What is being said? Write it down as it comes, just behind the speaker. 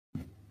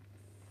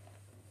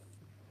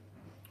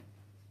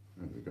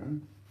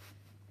go.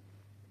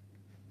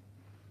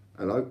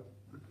 Hello.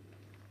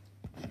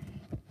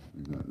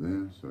 That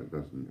there, so it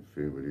doesn't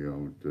interfere with the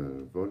old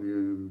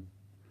volume.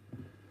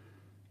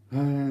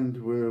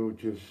 And we'll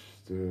just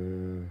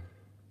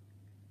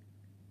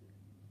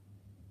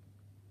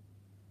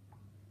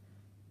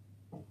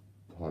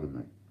pardon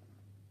me.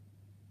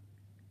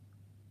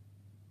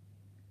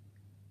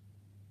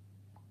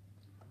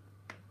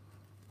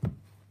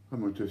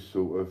 And we'll just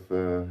sort of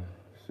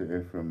sit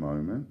here for a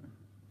moment,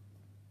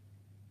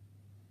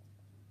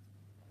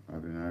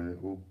 having our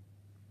little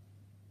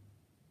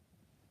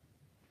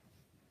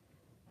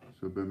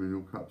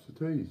subliminal cups of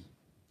teas.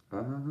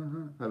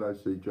 Hello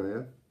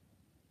CJF.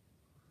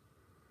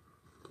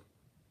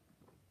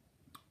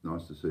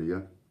 Nice to see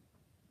you.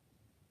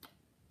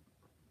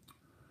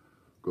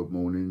 Good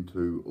morning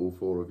to all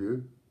four of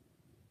you.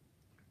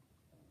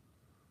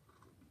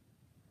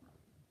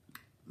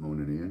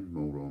 Morning Ian,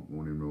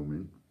 morning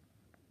Royalmint.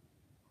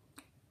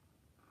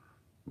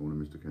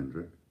 Morning Mr.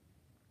 Kendrick.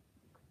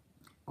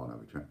 I'll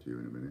have a chat to you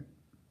in a minute.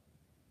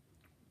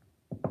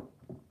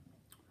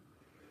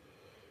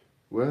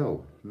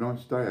 Well,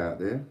 nice day out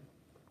there.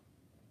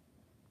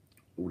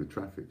 All the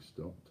traffic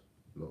stopped.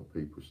 A lot of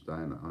people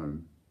staying at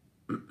home.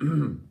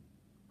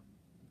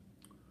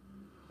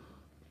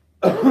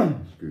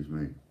 Excuse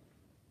me.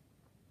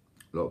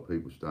 A lot of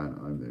people staying at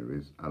home there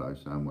is. Hello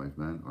Soundwave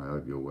Man, I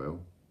hope you're well.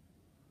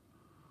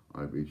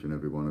 I hope each and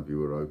every one of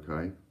you are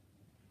okay.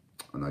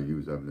 I know you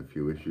was having a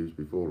few issues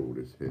before all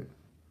this hit,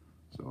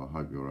 so I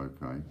hope you're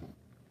okay.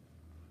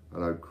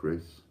 Hello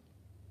Chris.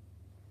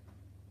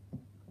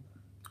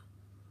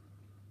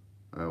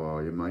 How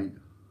are you, mate?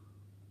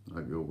 I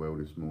hope you're well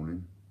this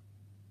morning.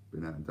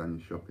 Been out and done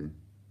your shopping.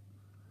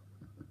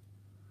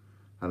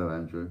 Hello,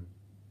 Andrew.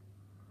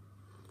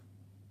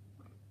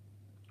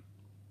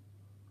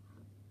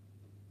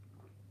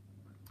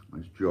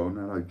 It's John.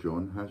 Hello,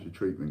 John. How's your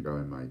treatment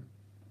going, mate?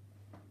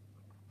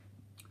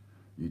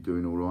 You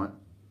doing all right?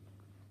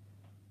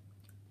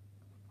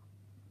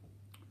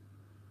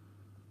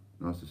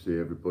 Nice to see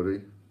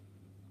everybody.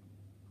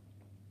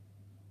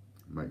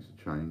 Makes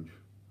a change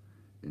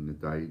in the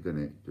day,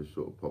 doesn't it? Just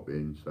sort of pop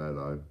in, say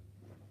hello.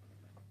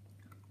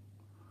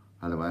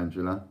 Hello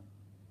Angela.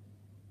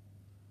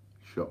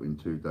 Shopping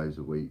 2 days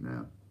a week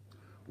now.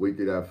 We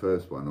did our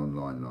first one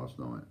online last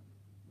night.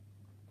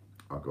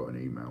 I got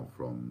an email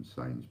from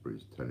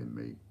Sainsbury's telling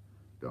me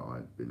that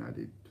I'd been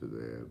added to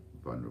their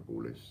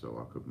vulnerable list so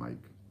I could make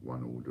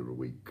one order a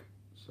week.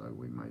 So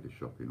we made a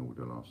shopping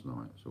order last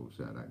night. So we'll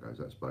see how that goes.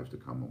 That's supposed to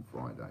come on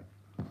Friday.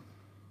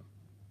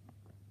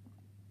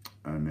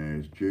 And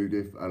there's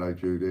Judith, hello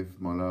Judith,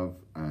 my love,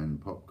 and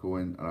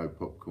Popcorn, hello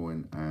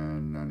Popcorn,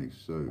 and Nanny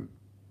Sue.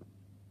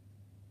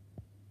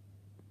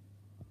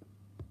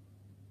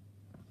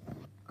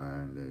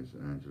 And there's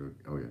Angela,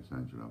 oh yes,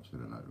 Angela, I've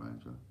said hello to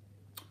Angela.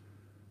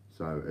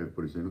 So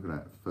everybody's in, look at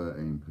that,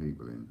 13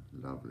 people in,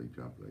 lovely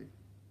jubbly.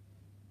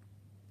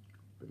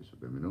 Bit of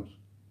subliminals.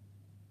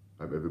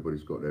 Hope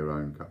everybody's got their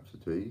own cups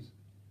of teas.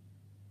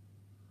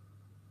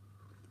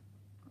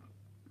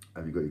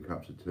 Have you got your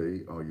cups of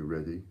tea? Are you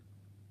ready?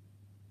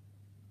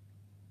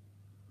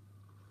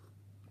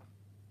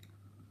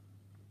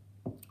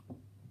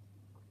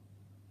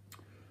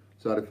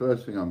 So the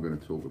first thing I'm going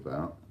to talk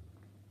about,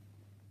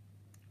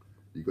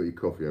 you've got your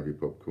coffee, have your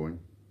popcorn.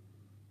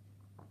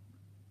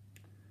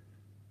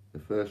 The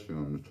first thing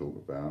I'm going to talk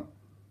about,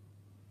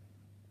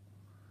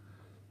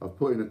 I've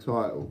put in a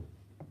title,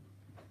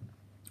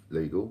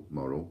 legal,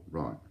 moral,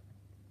 right.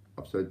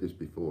 I've said this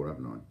before,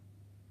 haven't I?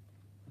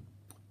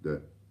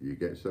 That you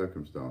get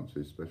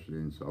circumstances, especially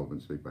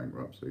insolvency,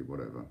 bankruptcy,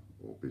 whatever,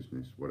 or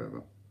business,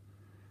 whatever.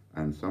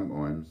 And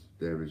sometimes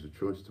there is a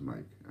choice to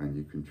make, and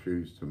you can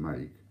choose to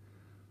make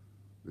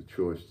the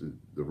choice to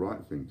the right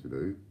thing to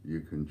do.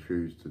 You can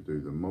choose to do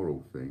the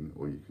moral thing,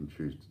 or you can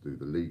choose to do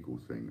the legal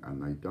thing,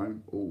 and they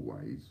don't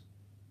always,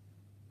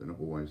 they're not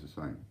always the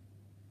same.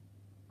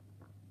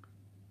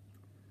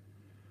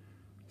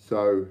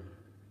 So,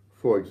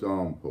 for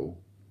example,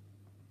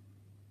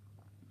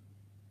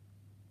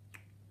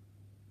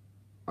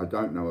 I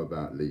don't know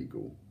about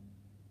legal,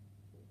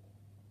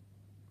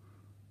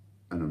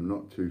 and I'm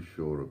not too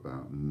sure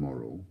about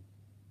moral,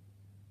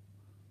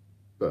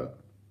 but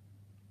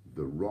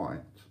the right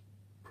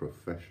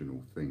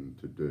professional thing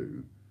to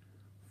do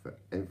for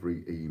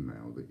every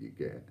email that you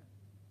get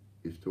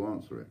is to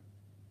answer it.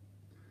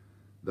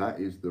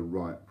 That is the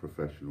right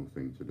professional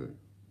thing to do.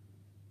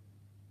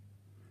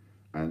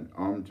 And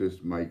I'm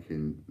just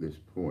making this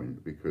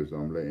point because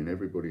I'm letting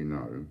everybody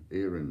know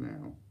here and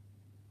now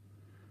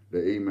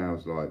that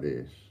emails like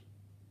this,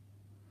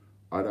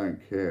 I don't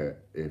care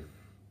if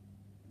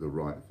the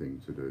right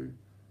thing to do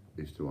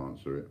is to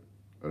answer it.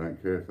 I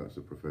don't care if that's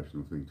a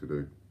professional thing to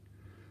do.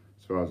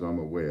 As far as I'm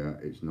aware,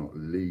 it's not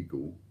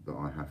legal that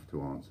I have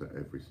to answer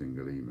every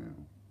single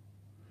email.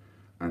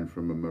 And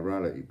from a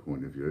morality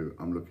point of view,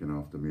 I'm looking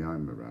after my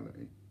own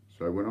morality.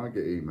 So when I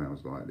get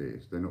emails like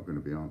this, they're not going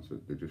to be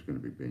answered, they're just going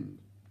to be binned.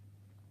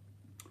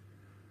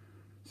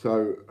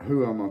 So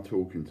who am I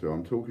talking to?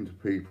 I'm talking to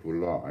people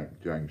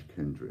like James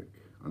Kendrick.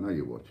 I know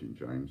you're watching,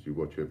 James. You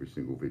watch every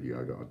single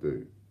video that I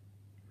do.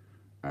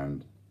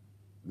 And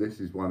this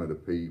is one of the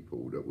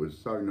people that was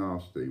so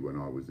nasty when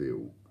I was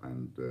ill,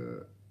 and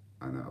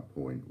at a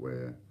point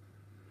where,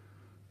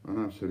 I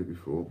know I've said it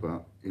before,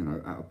 but you know,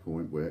 at a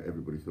point where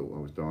everybody thought I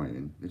was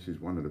dying, this is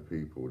one of the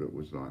people that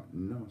was like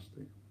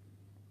nasty.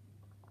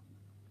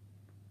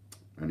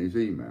 And his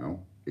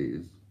email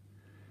is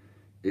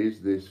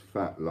this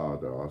fat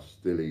lardass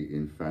still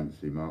eating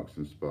fancy Marks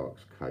and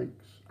Sparks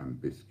cakes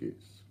and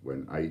biscuits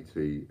when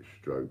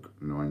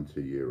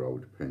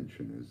 80-90-year-old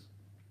pensioners,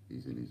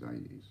 he's in his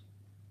 80s.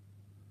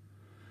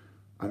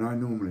 And I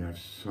normally have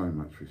so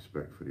much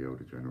respect for the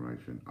older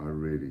generation, I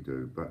really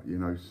do. But you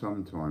know,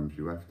 sometimes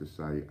you have to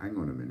say, hang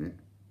on a minute,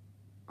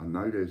 I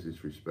know there's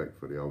this respect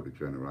for the older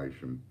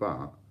generation,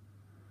 but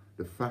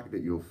the fact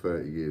that you're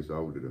 30 years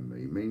older than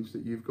me means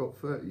that you've got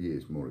 30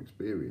 years more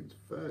experience.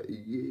 30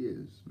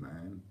 years,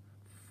 man.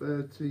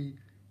 30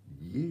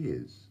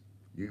 years.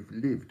 You've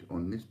lived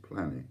on this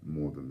planet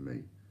more than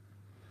me.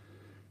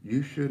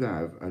 You should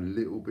have a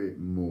little bit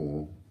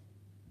more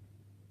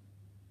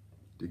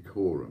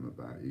decorum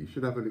about you. You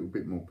should have a little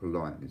bit more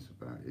politeness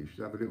about you. You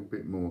should have a little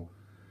bit more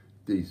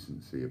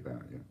decency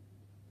about you.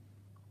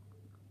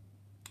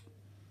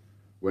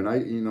 When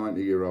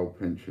 80-90-year-old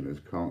pensioners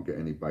can't get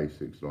any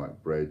basics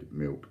like bread,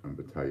 milk and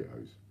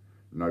potatoes,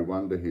 no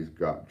wonder his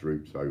gut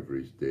droops over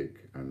his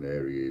dick, and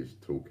there he is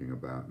talking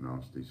about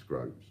nasty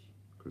scrotes,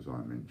 because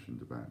I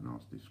mentioned about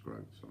nasty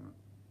scrotes on a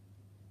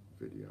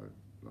video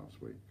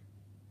last week.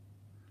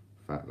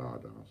 Fat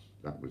lardass,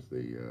 that was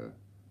the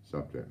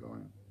subject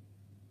line.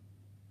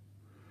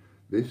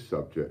 This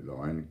subject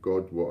line,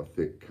 God what a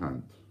thick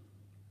cunt,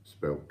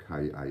 spelt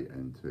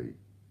K-A-N-T,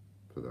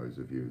 for those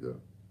of you that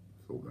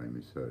thought they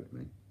misheard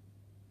me.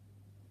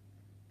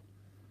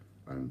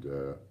 And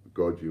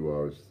God, you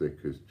are as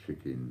thick as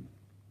chicken.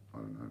 I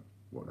don't know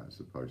what that's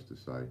supposed to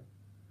say.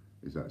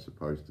 Is that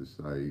supposed to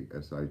say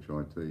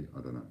S-H-I-T?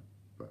 I don't know.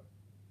 But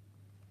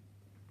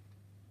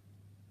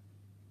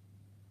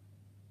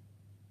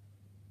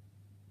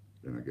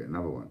then I get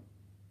another one.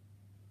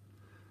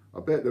 I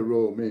bet the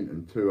Royal Mint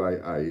and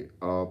 288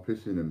 are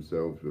pissing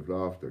themselves with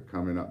laughter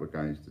coming up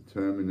against a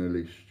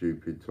terminally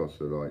stupid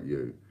tosser like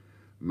you.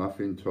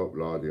 Muffin top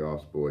lardy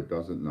ass boy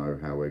doesn't know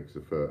how eggs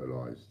are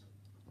fertilised.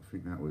 I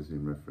think that was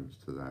in reference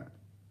to that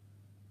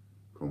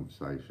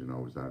conversation I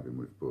was having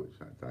with Butch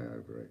that day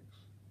over eggs.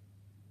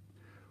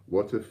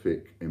 What a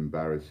thick,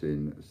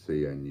 embarrassing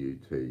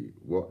CNUT.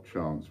 What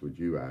chance would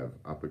you have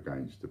up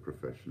against a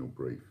professional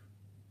brief?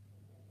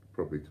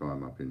 Probably tie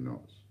him up in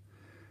knots.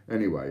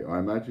 Anyway, I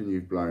imagine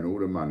you've blown all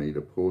the money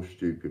the poor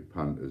stupid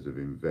punters have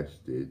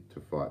invested to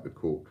fight the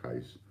court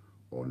case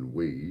on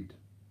weed,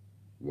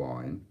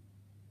 wine,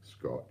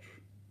 scotch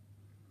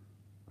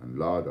and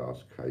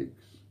lardass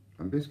cakes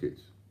and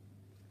biscuits.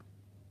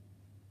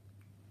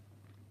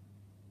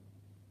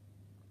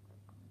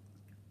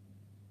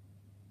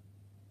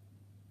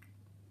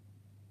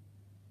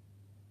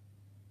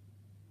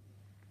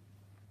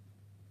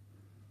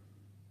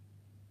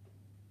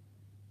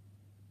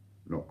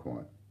 Not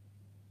quite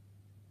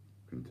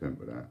content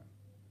with that.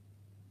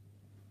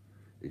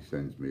 He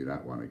sends me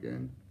that one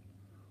again,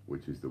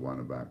 which is the one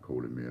about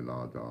calling me a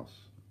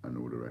lardass and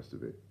all the rest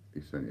of it. He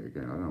sent it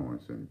again. I don't know why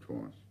he sent it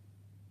twice.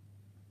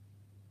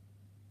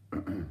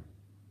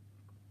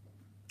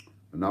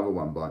 Another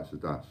one bites the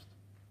dust.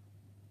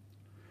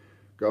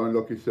 Go and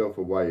lock yourself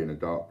away in a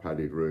dark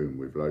padded room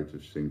with loads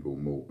of single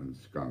malt and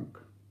skunk,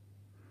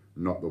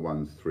 not the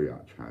ones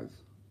 3Hutch has.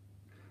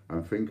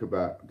 And think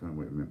about, I don't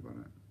know what I meant by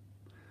that.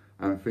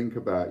 And think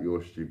about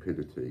your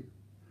stupidity.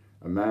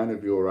 A man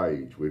of your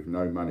age with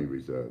no money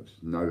reserves,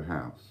 no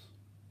house.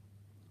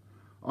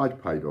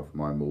 I'd paid off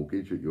my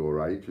mortgage at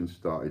your age and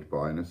started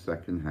buying a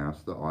second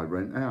house that I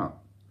rent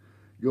out.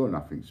 You're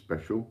nothing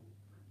special,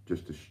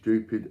 just a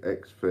stupid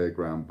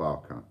ex-fairground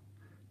barker,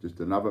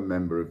 just another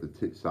member of the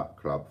Tits Up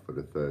Club for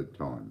the third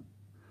time.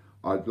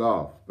 I'd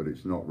laugh, but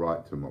it's not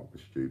right to mock the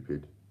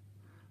stupid.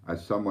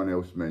 As someone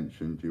else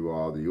mentioned, you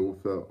are the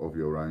author of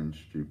your own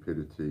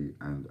stupidity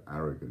and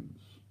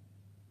arrogance.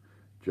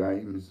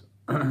 James,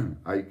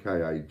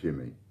 aka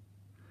Jimmy,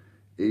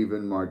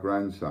 even my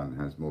grandson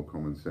has more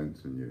common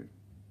sense than you.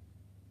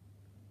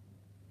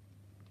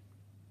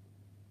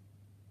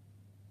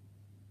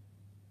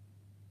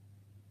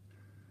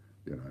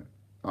 You know,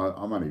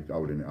 I'm only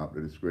holding it up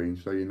to the screen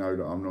so you know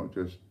that I'm not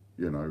just,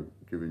 you know,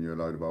 giving you a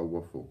load of old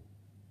waffle.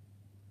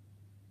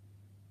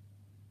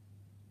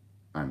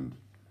 And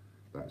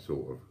that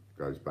sort of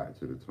goes back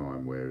to the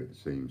time where it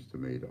seems to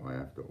me that I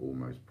have to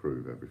almost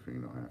prove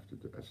everything that I have to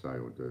say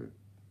or do.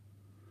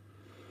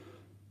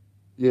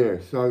 Yeah,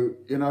 so,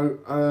 you know,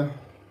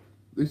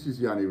 this is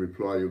the only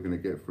reply you're going to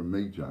get from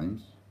me,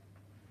 James.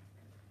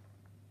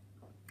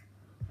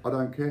 I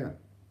don't care.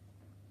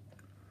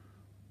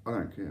 I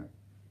don't care.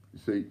 You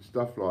see,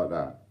 stuff like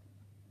that,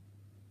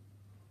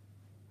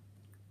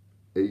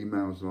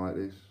 emails like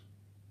this,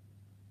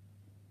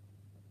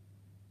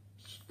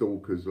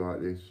 stalkers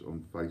like this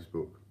on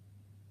Facebook,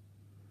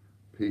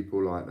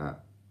 people like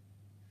that,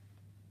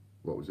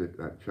 what was it,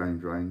 that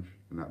change range,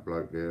 and that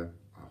bloke there,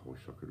 I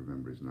wish I could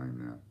remember his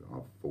name now,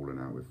 I've fallen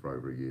out with for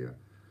over a year,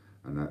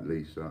 and that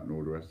Lisa and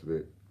all the rest of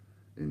it,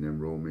 in them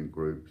royalmint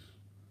groups,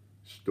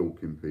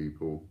 stalking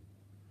people,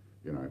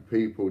 you know,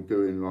 people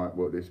doing like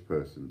what this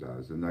person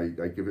does, and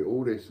they give it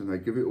all this, and they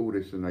give it all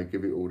this, and they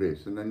give it all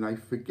this, and then they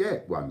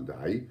forget one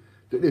day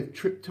that they've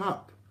tripped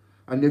up,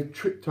 and they've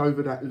tripped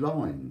over that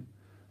line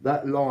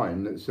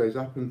that says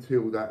up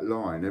until that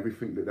line,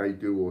 everything that they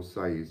do or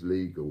say is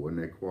legal, and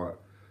they're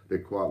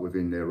quite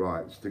within their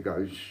rights to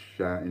go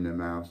shouting their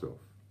mouths off.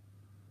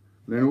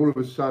 And then all of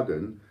a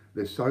sudden,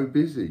 they're so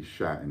busy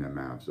shouting their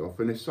mouths off,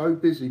 and they're so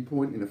busy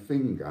pointing a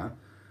finger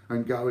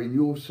and going,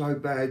 you're so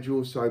bad,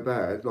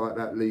 like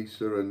that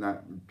Lisa and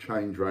that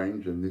change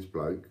range and this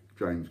bloke,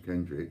 James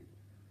Kendrick,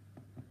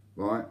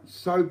 right?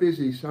 So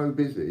busy,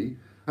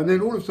 and then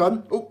all of a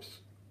sudden, oops,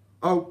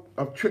 oh,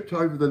 I've tripped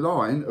over the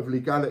line of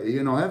legality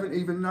and I haven't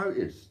even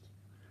noticed.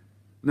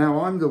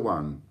 Now I'm the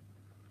one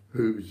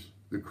who's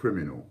the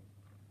criminal.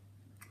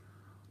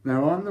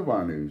 Now I'm the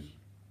one who's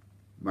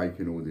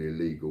making all the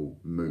illegal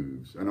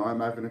moves, and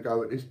I'm having a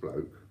go at this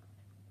bloke,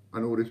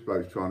 and all this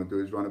bloke's trying to do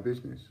is run a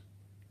business.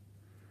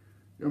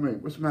 You know what I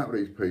mean? What's the matter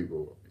with these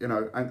people? You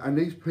know, and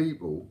these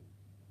people,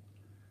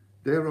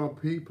 there are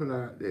people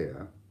out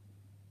there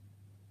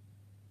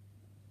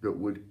that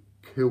would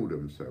kill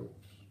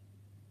themselves,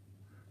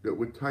 that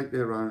would take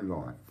their own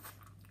life,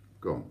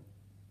 gone,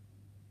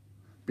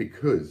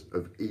 because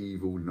of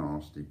evil,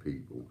 nasty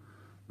people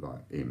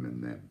like him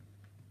and them.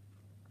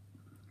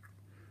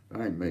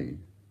 That ain't me.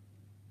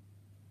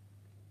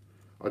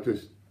 I do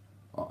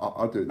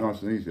it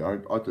nice and easy. I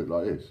do it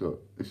like this.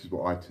 Look, this is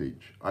what I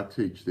teach. I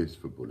teach this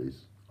for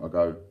bullies. I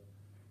go,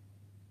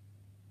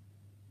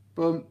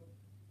 boom,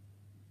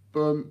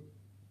 boom,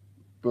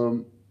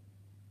 boom,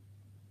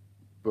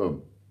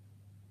 boom,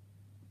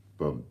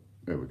 boom.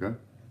 There we go.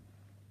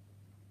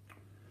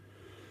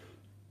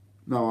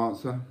 No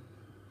answer.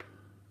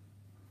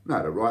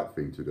 Now, the right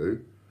thing to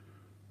do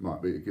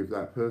might be to give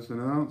that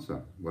person an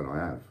answer. Well, I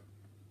have.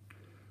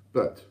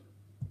 But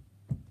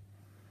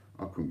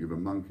I couldn't give a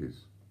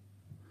monkey's.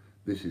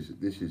 This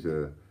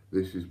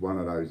is one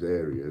of those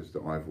areas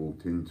that I've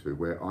walked into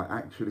where I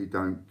actually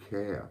don't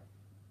care.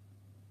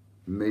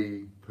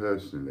 Me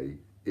personally,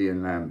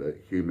 Ian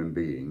Lambert, human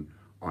being,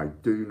 I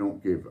do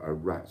not give a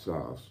rat's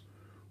ass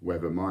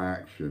whether my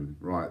action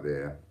right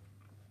there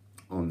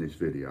on this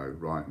video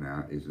right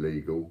now is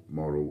legal,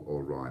 moral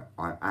or right.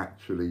 I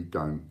actually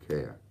don't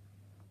care.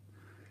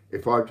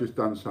 If I've just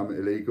done something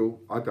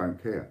illegal, I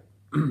don't care.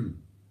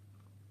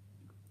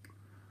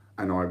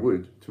 And I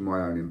would, to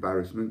my own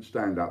embarrassment,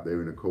 stand up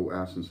there in a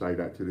courthouse and say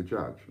that to the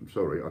judge. I'm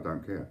sorry, I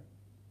don't care.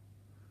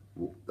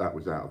 Well, that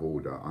was out of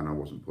order and I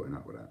wasn't putting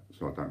up with that.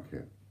 So I don't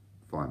care.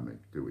 Find me,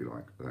 do what you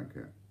like, I don't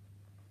care.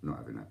 Not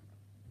having that.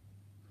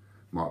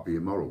 Might be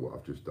immoral what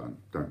I've just done,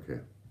 don't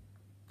care.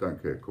 Don't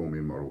care, call me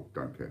immoral,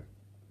 don't care.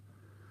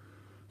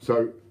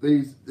 So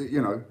these,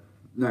 you know,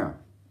 now,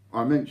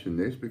 I mention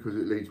this because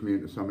it leads me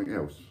into something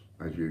else,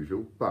 as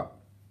usual, but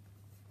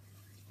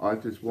I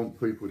just want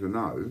people to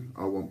know,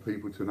 I want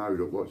people to know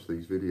that watch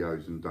these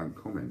videos and don't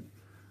comment.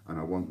 And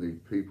I want the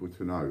people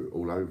to know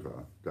all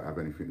over that have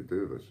anything to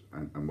do with us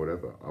and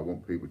whatever. I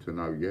want people to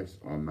know, yes,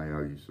 I may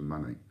owe you some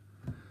money.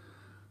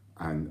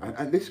 And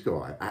this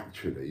guy,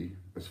 actually,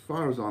 as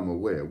far as I'm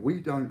aware,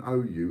 we don't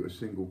owe you a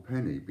single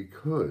penny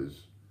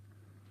because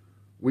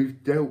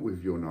we've dealt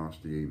with your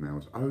nasty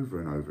emails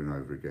over and over and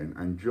over again.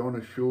 And John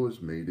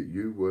assures me that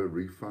you were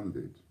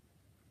refunded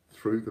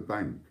through the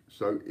bank.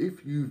 So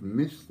if you've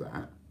missed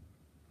that,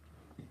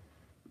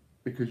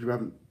 because you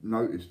haven't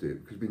noticed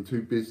it, because you've been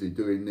too busy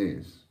doing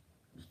this,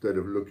 instead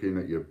of looking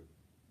at your...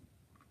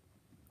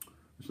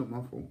 It's not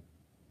my fault.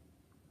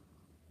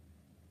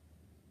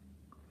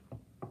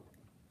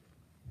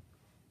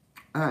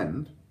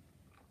 And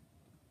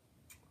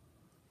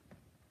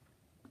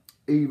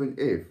even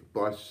if,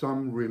 by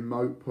some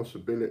remote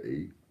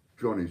possibility,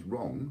 John is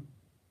wrong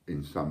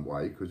in some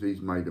way, because he's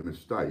made a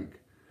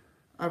mistake,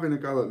 having a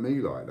go at me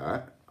like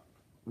that,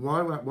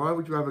 why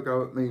would you have a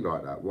go at me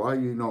like that? Why are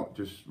you not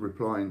just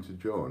replying to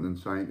John and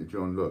saying to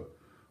John, look,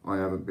 I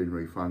haven't been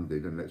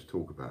refunded and let's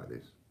talk about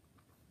this?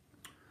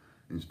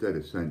 Instead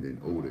of sending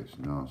all this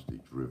nasty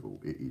drivel,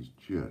 it is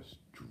just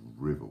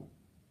drivel.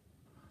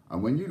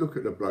 And when you look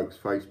at the bloke's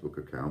Facebook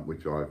account,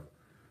 which I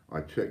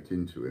checked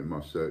into him,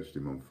 I searched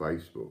him on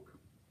Facebook,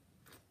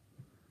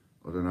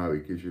 I don't know, he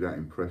gives you that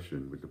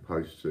impression with the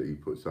posts that he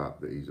puts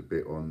up that he's a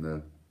bit on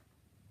the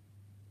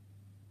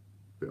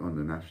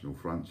National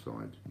Front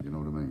side, you know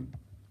what I mean?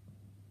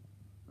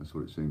 That's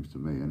what it seems to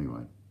me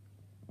anyway.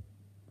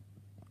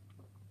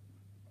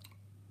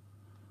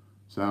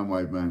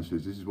 Soundwave Man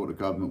says, this is what the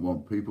government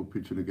want, people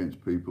pitching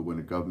against people when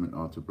the government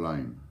are to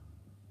blame.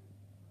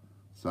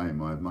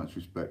 Same, I have much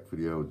respect for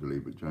the elderly,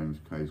 but James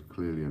K is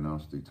clearly a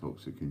nasty,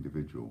 toxic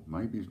individual.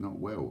 Maybe he's not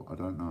well, I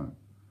don't know.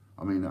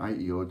 I mean, at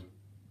 80 odd,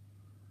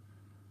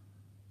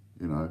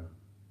 you know,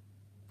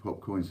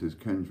 Popcoin says,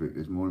 Kendrick,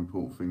 there's more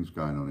important things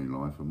going on in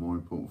life and more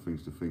important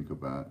things to think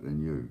about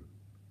than you.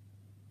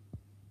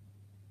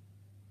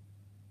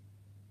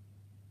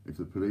 If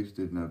the police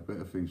didn't have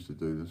better things to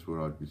do, that's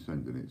where I'd be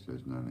sending it,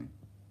 says Nanny.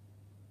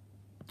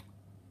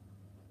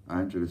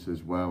 Angela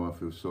says, wow, I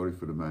feel sorry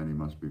for the man. He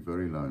must be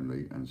very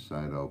lonely and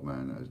sad old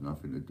man that has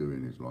nothing to do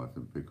in his life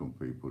and pick on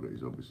people that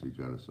he's obviously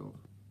jealous of.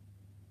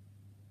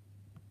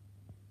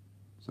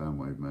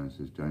 Soundwave Man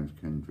says, James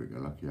Kendrick, a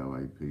lucky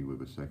OAP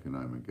with a second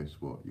home, and guess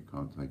what? You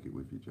can't take it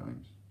with you,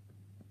 James.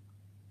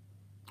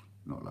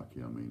 Not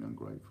lucky, I mean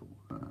ungrateful.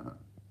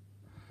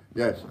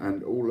 Yes,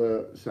 and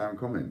all sound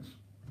comments.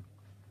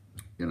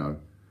 You know,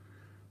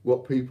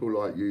 what people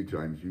like you,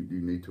 James, you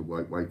need to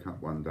wake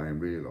up one day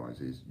and realise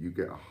is you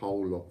get a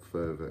whole lot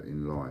further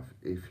in life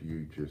if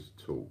you just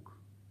talk.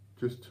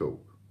 Just talk.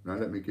 Now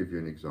let me give you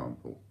an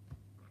example.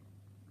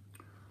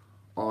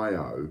 I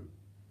owe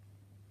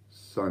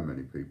so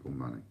many people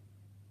money.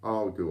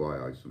 Oh, do I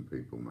owe some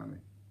people money?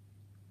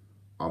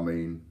 I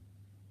mean,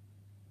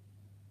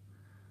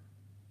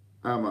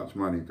 how much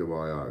money do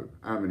I owe?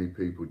 How many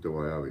people do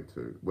I owe it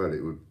to? Well,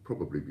 it would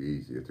probably be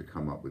easier to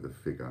come up with a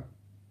figure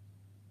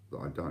that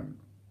I don't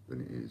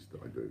than it is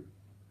that I do.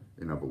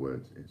 In other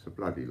words, it's a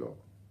bloody lot.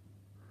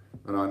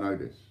 And I know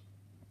this.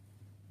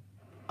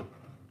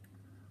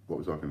 What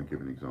was I going to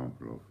give an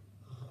example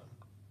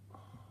of?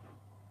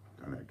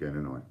 Done it again,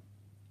 haven't I?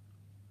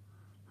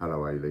 Hello,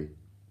 Ailey.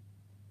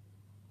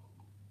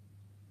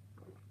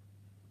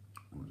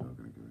 What was I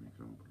going to give an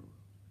example of?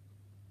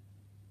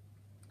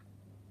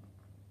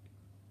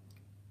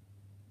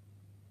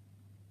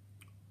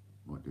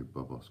 What did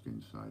Bob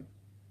Hoskins say?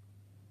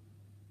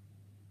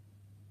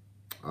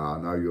 I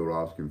know you're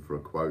asking for a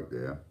quote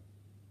there,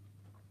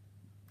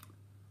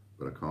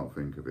 but I can't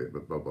think of it.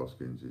 But Bob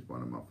Hoskins is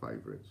one of my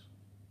favourites,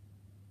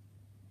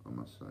 I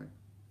must say.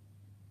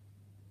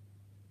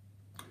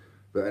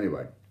 But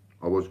anyway,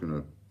 I was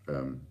going to,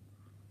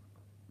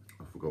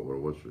 I forgot where I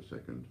was for a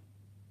second.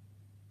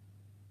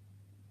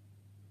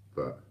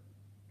 But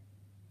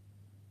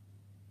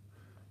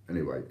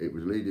anyway, it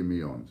was leading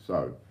me on.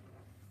 So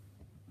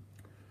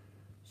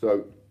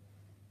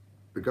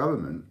the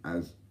government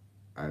has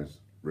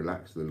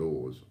relaxed the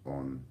laws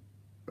on,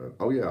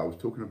 oh yeah, I was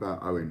talking about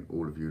owing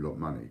all of you lot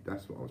money.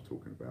 That's what I was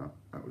talking about.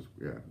 That was,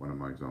 yeah, one of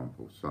my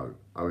examples. So,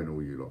 owing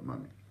all you lot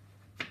money.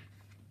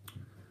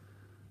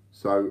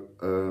 So,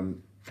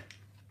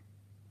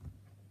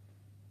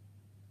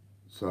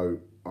 so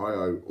I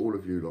owe all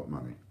of you lot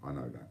money. I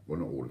know that.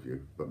 Well, not all of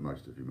you, but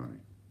most of you money.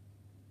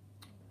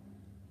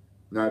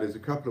 Now, there's a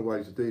couple of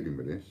ways of dealing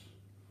with this.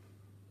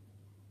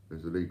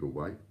 There's a legal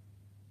way.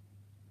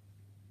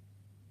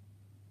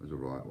 There's a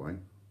right way.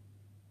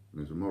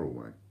 There's a moral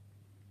way.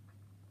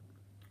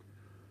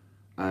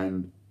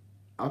 And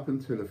up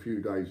until a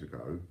few days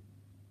ago,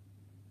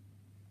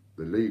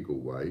 the legal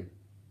way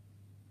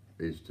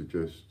is to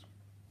just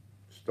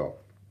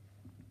stop.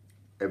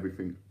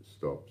 Everything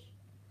stops.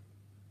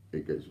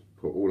 It gets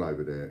put all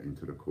over there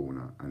into the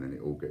corner, and then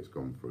it all gets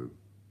gone through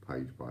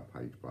page by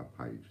page by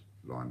page,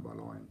 line by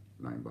line,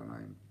 name by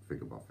name,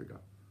 figure by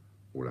figure,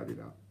 all added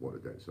up, what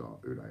the debts are,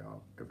 who they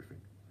are, everything.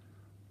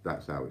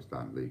 That's how it's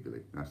done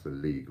legally. That's a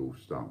legal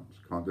stance.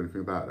 Can't do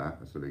anything about that.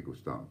 That's a legal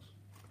stance.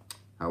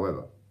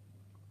 However,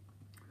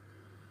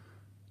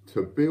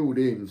 to build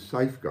in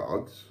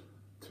safeguards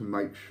to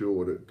make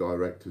sure that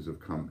directors of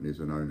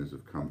companies and owners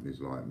of companies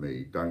like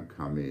me don't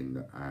come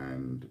in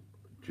and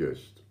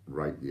just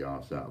rape the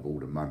arse out of all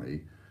the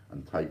money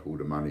and take all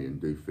the money and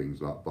do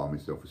things like buy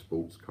myself a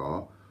sports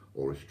car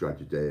or a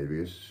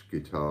Stradivarius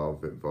guitar,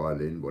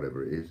 violin,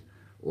 whatever it is,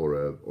 or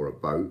a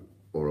boat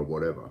or a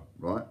whatever,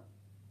 right?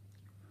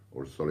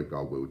 Or a solid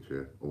gold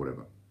wheelchair or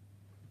whatever.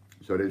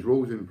 So there's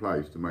rules in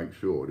place to make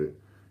sure that,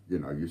 you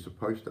know, you're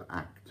supposed to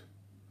act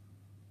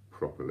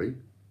properly,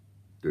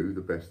 do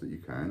the best that you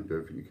can, do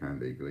everything you can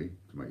legally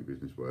to make your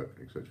business work,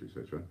 etc.,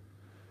 etc.,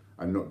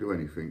 and not do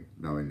anything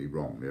knowingly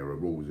wrong. There are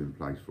rules in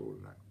place for all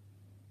of that.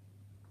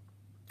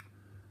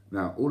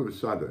 Now, all of a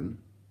sudden,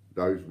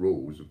 those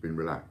rules have been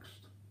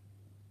relaxed.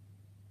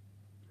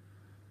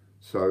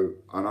 So,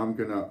 and I'm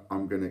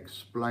gonna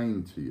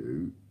explain to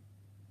you.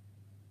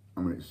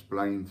 I'm going to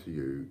explain to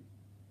you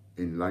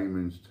in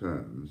layman's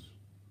terms,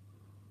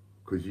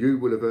 because you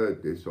will have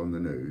heard this on the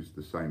news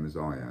the same as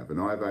I have,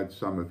 and I've had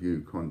some of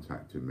you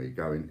contacting me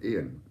going,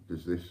 Ian,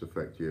 does this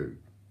affect you?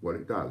 Well,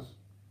 it does,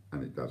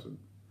 and it doesn't.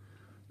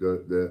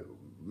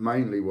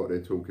 Mainly what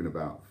they're talking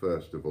about,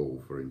 first of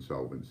all, for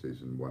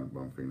insolvencies and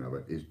one thing or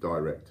another, is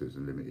directors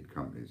and limited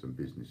companies and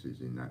businesses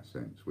in that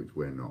sense, which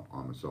we're not.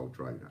 I'm a sole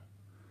trader.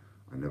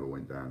 I never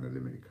went down the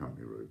limited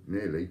company route.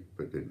 Nearly,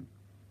 but didn't.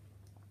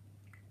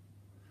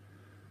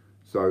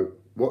 So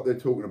what they're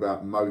talking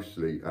about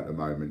mostly at the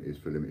moment is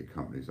for limited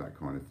companies, that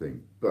kind of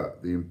thing.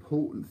 But the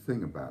important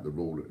thing about the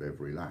rule that they've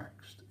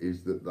relaxed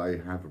is that they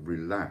have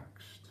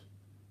relaxed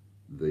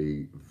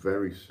the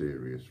very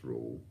serious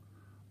rule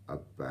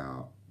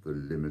about the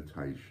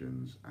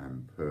limitations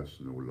and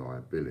personal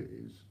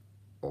liabilities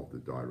of the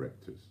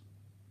directors.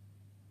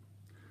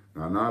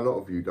 Now, I know a lot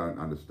of you don't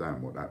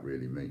understand what that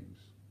really means.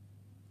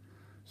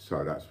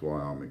 So that's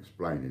why I'm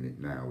explaining it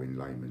now in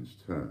layman's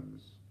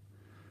terms.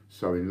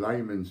 So in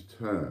layman's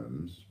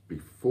terms,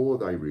 before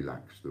they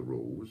relaxed the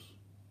rules,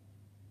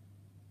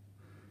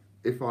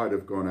 if I'd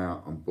have gone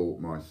out and bought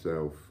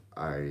myself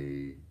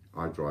I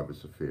drive a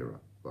Safira,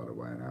 by the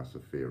way, and our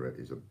Safira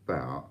is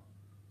about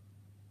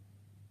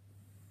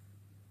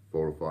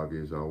 4 or 5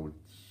 years old,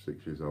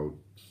 6 years old,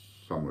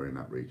 somewhere in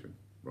that region,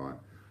 right?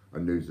 A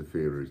new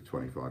Zafira is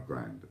 25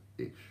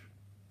 grand-ish.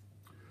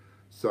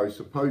 So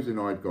supposing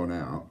I'd gone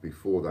out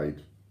before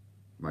they'd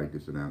made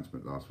this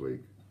announcement last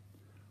week,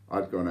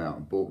 I'd gone out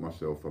and bought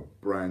myself a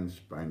brand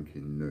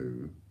spanking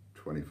new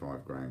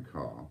 25 grand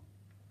car,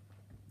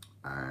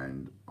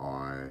 and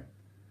I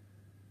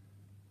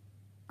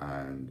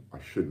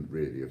shouldn't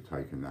really have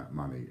taken that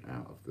money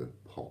out of the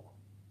pot,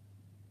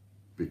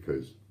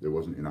 because there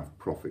wasn't enough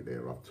profit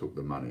there. I've took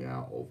the money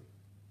out of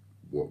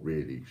what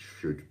really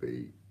should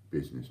be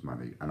business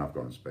money, and I've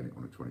gone and spent it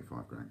on a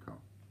 25 grand car.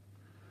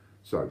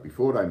 So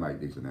before they make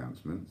these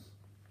announcements,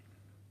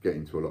 get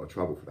into a lot of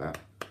trouble for that.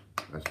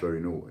 That's very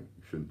naughty.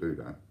 You shouldn't do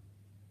that.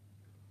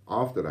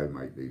 After they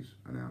make these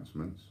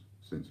announcements,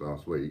 since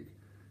last week,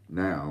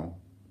 now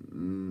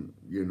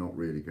you're not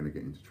really going to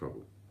get into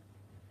trouble,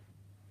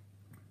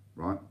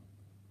 right?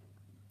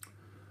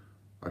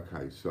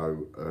 Okay,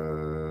 so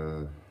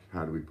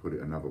how do we put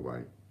it another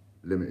way?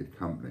 Limited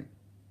company.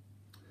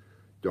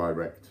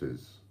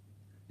 Directors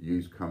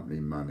use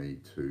company money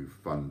to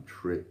fund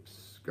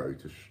trips, go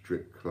to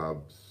strip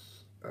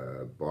clubs,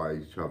 buy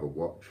each other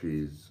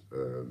watches,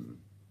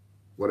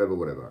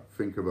 whatever.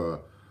 Think of a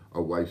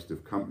waste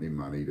of company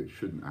money that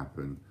shouldn't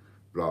happen,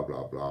 blah,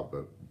 blah, blah,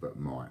 but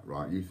might,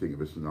 right? You think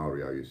of a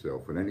scenario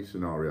yourself, and any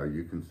scenario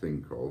you can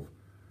think of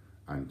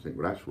and think,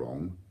 well, that's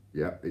wrong.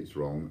 Yeah, it's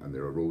wrong, and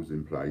there are rules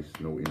in place,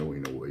 naughty,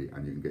 naughty, naughty,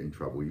 and you can get in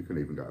trouble. You can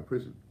even go to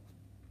prison.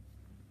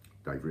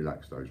 They've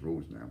relaxed those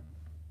rules now.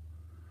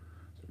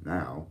 So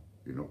now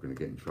you're not going to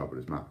get in trouble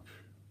as much.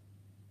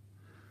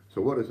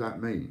 So what does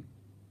that mean?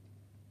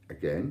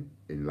 Again,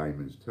 in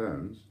layman's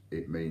terms,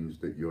 it means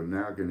that you're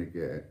now going to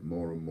get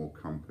more and more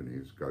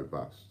companies go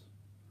bust.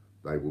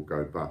 They will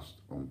go bust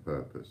on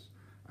purpose.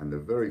 And the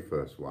very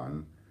first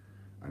one,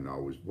 and I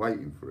was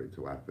waiting for it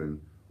to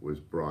happen, was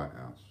Bright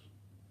House.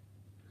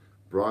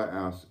 Bright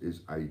House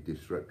is a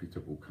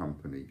disreputable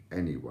company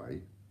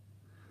anyway.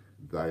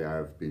 They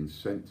have been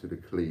sent to the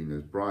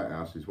cleaners. Bright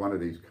House is one of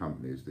these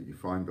companies that you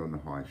find on the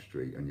high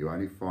street, and you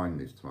only find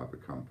this type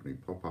of company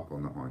pop up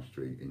on the high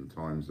street in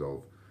times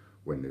of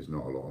when there's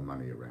not a lot of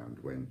money around,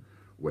 when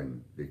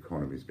the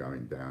economy's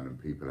going down and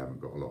people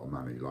haven't got a lot of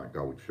money, like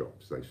gold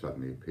shops. They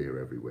suddenly appear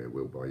everywhere.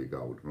 We'll buy you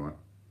gold, right?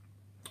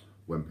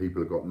 When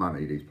people have got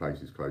money, these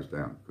places close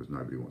down because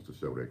nobody wants to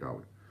sell their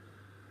gold.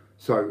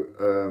 So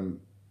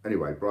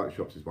anyway, Bright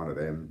Shops is one of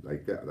them.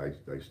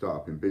 They start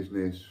up in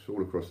business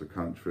all across the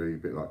country, a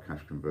bit like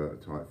cash converter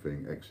type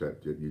thing,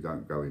 except you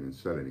don't go in and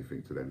sell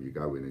anything to them. You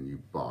go in and you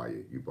buy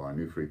it. You buy a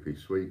new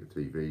 3-piece suite, a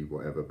TV,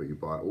 whatever, but you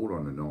buy it all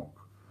on the knock,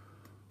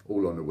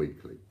 all on the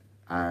weekly.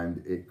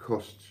 And it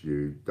costs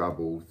you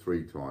double,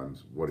 3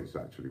 times what it's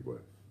actually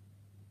worth,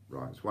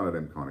 right? It's one of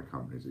them kind of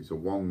companies. It's a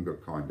Wonga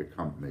kind of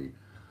company,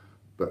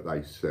 but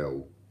they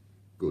sell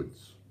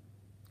goods.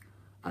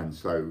 And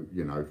so,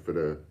 you know, for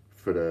the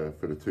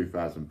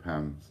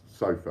 £2,000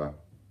 sofa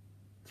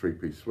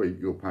 3-piece suite,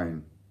 you're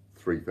paying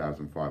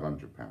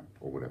 £3,500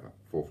 or whatever,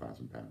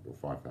 £4,000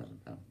 or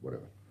 £5,000,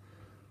 whatever.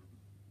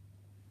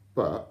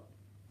 But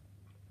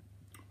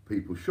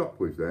people shop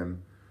with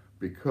them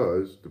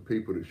because the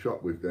people that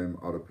shop with them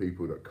are the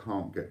people that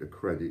can't get the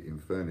credit in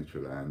furniture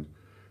land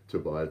to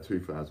buy a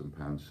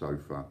 £2,000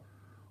 sofa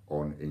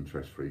on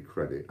interest-free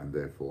credit, and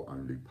therefore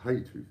only pay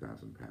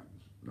 £2,000.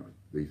 No,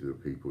 these are the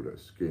people that are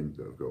skinned,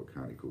 that have got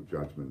county court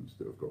judgments,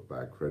 that have got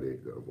bad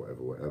credit, that have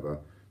whatever.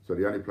 So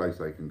the only place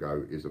they can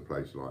go is a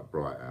place like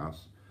Bright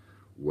House,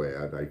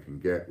 where they can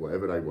get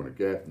whatever they want to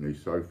get: new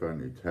sofa,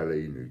 new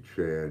telly, new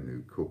chair,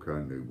 new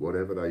cooker, new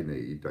whatever they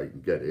need, they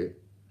can get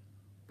it.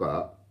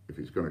 But if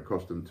it's going to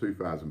cost them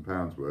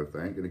 £2,000 worth, they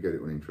ain't going to get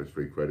it on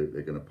interest-free credit.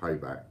 They're going to pay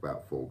back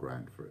about 4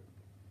 grand for it,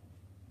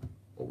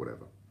 or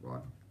whatever,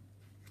 right?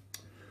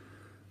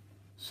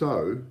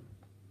 So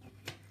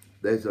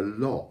there is a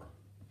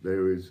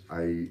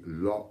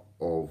lot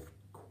of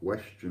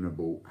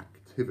questionable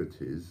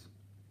activities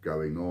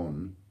going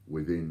on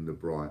within the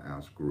Bright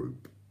House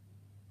group,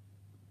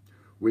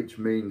 which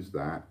means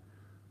that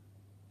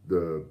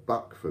the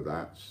buck for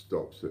that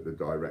stops at the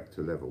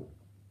director level.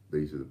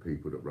 These are the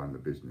people that run the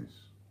business,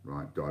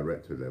 right?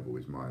 Director level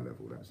is my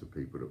level. That's the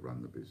people that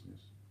run the business.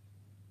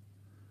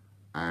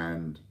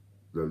 And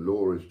the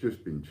law has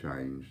just been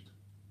changed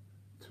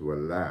to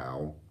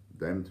allow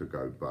them to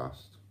go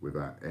bust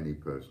without any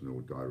personal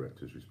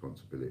director's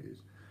responsibilities.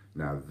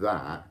 Now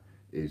that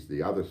is the,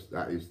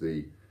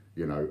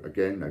 you know,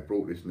 again, they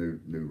brought this new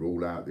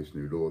rule out, this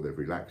new law, they've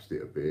relaxed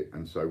it a bit,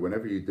 and so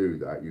whenever you do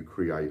that, you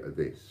create a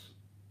this,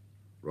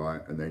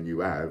 right? And then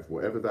you have,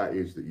 whatever that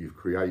is that you've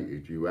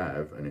created, you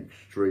have an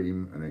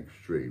extreme and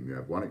extreme. You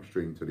have one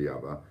extreme to the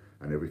other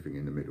and everything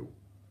in the middle.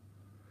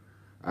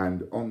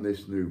 And on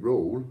this new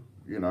rule,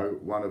 you know,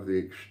 one of the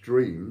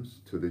extremes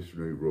to this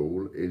new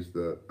rule is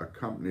that a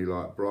company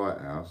like Bright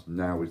House,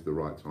 now is the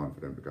right time for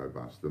them to go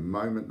bust. The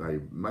moment they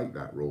make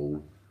that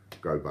rule,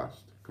 go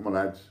bust. Come on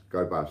lads,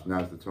 go bust.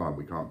 Now's the time,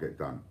 we can't get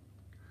done.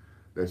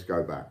 Let's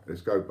go back,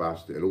 let's go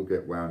bust, it'll all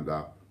get wound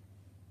up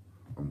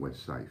and we're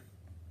safe.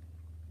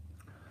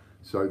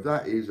 So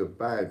that is a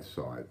bad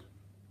side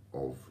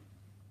of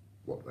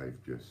what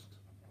they've just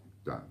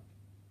done.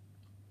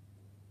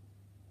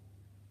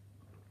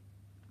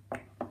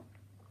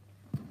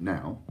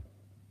 Now,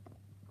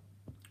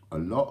 a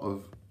lot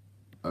of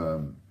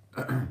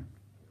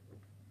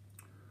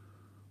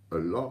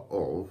what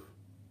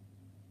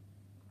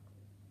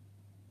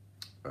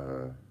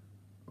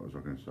was I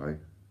going to say?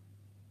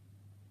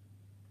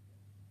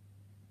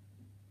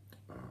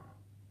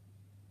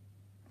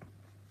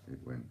 It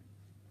went.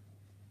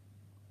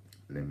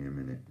 Let me a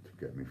minute to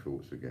get my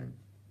thoughts again.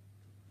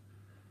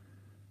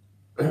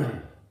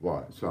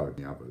 Right, so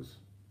the others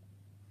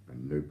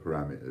and new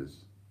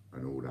parameters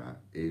and all that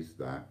is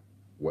that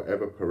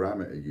whatever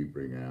parameter you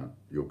bring out,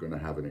 you're going to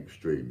have an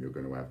extreme. You're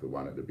going to have the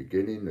one at the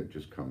beginning that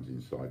just comes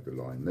inside the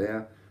line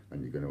there,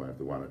 and you're going to have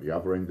the one at the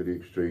other end of the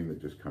extreme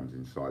that just comes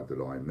inside the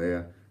line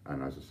there,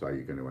 and as I say,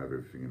 you're going to have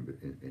everything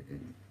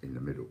in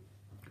the middle.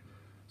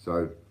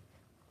 So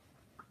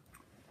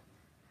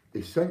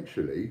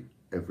essentially,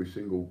 every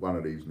single one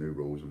of these new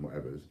rules and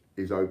whatevers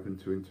is open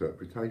to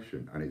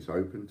interpretation, and it's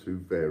open to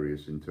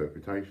various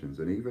interpretations.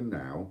 And even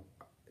now,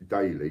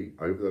 daily,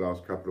 over the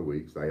last couple of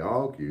weeks, they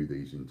argue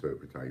these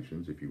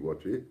interpretations, if you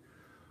watch it,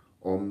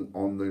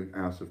 on the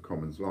House of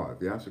Commons Live.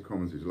 The House of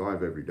Commons is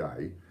live every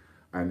day,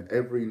 and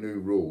every new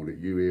rule that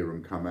you hear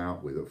them come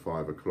out with at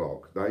 5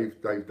 o'clock,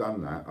 they've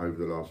done that over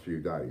the last few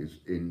days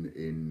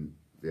in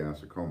the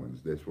House of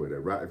Commons. That's where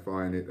they're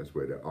ratifying it, that's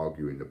where they're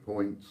arguing the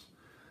points.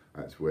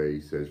 That's where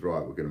he says,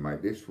 right, we're going to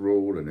make this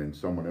rule, and then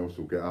someone else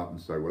will get up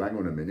and say, well, hang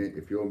on a minute,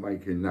 if you're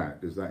making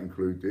that, does that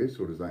include this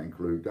or does that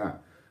include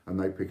that? And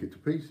they pick it to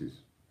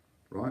pieces,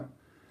 right?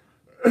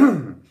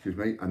 Excuse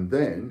me. And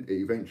then it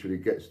eventually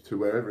gets to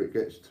wherever it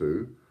gets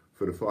to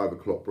for the 5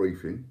 o'clock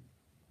briefing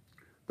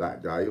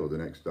that day or the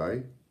next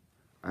day,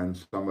 and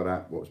some of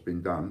that, what's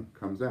been done,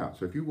 comes out.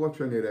 So if you watch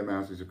any of them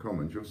Houses of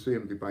Commons, you'll see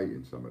them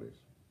debating some of this.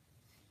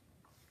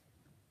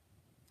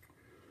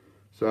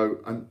 So,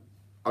 and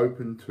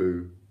open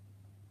to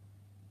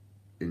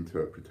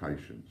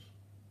interpretations,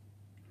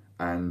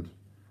 and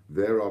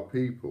there are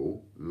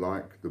people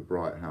like the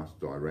Bright House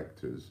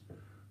directors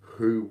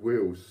who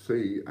will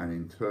see and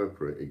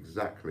interpret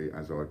exactly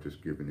as I've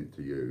just given it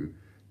to you,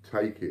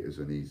 take it as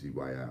an easy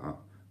way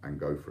out and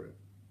go for it,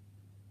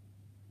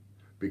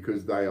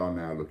 because they are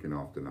now looking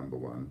after number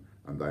one,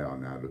 and they are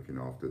now looking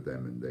after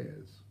them and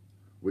theirs,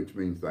 which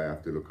means they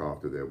have to look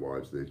after their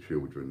wives, their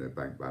children, their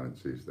bank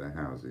balances, their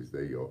houses,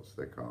 their yachts,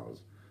 their cars,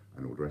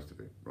 and all the rest of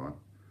it, right?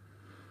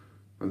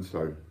 And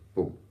so,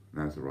 boom,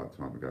 now's the right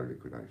time to go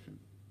liquidation.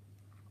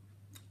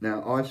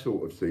 Now, I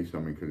sort of see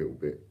something a little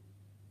bit,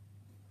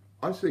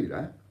 I see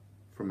that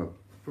from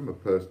a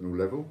personal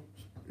level.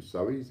 It's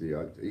so easy.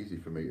 It's easy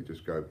for me to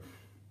just go,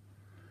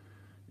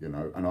 you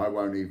know, and I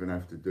won't even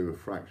have to do a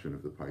fraction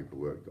of the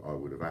paperwork that I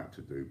would have had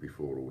to do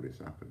before all this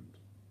happened.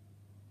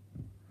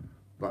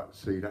 But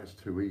see, that's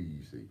too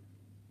easy.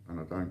 And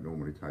I don't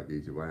normally take the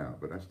easy way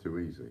out, but that's too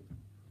easy.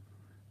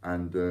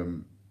 And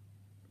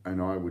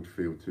I would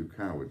feel too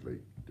cowardly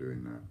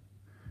doing that.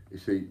 You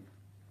see,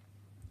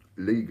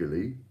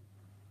 legally,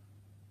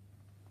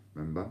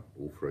 remember,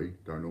 all three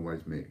don't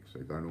always mix,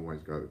 they don't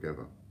always go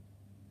together,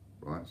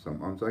 right?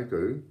 Sometimes they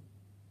do,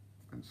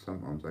 and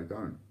sometimes they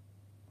don't.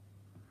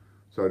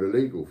 So the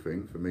legal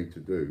thing for me to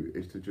do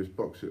is to just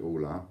box it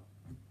all up,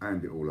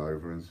 hand it all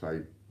over and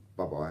say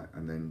bye-bye,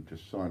 and then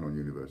just sign on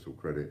universal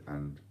credit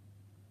and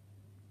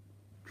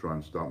try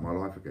and start my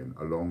life again,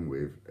 along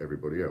with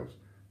everybody else.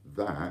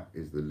 That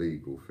is the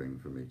legal thing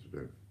for me to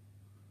do.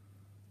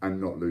 And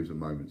not lose a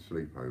moment's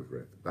sleep over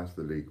it. That's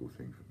the legal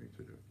thing for me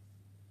to do.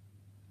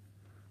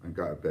 And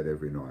go to bed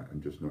every night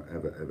and just not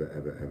ever, ever,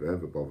 ever, ever,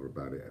 ever bother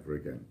about it ever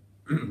again.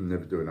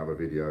 Never do another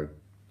video.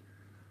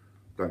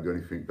 Don't do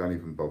anything, don't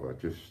even bother.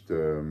 Just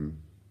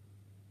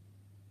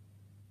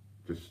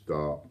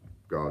start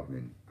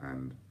gardening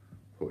and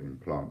putting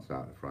plants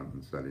out the front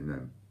and selling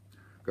them.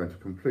 Going to a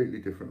completely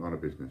different line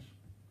of business.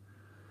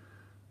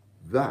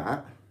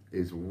 That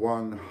is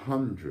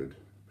 100%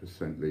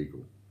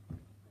 legal,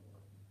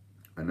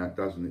 and that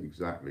doesn't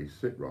exactly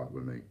sit right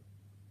with me.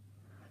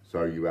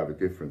 So you have a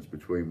difference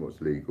between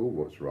what's legal,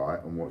 what's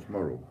right, and what's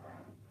moral.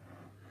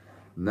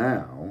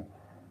 Now,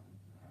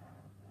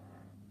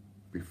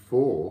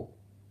 before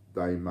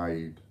they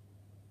made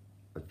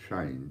a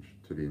change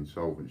to the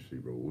insolvency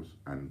rules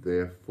and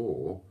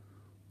therefore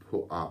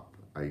put up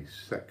a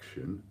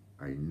section,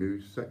 a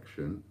new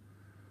section,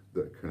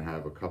 that can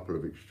have a couple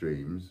of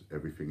extremes,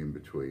 everything in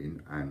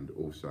between, and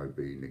also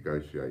be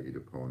negotiated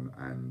upon,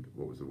 and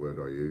what was the word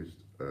I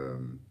used?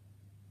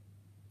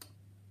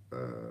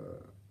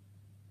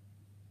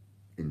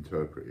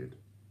 Interpreted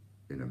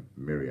in a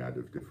myriad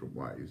of different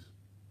ways.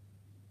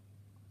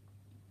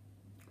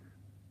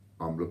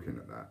 I'm looking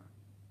at that.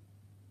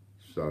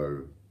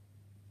 So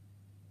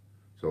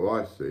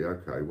I see,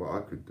 okay, what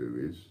I could do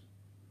is,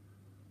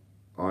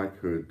 I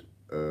could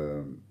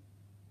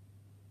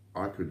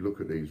I could look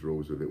at these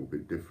rules a little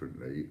bit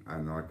differently,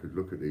 and I could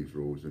look at these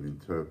rules and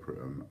interpret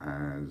them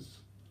as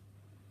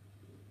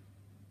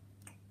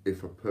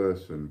if a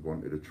person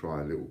wanted to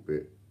try a little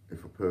bit,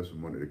 if a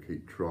person wanted to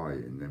keep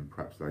trying, then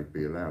perhaps they'd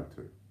be allowed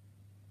to.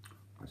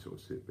 I sort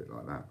of see it a bit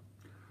like that.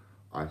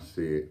 I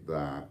see it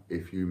that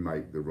if you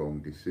make the wrong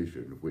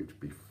decision, which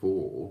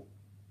before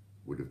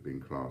would have been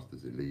classed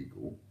as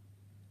illegal,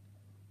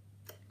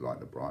 like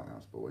the Bright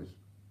House boys,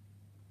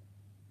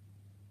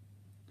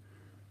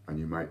 and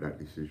you make that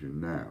decision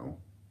now,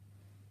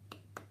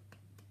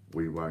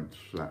 we won't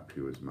slap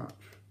you as much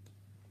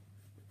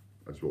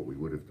as what we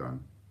would have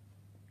done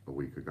a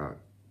week ago.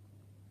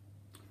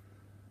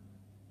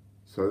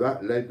 So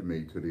that led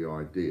me to the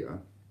idea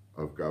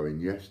of going,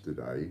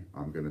 yesterday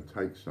I'm going to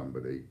take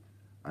somebody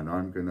and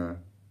I'm going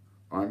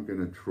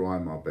to try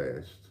my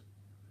best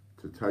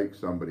to take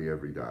somebody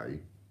every day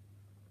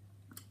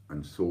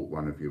and sort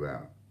one of you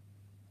out.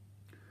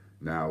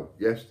 Now,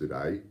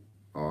 yesterday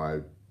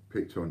I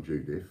picked on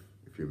Judith,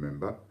 if you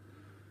remember,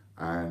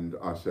 and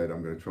I said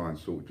I'm going to try and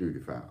sort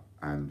Judith out.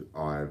 And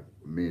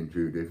me and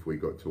Judith, we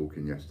got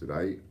talking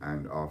yesterday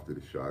and after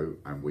the show,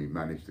 and we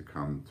managed to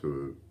come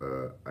to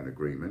an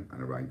agreement,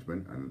 an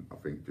arrangement, and I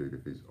think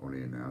Judith is on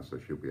here now, so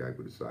she'll be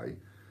able to say.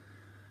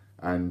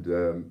 And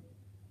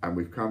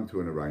we've come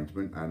to an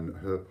arrangement, and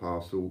her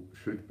parcel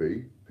should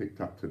be picked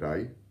up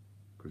today,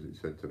 because it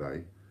said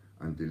today,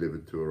 and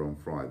delivered to her on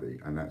Friday.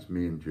 And that's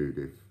me and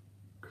Judith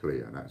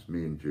clear. That's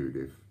me and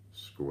Judith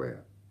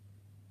square.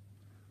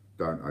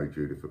 Don't owe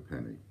Judith a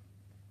penny.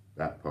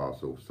 That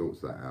parcel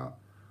sorts that out.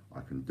 I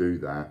can do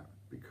that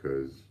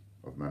because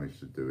I've managed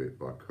to do it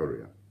by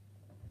courier.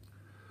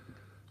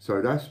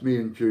 So that's me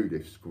and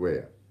Judith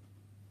square.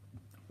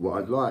 What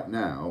I'd like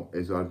now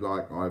is I'd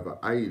like either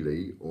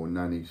Ailey or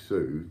Nanny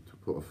Sue to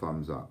put a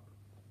thumbs up.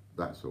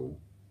 That's all.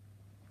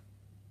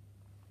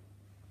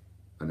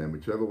 And then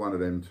whichever one of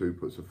them two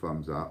puts a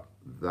thumbs up,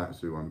 that's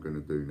who I'm going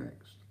to do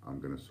next. I'm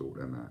going to sort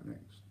them out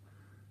next.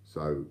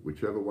 So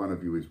whichever one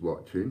of you is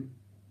watching,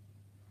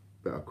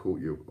 better caught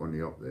you on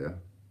the up there,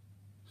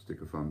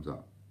 stick a thumbs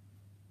up.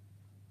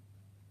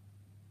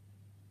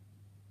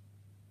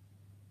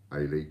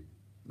 Ailey,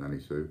 Nanny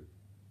Sue,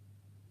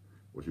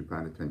 was you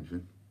paying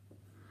attention?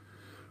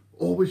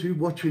 Or was you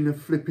watching a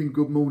flipping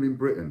Good Morning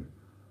Britain?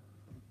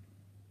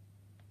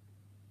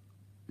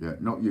 Yeah,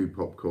 not you,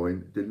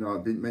 Popcoin.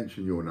 I didn't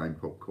mention your name,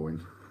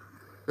 Popcoin.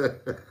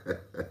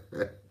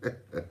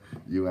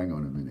 You hang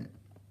on a minute.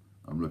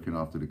 I'm looking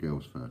after the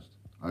girls first.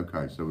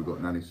 Okay, so we've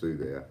got Nanny Sue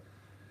there.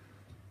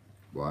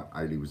 Right,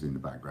 Ailey was in the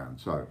background.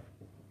 So,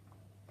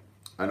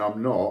 and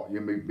I'm not,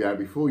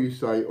 before you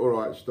say, all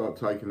right, start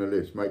taking a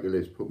list, make a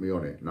list, put me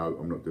on it. No,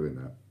 I'm not doing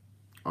that.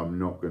 I'm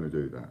not going to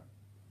do that.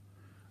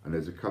 And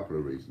there's a couple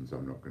of reasons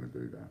I'm not going to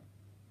do that.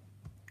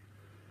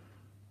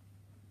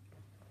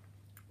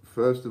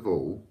 First of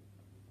all,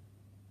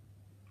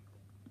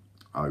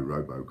 oh,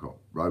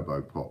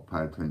 Robopop,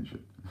 pay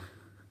attention.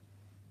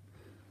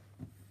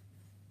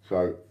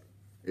 So,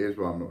 here's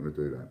why I'm not going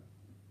to do that.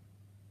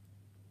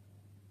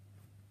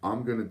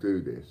 I'm going to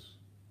do this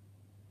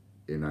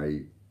in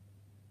a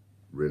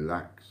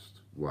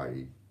relaxed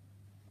way,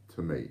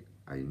 to me,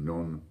 a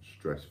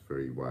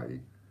non-stress-free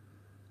way.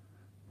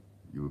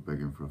 You were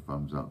begging for a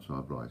thumbs up, so I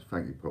obliged.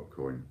 Thank you,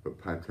 Popcoin,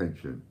 but pay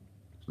attention.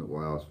 It's not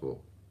what I asked for.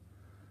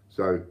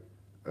 So,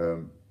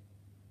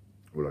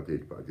 well, I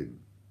did, but I didn't.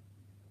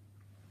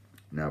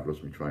 Now I've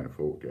lost my train of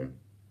thought again.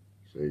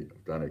 See,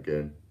 I've done it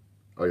again.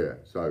 Oh yeah,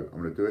 so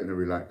I'm going to do it in a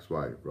relaxed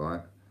way,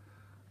 right?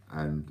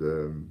 And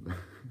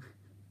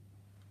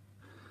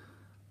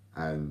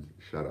and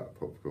shut up,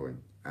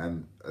 Popcorn.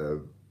 And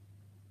I'm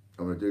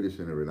going to do this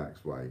in a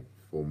relaxed way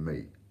for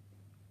me,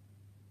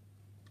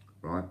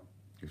 right?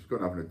 It's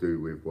got nothing to do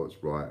with what's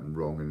right and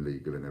wrong and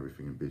legal and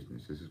everything in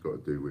business. This has got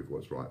to do with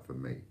what's right for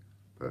me,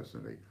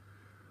 personally.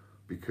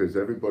 Because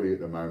everybody at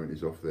the moment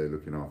is off there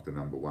looking after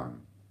number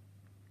one.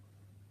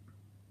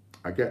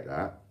 I get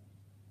that.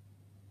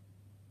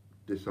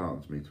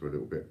 Disarms me to a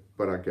little bit,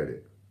 but I get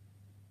it.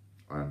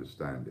 I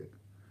understand it.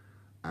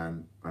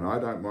 And I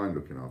don't mind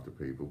looking after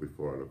people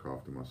before I look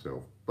after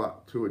myself.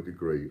 But to a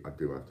degree, I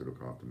do have to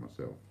look after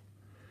myself.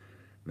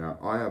 Now,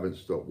 I haven't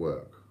stopped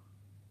work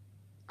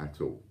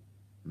at all.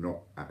 Not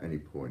at any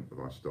point have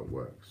I stopped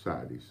work.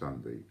 Saturday,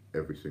 Sunday,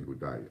 every single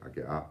day, I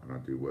get up and I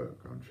do work.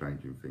 I'm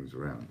changing things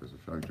around. As I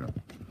showed you,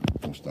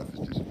 more stuff has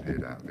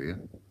disappeared out of here.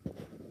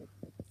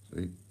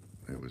 See,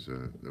 there was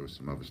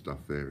some other stuff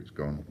there. It's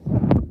gone.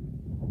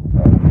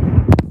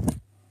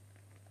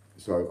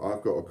 So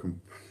I've got a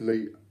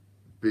complete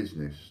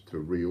business to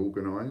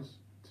reorganise,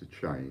 to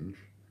change,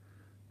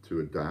 to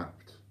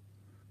adapt,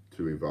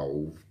 to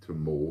evolve, to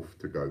morph,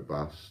 to go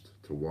bust,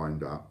 to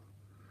wind up.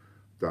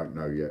 Don't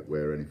know yet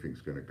where anything's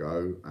going to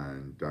go,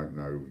 and don't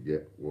know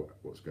yet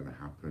what's going to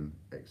happen,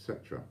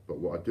 etc. But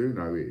what I do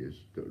know is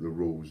that the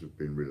rules have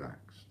been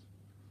relaxed.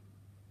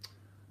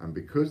 And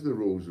because the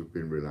rules have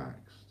been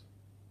relaxed,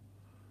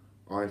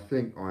 I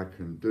think I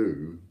can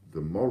do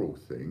the moral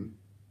thing,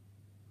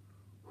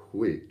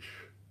 which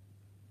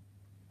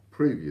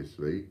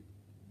previously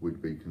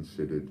would be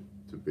considered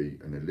to be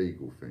an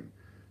illegal thing.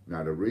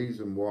 Now, the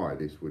reason why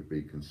this would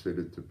be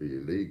considered to be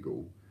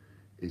illegal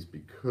is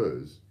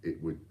because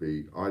it would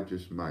be, I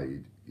just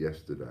made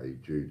yesterday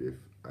Judith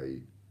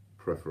a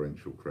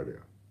preferential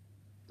creditor.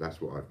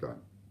 That's what I've done.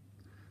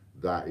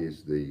 That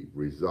is the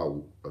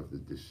result of the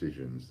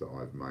decisions that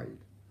I've made.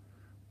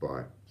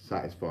 By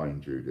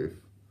satisfying Judith,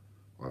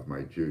 I've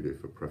made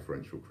Judith a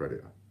preferential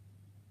creditor.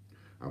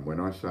 And when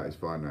I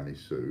satisfy Nanny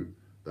Sue,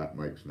 that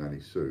makes Nanny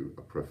Sue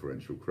a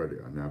preferential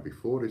creditor. Now,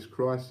 before this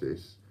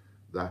crisis,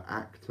 that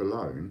act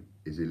alone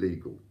is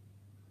illegal.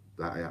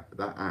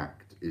 That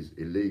act is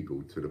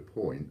illegal to the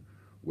point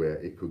where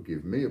it could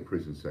give me a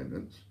prison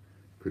sentence,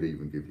 could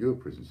even give you a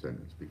prison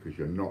sentence, because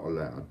you're not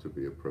allowed to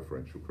be a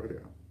preferential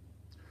creditor.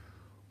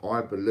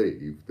 I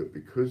believe that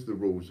because the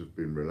rules have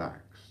been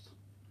relaxed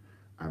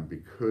and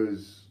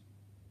because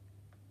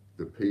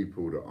the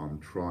people that I'm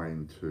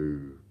trying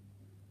to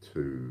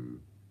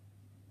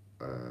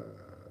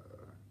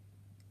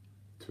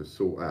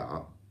sort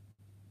out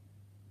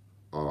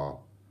are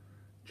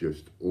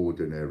just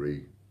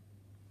ordinary,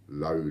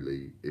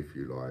 lowly, if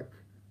you like,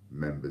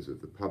 members of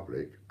the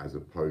public, as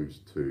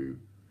opposed to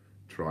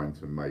trying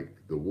to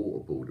make the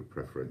water board a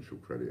preferential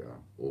creditor,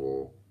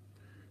 or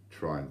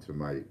trying to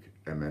make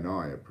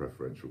MNI a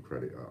preferential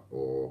creditor,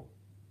 or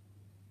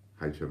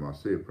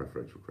HMRC a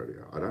preferential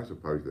creditor. I don't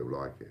suppose they'll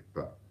like it,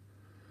 but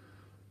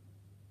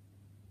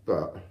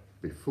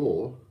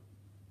before,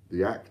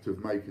 the act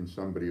of making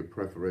somebody a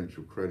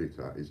preferential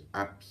creditor is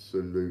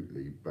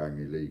absolutely bang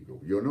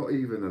illegal. You're not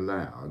even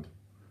allowed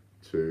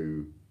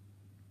to,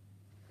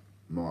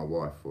 my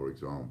wife, for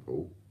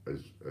example,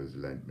 has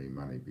lent me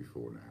money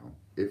before now.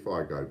 If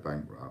I go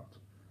bankrupt,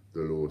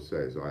 the law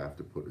says I have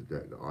to put the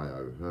debt that I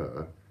owe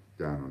her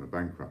down on a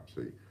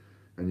bankruptcy.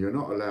 And you're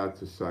not allowed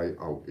to say,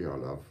 oh, yeah,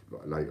 love,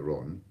 like later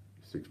on,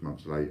 6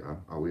 months later,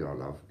 oh, yeah,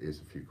 love,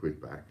 here's a few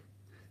quid back.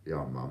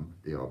 Yeah, mum,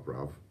 yeah,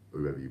 bruv,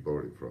 whoever you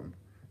borrowed it from.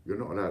 You're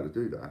not allowed to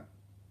do that.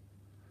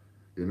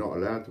 You're not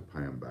allowed to pay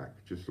them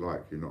back, just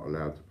like you're not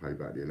allowed to pay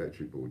back the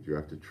electric board. You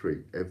have to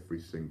treat every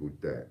single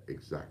debt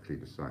exactly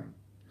the same.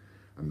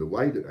 And the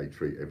way that they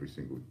treat every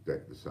single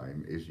debt the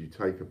same is you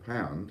take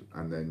 £1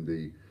 and then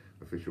the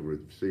official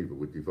receiver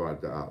would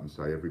divide that up and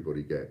say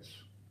everybody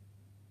gets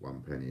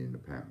 1 penny in the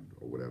pound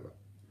or whatever.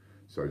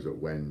 So that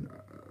when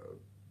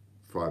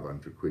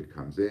 500 quid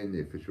comes in,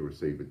 the official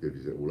receiver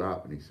divvies it all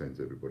up and he sends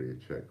everybody a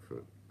cheque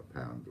for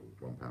 £1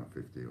 or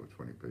 £1.50 or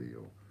 20p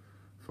or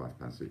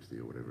 £5.60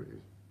 or whatever it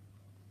is.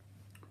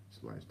 That's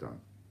the way it's done.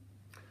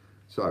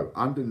 So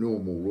under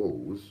normal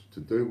rules,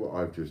 to do what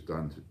I've just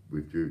done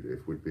with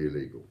Judith would be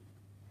illegal.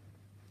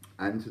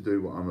 And to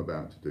do what I'm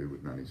about to do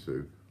with Nanny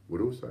Sue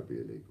would also be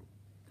illegal.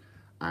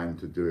 And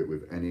to do it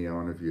with any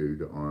one of you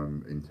that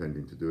I'm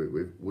intending to do it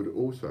with would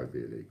also be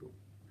illegal.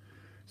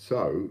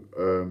 So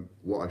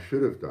what I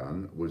should have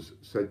done was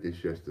said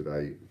this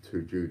yesterday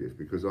to Judith,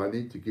 because I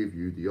need to give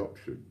you the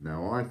option.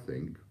 Now I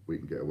think we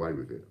can get away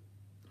with it.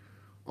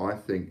 I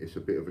think it's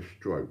a bit of a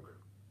stroke.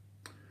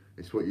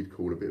 It's what you'd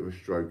call a bit of a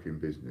stroke in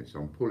business.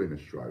 I'm pulling a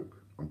stroke.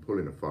 I'm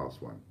pulling a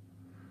fast one.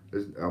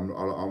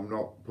 I'll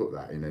not put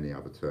that in any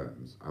other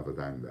terms other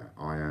than that.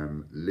 I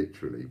am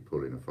literally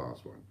pulling a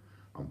fast one.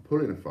 I'm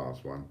pulling a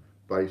fast one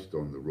based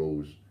on the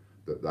rules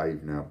that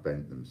they've now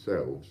bent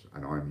themselves,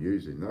 and I'm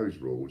using those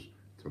rules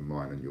to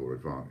mine and your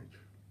advantage.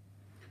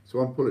 So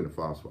I'm pulling a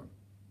fast one.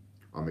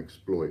 I'm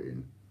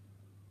exploiting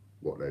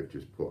what they've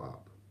just put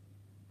up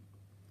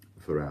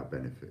for our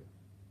benefit.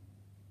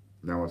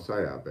 Now I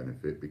say our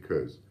benefit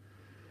because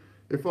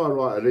if I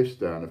write a list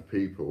down of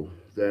people,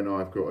 then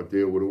I've got to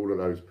deal with all of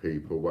those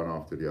people one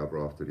after the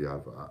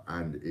other,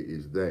 and it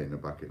is then a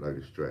bucket load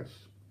of stress.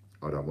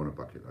 I don't want a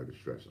bucket load of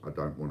stress. I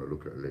don't want to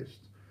look at a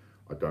list.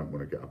 I don't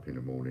want to get up in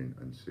the morning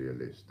and see a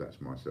list.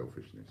 That's my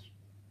selfishness.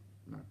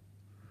 No.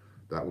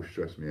 That will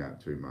stress me out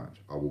too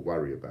much. I will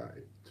worry about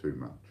it too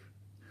much.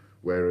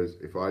 Whereas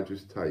if I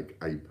just take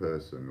a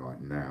person, like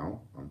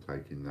now, I'm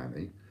taking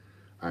Nanny,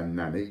 and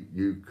Nanny,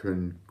 you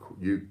can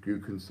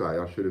say,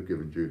 I should have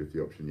given Judith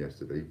the option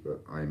yesterday,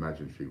 but I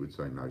imagine she would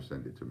say no,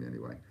 send it to me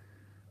anyway.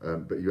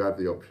 But you have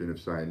the option of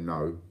saying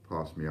no,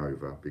 pass me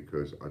over,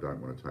 because I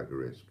don't want to take the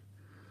risk.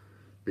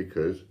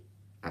 Because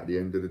at the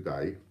end of the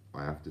day,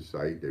 I have to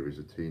say there is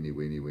a teeny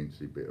weeny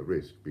weensy bit of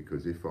risk,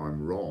 because if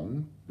I'm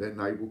wrong, then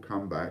they will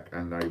come back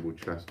and they will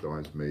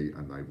chastise me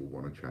and they will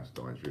want to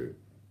chastise you.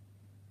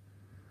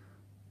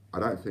 I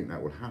don't think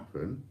that will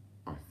happen.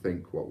 I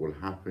think what will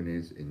happen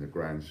is, in the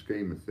grand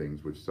scheme of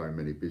things, with so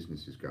many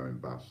businesses going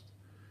bust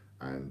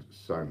and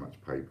so much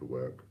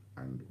paperwork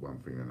and one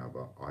thing and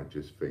another, I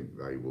just think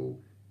they will,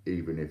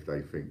 even if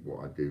they think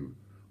what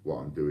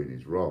I'm doing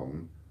is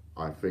wrong,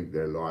 I think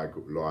they're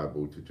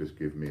liable to just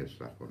give me a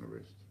slap on the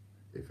wrist.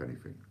 If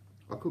anything,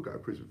 I could go to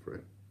prison for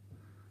it,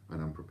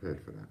 and I'm prepared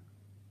for that.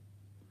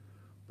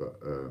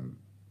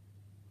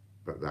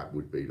 But that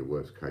would be the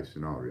worst case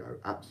scenario.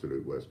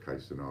 Absolute worst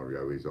case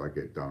scenario is I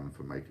get done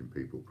for making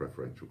people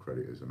preferential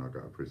creditors and I go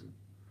to prison.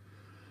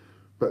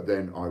 But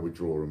then I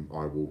withdraw them.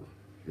 I will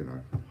you know,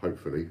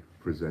 hopefully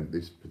present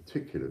this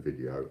particular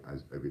video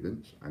as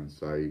evidence and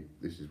say,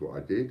 this is what I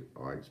did.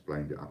 I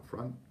explained it up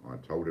front. I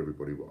told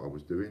everybody what I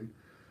was doing,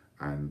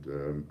 and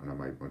I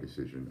made my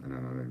decision, and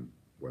then I then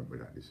went with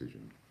that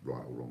decision,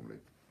 right or wrongly.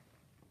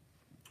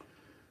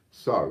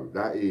 So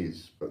that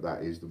is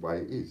the way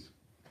it is.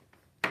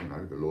 You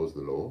know, the law's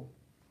the law,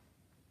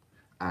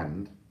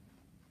 and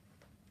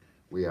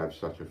we have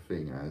such a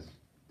thing as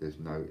there's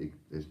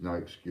no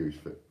excuse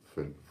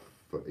for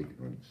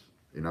ignorance.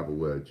 In other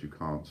words, you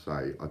can't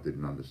say I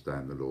didn't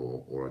understand the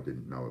law or I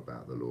didn't know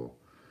about the law.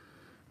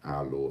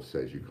 Our law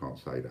says you can't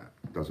say that.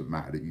 It doesn't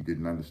matter that you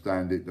didn't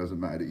understand it, doesn't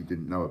matter that you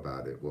didn't know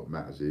about it. What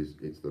matters is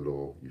it's the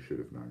law, you should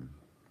have known.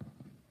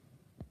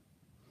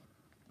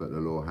 But the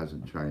law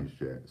hasn't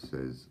changed yet,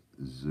 says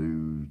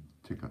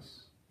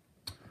Zooticus.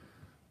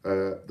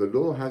 The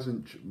law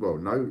hasn't, well,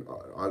 no,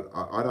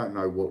 I don't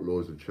know what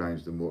laws have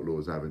changed and what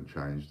laws haven't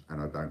changed, and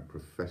I don't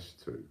profess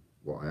to.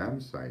 What I am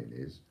saying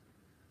is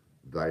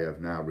they have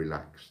now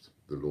relaxed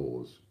the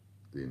laws,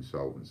 the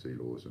insolvency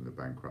laws and the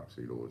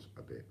bankruptcy laws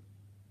a bit.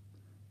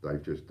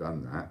 They've just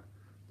done that.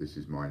 This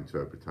is my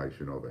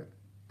interpretation of it.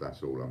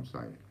 That's all I'm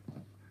saying.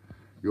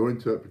 Your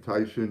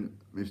interpretation,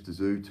 Mr.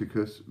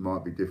 Zooticus,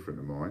 might be different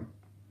to mine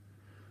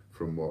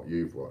from what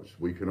you've watched.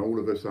 We can all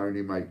of us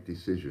only make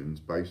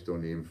decisions based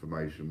on the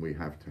information we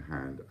have to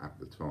hand at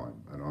the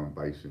time, and I'm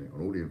basing it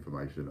on all the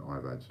information that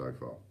I've had so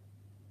far.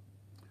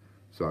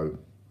 So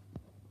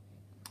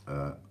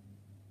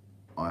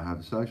I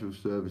have social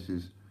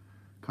services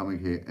coming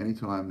here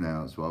anytime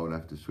now, so I will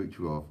have to switch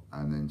you off,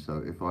 and then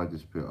so if I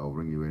disappear, I'll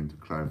ring you in to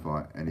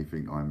clarify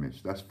anything I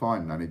missed. That's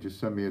fine, Nanny, just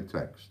send me a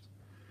text.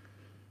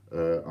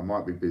 I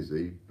might be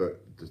busy,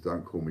 but just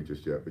don't call me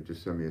just yet, but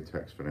just send me a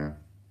text for now.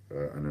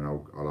 And then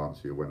I'll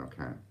answer you when I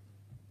can.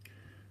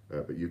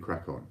 But you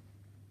crack on.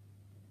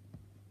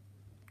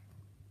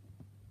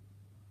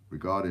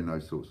 Regarding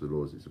those sorts of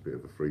laws, it's a bit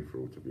of a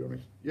free-for-all, to be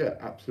honest. Yeah,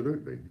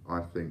 absolutely. I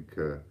think,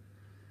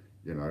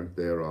 you know,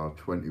 there are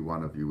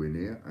 21 of you in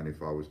here, and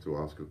if I was to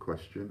ask a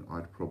question,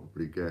 I'd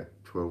probably get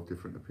 12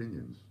 different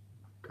opinions.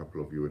 A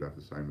couple of you would have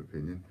the same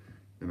opinion,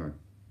 you know.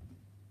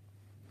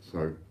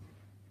 So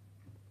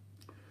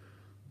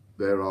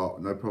there are,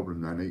 no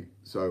problem, Nanny.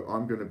 So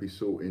I'm going to be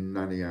sorting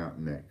Nanny out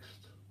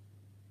next.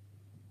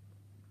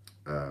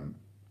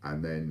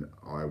 And then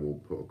I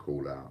will put a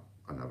call out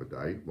another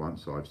day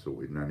once I've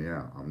sorted Nanny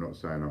out. I'm not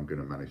saying I'm going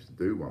to manage to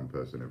do one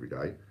person every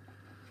day,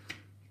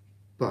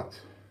 but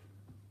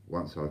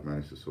once I've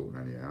managed to sort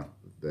Nanny out,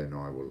 then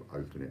I will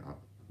open it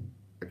up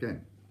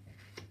again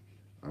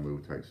and we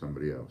will take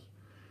somebody else.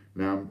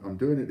 Now, I'm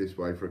doing it this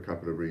way for a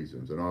couple of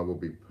reasons, and I will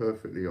be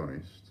perfectly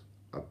honest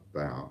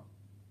about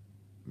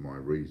my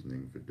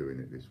reasoning for doing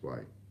it this way.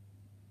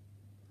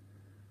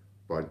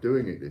 By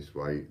doing it this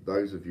way,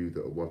 those of you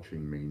that are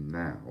watching me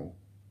now,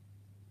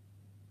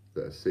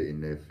 that are sitting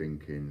there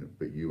thinking,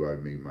 but you owe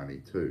me money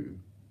too,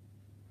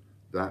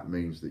 that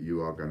means that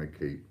you are going to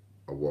keep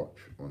a watch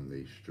on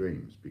these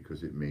streams,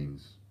 because it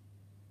means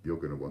you're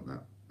going to want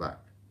that back.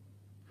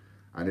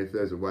 And if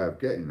there's a way of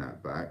getting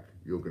that back,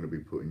 you're going to be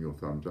putting your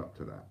thumbs up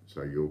to that.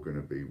 So you're going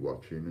to be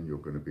watching and you're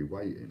going to be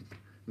waiting.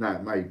 Now,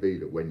 it may be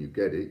that when you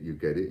get it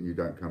and you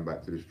don't come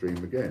back to the stream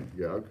again.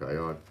 Yeah,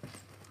 okay,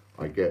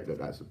 I get that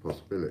that's a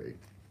possibility.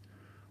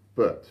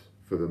 But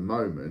for the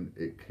moment,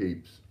 it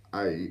keeps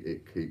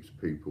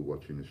people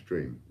watching the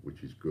stream,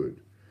 which is good.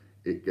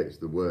 It gets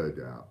the word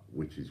out,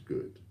 which is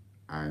good.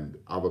 And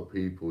other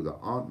people that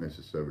aren't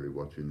necessarily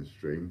watching the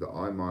stream, that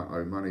I might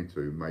owe money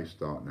to, may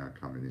start now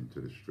coming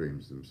into the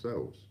streams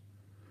themselves.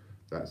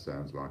 That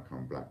sounds like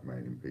I'm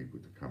blackmailing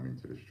people to come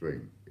into the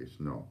stream. It's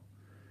not.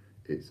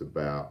 It's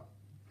about,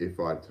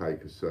 if I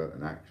take a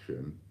certain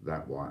action,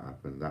 that might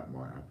happen, and that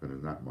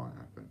might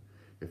happen.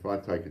 If I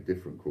take a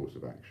different course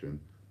of action,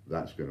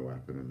 that's going to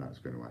happen and that's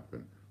going to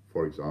happen.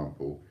 For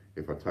example,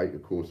 if I take the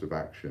course of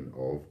action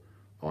of,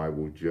 I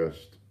will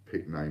just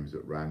pick names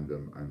at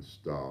random and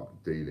start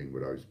dealing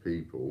with those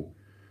people,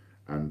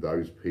 and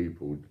those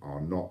people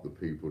are not the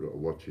people that are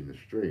watching the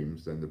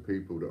streams, then the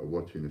people that are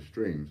watching the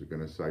streams are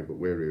going to say, but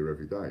we're here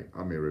every day,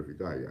 I'm here every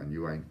day, and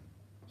you ain't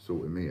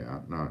sorting me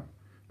out. No,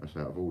 that's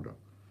out of order.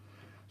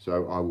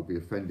 So I will be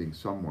offending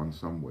someone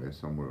somewhere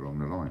along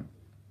the line.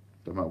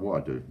 Don't matter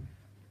what I do.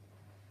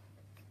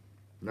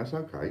 And that's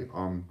okay.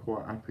 I'm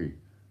quite happy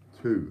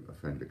to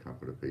offend a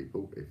couple of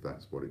people if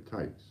that's what it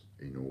takes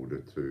in order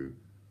to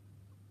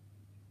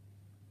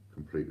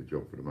complete the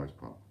job for the most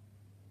part.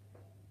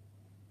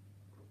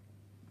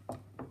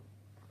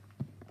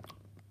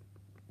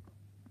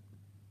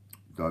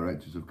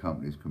 Directors of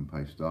companies can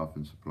pay staff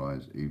and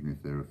suppliers even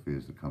if there are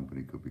fears the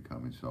company could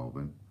become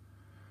insolvent.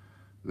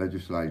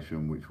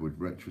 Legislation which would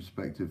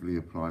retrospectively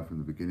apply from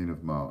the beginning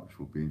of March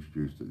will be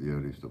introduced at the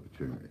earliest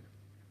opportunity.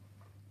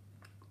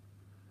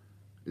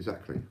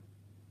 Exactly.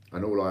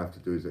 And all I have to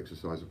do is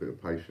exercise a bit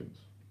of patience.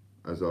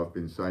 As I've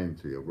been saying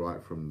to you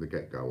right from the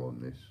get-go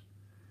on this,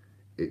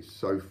 it's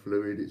so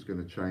fluid, it's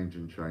going to change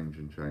and change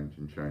and change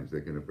and change. They're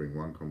going to bring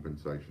one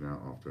compensation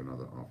out after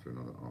another, after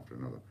another, after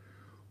another.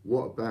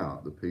 What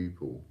about the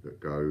people that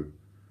go,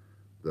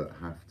 that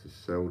have to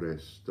sell their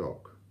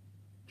stock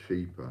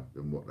cheaper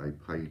than what they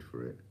paid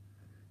for it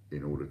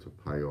in order to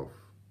pay off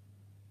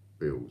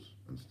bills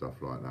and stuff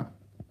like that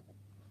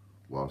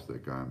whilst they're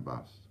going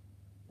bust.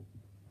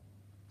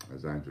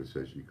 As Andrew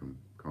says, you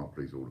can't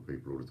please all the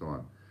people all the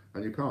time,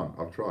 and you can't.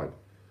 I've tried.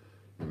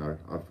 You know,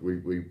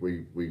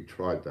 we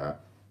tried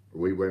that.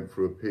 We went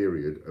through a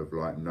period of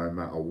like, no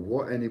matter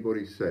what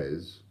anybody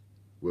says,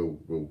 we'll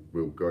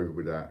go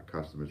with that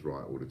customers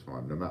right all the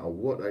time. No matter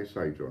what they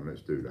say, John,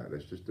 let's do that.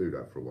 Let's just do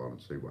that for a while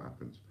and see what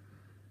happens.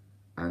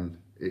 And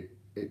it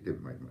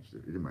didn't make much.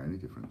 It didn't make any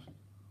difference.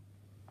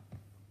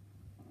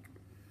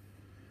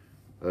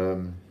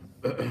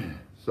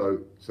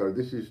 So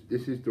this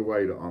is the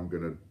way that I'm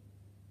going to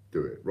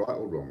do it, right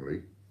or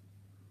wrongly.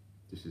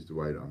 This is the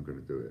way that I'm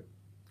going to do it.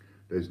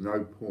 There's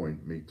no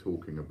point me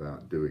talking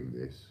about doing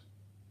this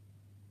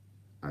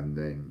and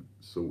then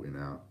sorting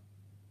out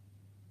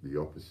the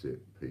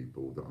opposite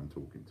people that I'm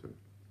talking to.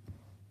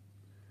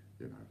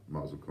 You know,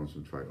 might as well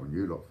concentrate on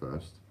you lot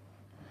first.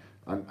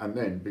 And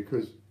then,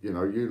 because, you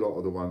know, you lot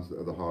are the ones that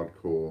are the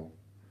hardcore,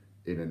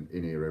 in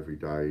here every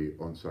day,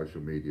 on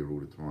social media all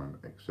the time,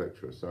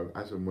 etc. So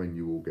as and when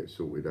you all get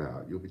sorted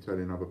out, you'll be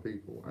telling other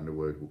people and the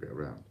word will get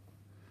around.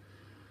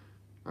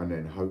 And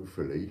then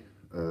hopefully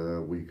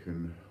we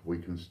can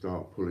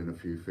start pulling a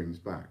few things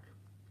back.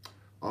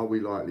 Are we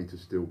likely to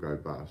still go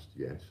bust?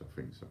 Yes, I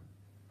think so.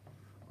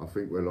 I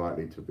think we're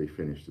likely to be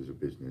finished as a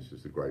business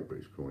as the Great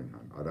British Coin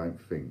Hunt. I don't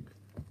think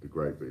the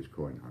Great British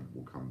Coin Hunt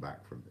will come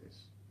back from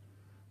this.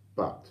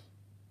 But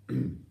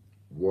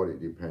what it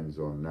depends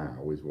on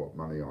now is what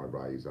money I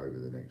raise over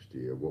the next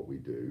year, what we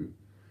do,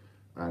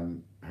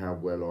 and how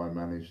well I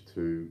manage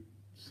to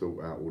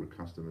sort out all the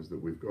customers that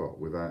we've got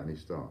without any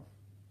staff.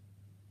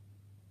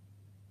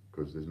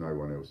 Because there's no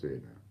one else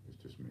here now,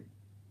 it's just me.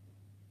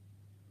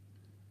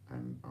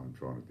 And I'm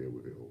trying to deal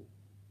with it all,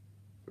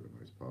 for the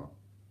most part.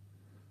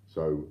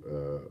 So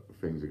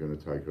things are going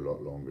to take a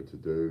lot longer to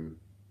do.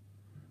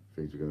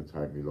 Things are going to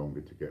take me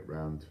longer to get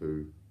round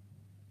to.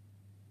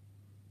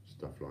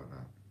 Stuff like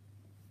that.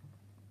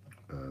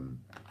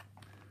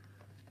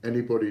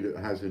 Anybody that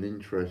has an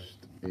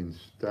interest in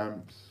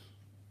stamps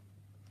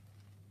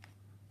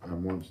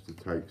and wants to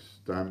take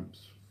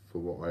stamps for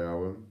what I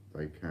owe them,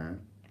 they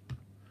can.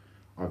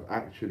 I've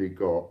actually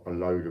got a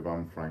load of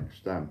unfranked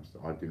stamps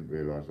that I didn't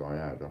realise I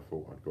had. I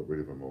thought I'd got rid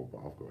of them all, but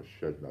I've got a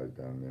shed load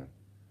down there.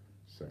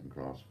 Second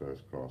class,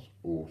 first class,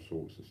 all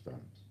sorts of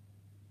stamps.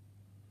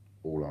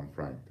 All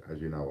unfranked.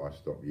 As you know, I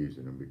stopped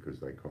using them because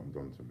they cottoned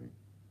onto me.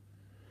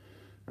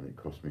 And it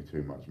cost me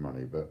too much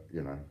money, but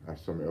you know,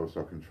 that's something else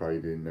I can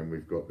trade in. Then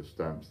we've got the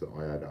stamps that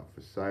I had up for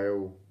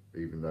sale,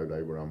 even though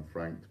they were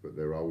unfranked, but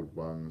they're old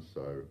ones,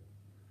 so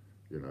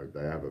you know,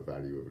 they have a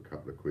value of a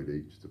couple of quid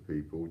each to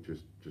people,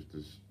 just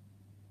as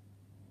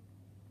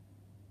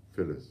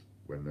fillers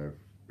when they're,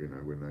 you know,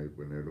 when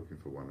they're looking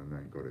for one and they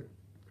ain't got it,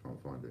 can't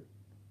find it.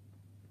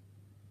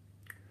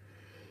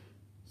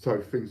 So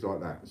things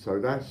like that.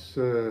 So that's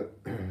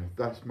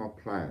my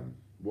plan.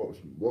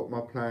 What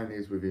my plan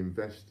is with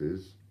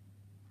investors.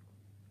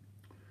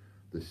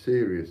 The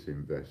serious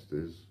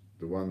investors,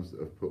 the ones that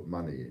have put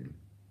money in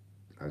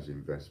as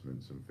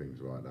investments and things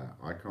like that,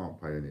 I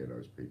can't pay any of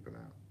those people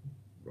out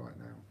right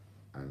now,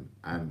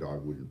 and I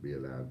wouldn't be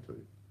allowed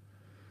to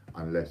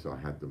unless I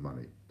had the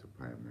money to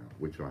pay them out,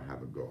 which I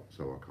haven't got,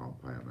 so I can't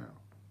pay them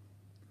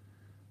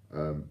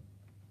out.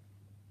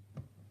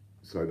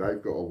 So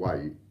they've got to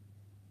wait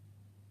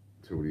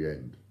till the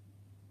end,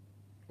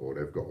 or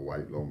they've got to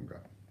wait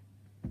longer.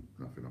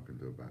 Nothing I can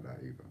do about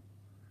that either.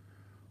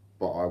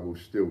 But I will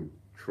still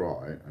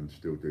try and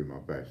still do my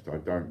best. I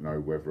don't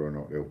know whether or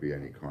not there'll be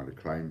any kind of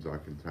claims I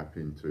can tap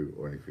into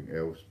or anything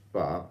else,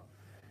 but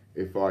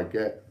if I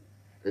get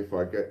the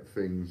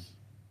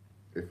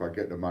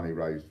money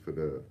raised for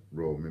the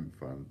Royal Mint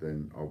Fund,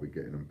 then I'll be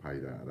getting them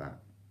paid out of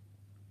that.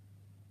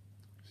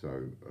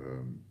 So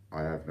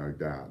I have no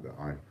doubt that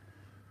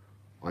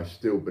I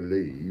still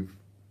believe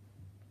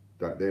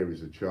that there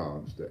is a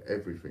chance that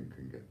everything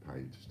can get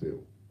paid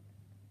still,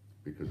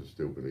 because I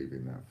still believe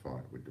in that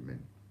fight with the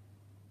Mint.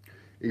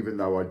 Even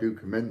though I do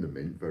commend the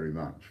Mint very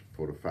much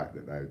for the fact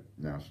that they've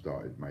now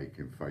started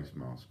making face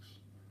masks.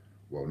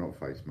 Well, not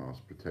face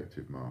masks,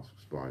 protective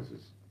masks,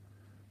 visors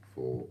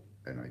for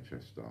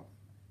NHS staff.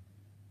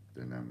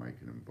 They're now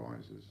making them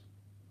visors.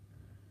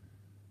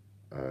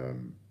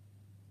 And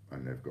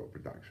they've got a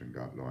production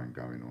line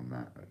going on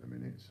that at the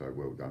minute, so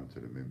well done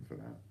to the Mint for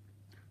that.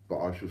 But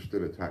I shall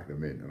still attack the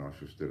Mint, and I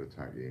shall still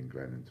attack Ian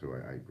Glenn and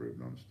 288 Group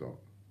non-stop.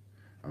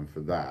 And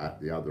for that,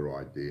 the other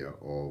idea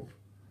of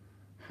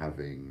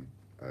having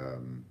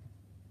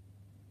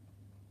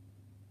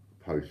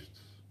posts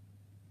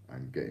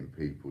and getting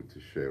people to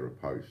share a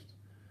post,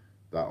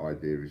 that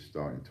idea is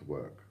starting to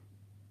work.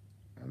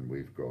 And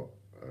we've got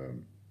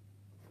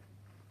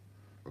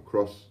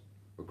across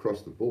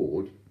the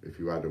board, if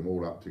you add them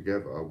all up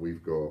together,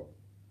 we've got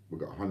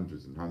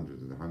hundreds and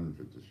hundreds and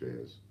hundreds of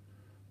shares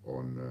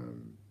on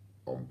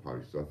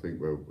posts. I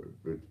think we're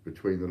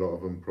between the lot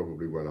of them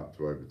probably well up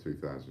to over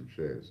 2,000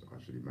 shares, I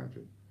should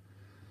imagine.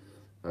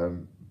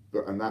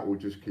 and that will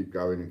just keep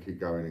going and keep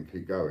going and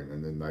keep going,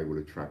 and then they will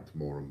attract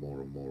more and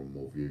more and more and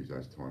more views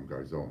as time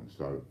goes on.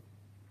 So,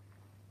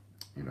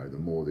 you know, the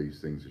more these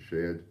things are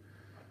shared,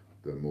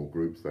 the more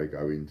groups they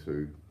go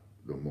into,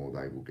 the more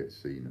they will get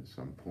seen at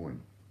some point,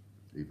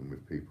 even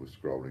with people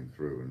scrolling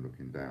through and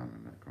looking down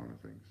and that kind of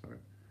thing.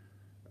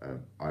 So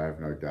I have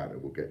no doubt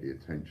that we'll get the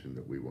attention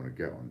that we want to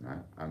get on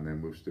that, and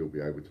then we'll still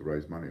be able to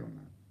raise money on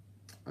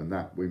that, and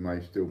that we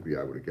may still be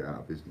able to get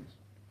out of business.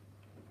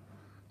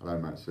 Hello,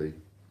 Matt C.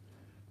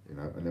 You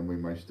know, and then we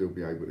may still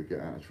be able to get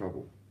out of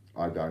trouble.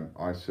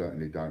 I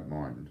certainly don't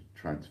mind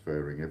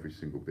transferring every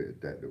single bit of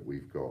debt that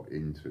we've got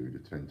into the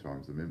 10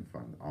 times the mint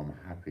fund. I'm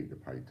happy to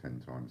pay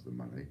 10 times the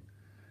money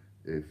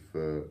if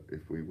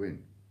we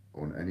win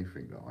on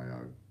anything that I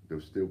owe.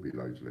 There'll still be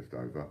loads left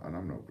over, and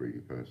I'm not a greedy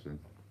person.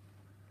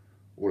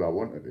 All I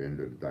want at the end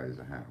of the day is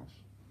a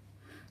house.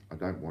 I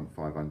don't want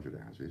 500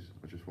 houses,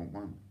 I just want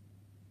one.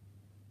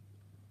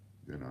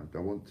 You know, I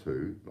don't want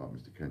two, like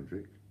Mr.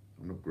 Kendrick.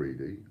 I'm not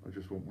greedy, I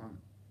just want one.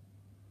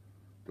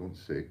 Don't want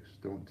 6,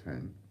 don't want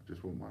 10, I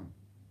just want one.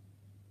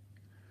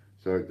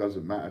 So it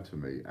doesn't matter to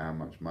me how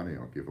much money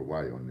I give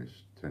away on this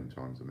 10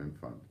 times the mint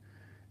fund.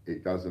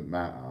 It doesn't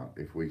matter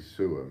if we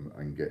sue them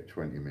and get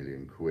 20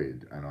 million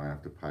quid and I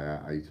have to pay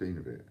out 18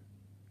 of it.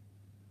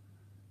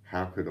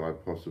 How could I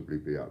possibly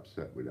be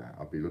upset with that?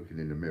 I'd be looking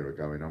in the mirror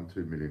going, I'm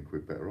 2 million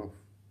quid better off.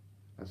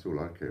 That's all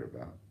I care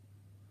about.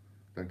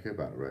 Don't care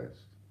about the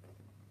rest.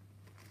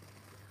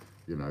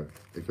 You know,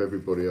 if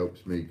everybody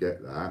helps me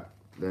get that,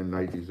 then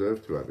they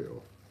deserve to have it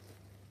off.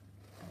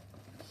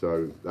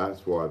 So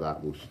that's why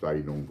that will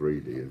stay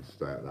non-greedy and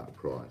stay at that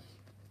price.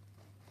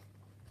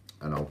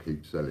 And I'll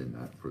keep selling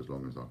that for as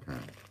long as I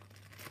can.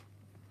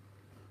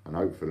 And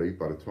hopefully,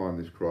 by the time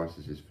this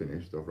crisis is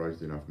finished, I've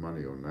raised enough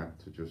money on that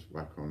to just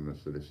whack on the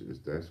solicitor's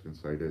desk and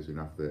say, there's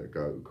enough there to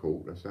go to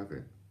court, let's have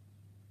it.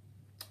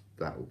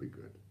 That will be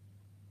good.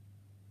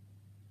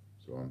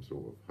 So I'm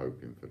sort of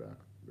hoping for that,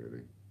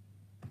 really.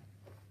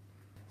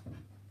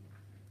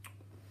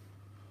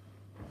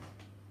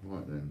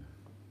 Right then.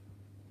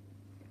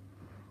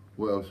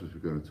 What else was we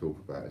going to talk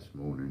about this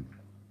morning?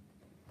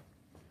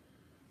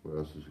 What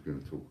else was we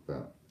going to talk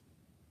about?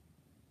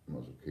 Might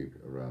as well keep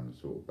it around the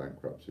sort of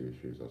bankruptcy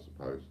issues, I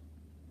suppose,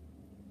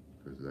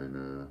 because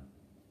then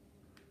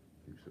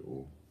keeps it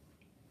all.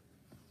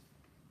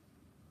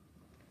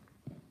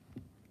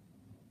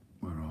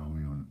 Where are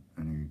we on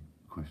any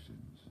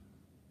questions?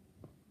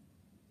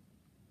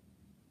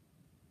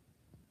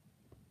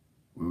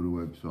 Will the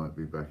website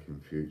be back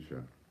in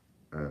future?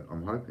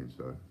 I'm hoping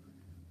so.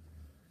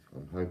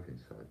 I'm hoping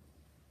so.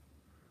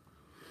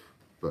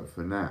 But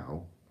for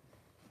now,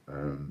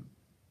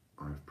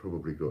 I've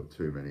probably got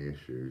too many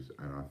issues,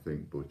 and I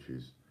think Butch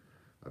is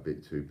a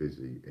bit too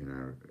busy in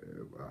our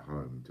at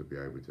home to be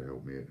able to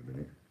help me at the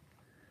minute.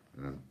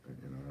 And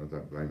you know, I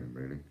don't blame him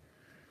really.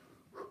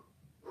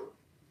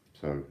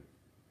 So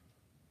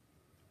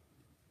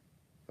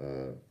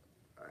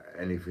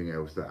anything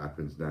else that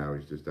happens now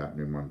is just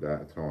happening one day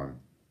at a time.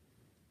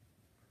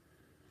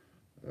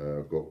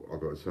 I've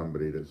got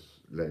somebody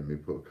that's letting me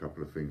put a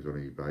couple of things on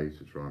eBay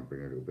to try and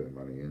bring a little bit of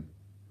money in.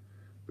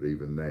 But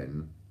even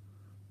then,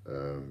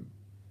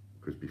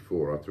 because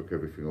before I took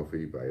everything off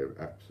eBay,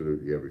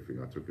 absolutely everything,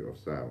 I took it off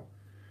sale.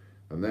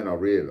 And then I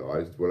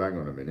realised, well, hang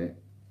on a minute,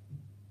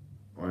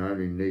 I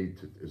only need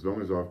to, as long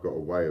as I've got a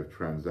way of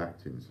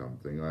transacting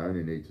something, I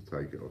only need to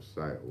take it off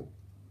sale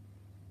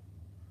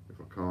if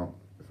I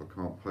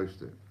can't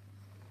post it.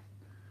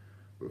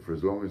 But for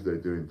as long as they're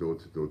doing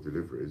door-to-door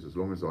deliveries, as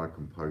long as I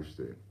can post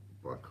it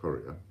by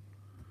courier,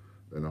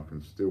 then I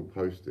can still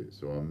post it.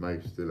 So I may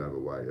still have a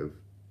way of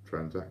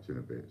transacting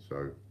a bit.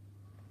 So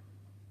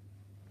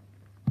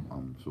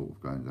I'm sort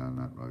of going down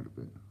that road a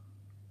bit.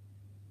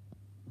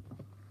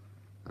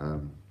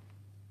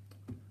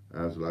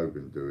 How's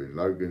Logan doing?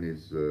 Logan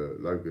is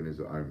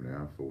at home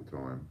now full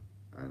time,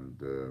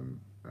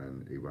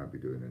 and he won't be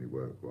doing any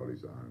work while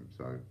he's at home.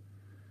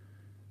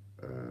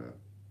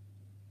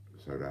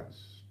 So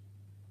that's,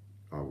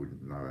 I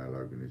wouldn't know how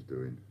Logan is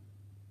doing,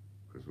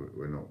 because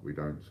we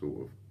don't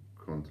sort of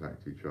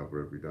contact each other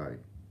every day,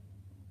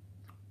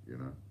 you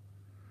know.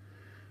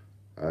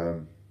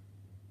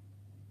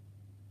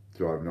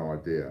 So I have no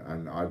idea,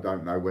 and I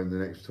don't know when the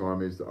next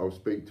time is that I'll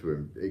speak to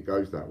him. It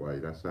goes that way.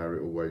 That's how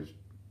it always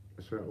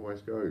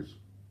goes.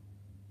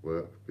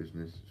 Work,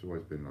 business, it's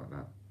always been like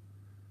that.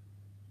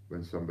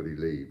 When somebody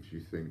leaves, you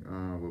think,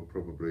 oh, well,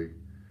 probably,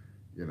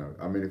 you know,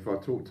 I mean, if I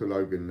talk to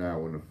Logan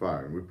now on the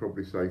phone, we'd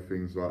probably say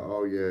things like,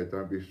 oh yeah,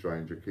 don't be a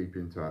stranger, keep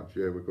in touch,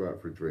 yeah, we'll go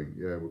out for a drink,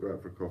 yeah, we'll go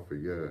out for a coffee,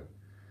 yeah.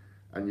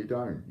 And you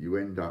don't, you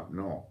end up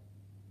not.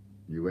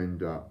 You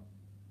end up,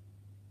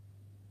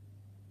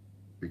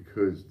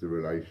 because the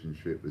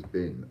relationship has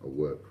been a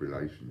work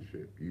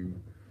relationship,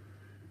 you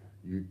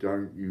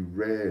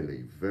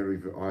rarely,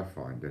 I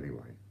find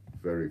anyway,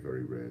 very,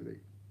 very rarely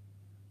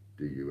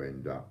do you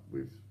end up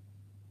with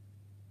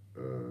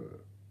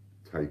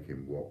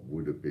taking what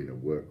would have been a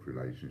work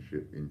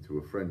relationship into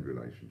a friend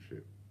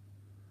relationship.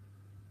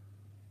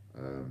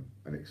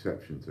 An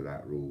exception to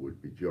that rule would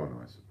be John,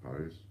 I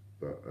suppose,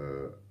 but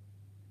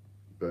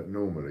But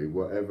normally,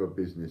 whatever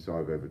business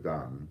I've ever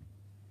done,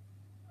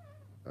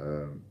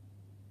 and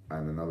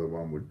another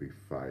one would be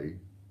Faye,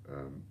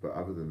 but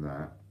other than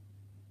that,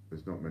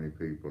 there's not many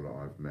people that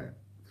I've met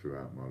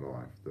throughout my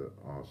life that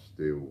are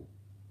still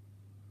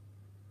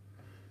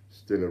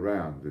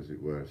around, as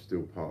it were,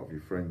 still part of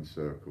your friend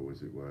circle,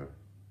 as it were.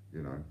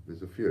 You know,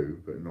 there's a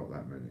few, but not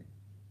that many.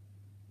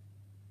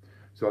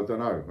 So I don't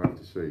know, I have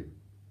to see.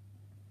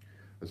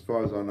 As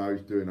far as I know,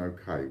 he's doing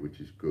okay, which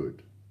is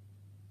good.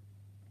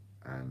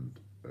 And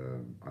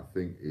I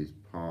think his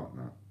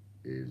partner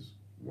is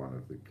one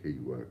of the key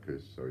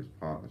workers, so his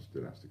partner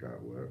still has to go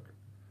to work.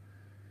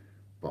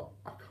 But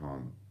I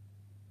can't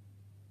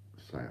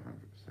say 100%.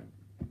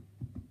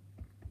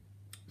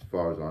 As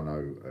far as I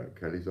know,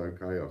 Kelly's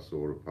okay. I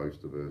saw a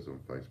post of hers on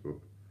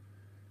Facebook,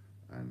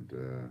 and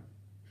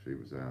she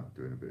was out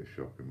doing a bit of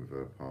shopping with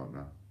her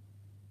partner,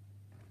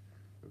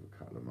 with a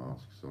couple of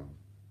masks on.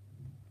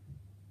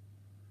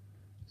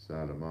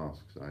 Sale of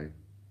masks, eh?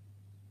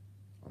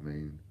 I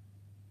mean,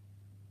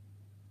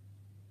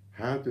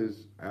 how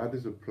does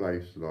a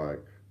place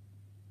like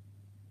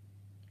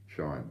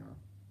China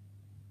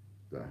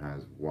that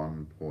has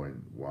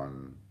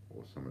 1.1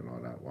 or something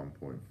like that,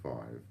 1.5,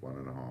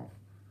 1.5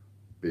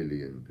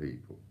 billion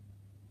people.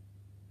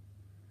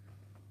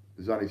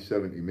 There's only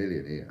 70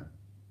 million here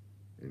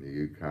in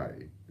the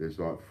UK. There's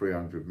like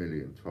 300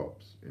 million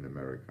tops in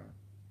America,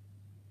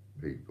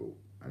 people,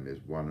 and there's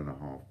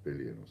 1.5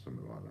 billion or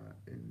something like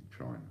that in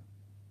China.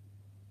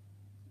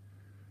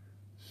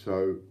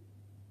 So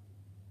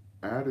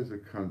how does a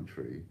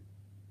country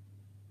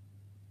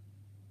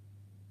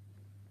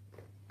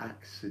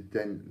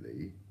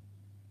accidentally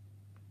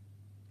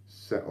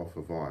set off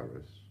a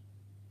virus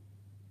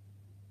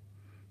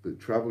that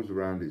travels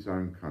around its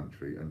own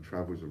country and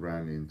travels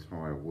around the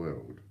entire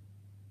world,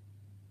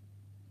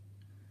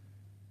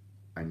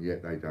 and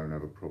yet they don't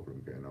have a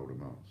problem getting hold of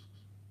masks?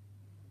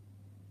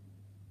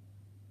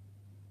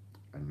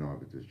 And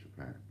neither does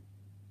Japan.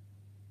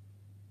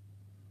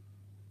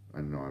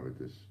 And neither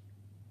does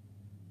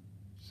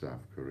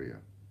South Korea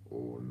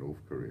or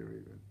North Korea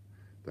even.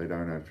 They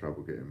don't have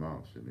trouble getting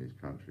masks in these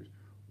countries.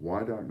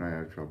 Why don't they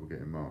have trouble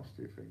getting masks,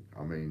 do you think?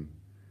 I mean,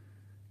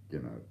 you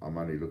know, I'm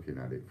only looking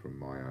at it from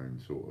my own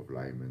sort of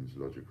layman's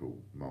logical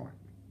mind.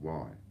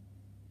 Why?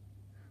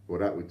 Well,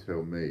 that would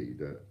tell me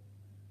that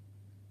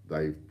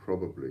they've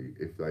probably,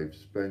 if they've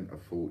spent a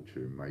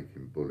fortune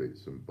making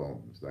bullets and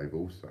bombs, they've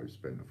also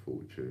spent a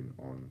fortune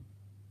on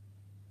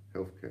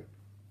healthcare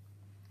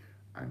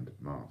and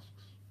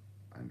masks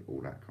and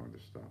all that kind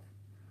of stuff.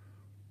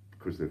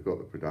 Because they've got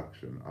the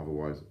production,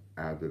 otherwise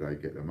how do they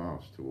get the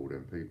masks to all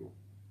them people?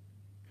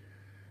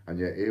 And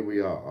yet here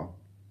we are,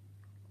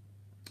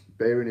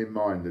 bearing in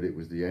mind that it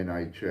was the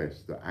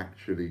NHS that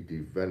actually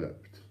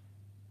developed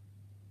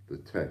the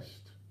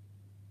test,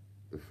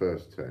 the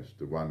first test,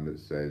 the one that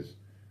says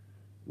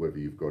whether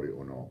you've got it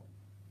or not.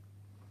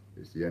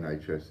 It's the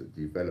NHS that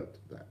developed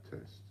that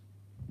test.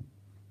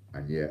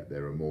 And yet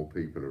there are more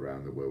people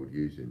around the world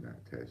using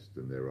that test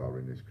than there are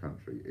in this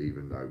country.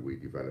 Even though we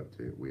developed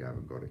it, we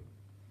haven't got it.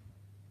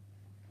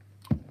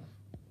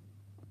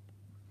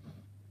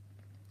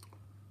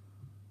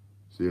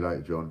 See you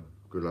later, John.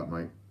 Good luck,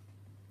 mate.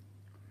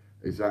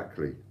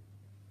 Exactly,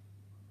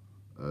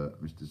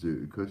 Mr.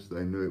 Zuticus.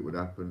 They knew it would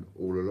happen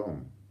all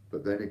along.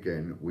 But then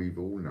again, we've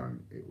all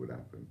known it would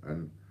happen.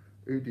 And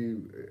who do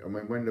you, I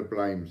mean, when the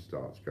blame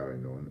starts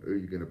going on, who are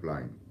you going to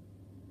blame?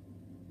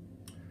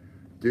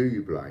 Do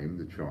you blame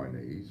the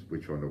Chinese,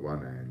 which on the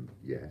one hand,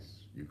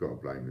 yes, you've got to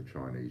blame the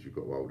Chinese, you've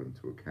got to hold them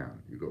to account,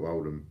 you've got to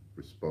hold them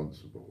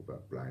responsible,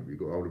 but blame, you've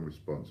got to hold them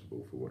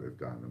responsible for what they've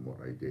done and what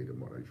they did and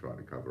what they tried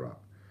to cover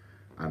up.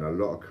 And a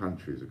lot of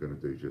countries are going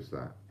to do just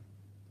that.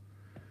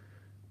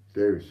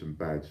 There is some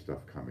bad stuff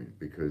coming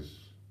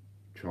because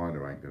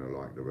China ain't going to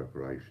like the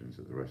reparations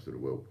that the rest of the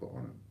world put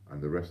on them.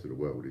 And the rest of the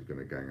world is going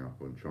to gang up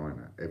on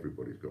China.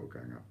 Everybody's got to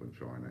gang up on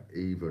China.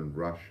 Even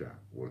Russia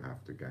will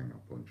have to gang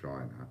up on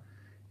China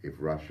if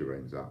Russia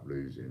ends up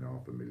losing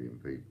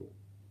 500,000 people.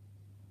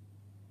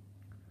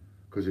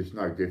 Because it's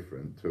no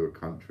different to a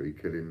country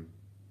killing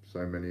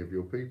so many of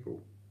your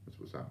people. That's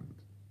what's happened.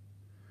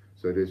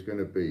 So there's going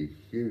to be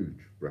huge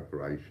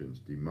reparations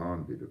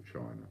demanded of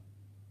China.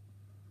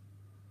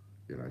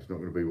 You know, it's not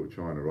going to be what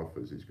China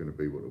offers, it's going to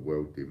be what the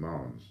world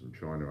demands, and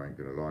China ain't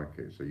going to like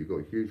it. So you've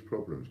got huge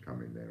problems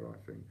coming there, I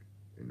think,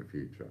 in the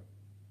future.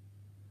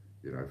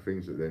 You know,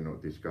 things that they're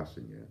not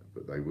discussing yet,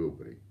 but they will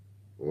be.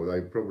 Or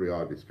they probably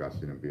are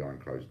discussing them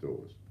behind closed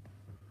doors.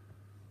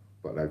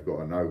 But they've got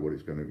to know what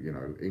it's going to, you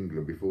know,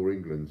 England, before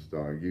England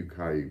start,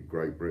 UK,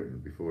 Great Britain,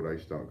 before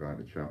they start going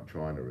to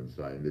China and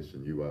saying,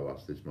 listen, you owe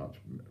us this much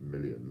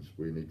millions,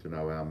 we need to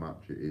know how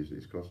much it is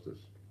it's cost us.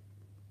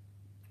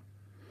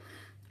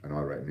 And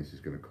I reckon this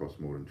is going to cost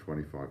more than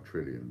 25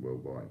 trillion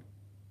worldwide.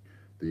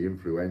 The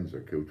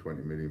influenza killed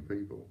 20 million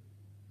people.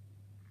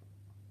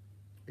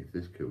 If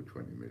this killed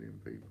 20 million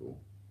people,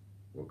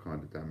 what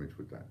kind of damage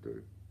would that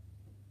do?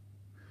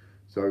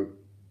 So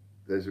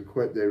there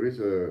is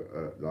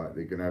like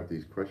they're going to have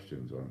these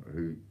questions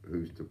on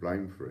who's to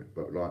blame for it.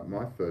 But like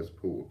my first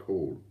port of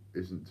call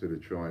isn't to the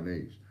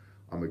Chinese.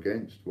 I'm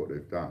against what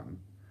they've done,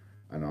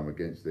 and I'm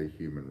against their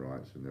human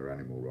rights and their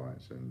animal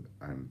rights, and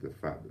the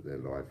fact that their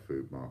live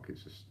food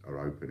markets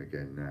are open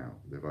again now.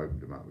 They've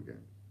opened them up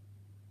again.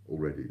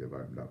 Already they've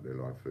opened up their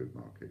live food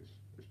markets.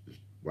 It's just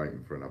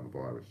waiting for another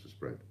virus to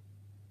spread.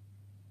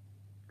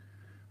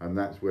 And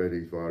that's where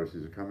these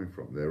viruses are coming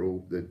from. They're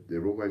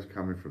always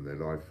coming from their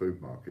live food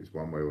markets,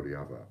 one way or the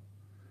other.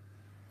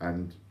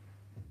 And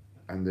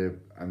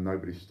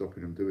nobody's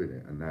stopping them doing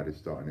it, and now they're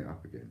starting it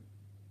up again.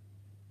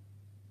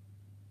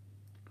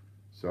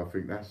 So I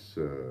think that's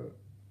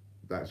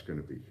going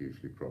to be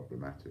hugely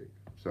problematic.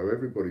 So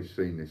everybody's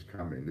seen this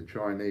coming. The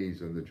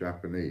Chinese and the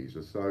Japanese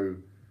are so,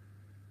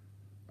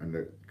 and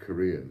the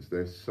Koreans,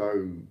 they're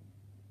so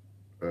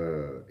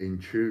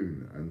in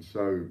tune and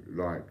so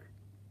like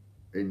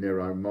in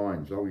their own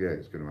minds. Oh yeah,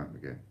 it's going to happen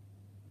again.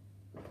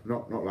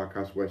 Not like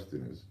us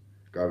Westerners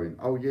going,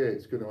 oh yeah,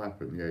 it's going to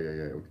happen. Yeah,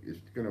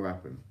 it's going to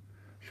happen.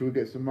 Should we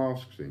get some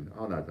masks in?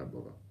 Oh no, don't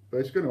bother. But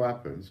it's going to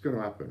happen. It's going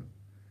to happen.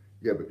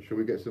 Yeah, but shall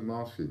we get some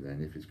masks in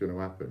then if it's going to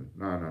happen?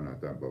 No,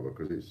 don't bother,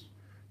 because it's,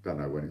 don't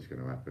know when it's going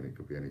to happen. It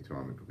could be any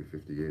time. It could be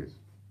 50 years.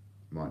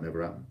 Might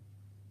never happen.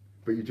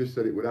 But you just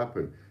said it would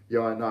happen.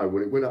 Yeah, I know.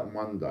 Well, it will happen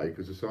one day,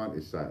 because the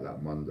scientists say it'll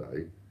happen one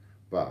day.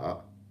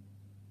 But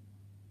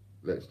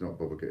let's not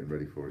bother getting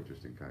ready for it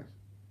just in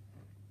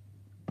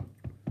case.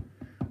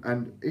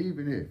 And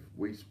even if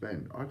we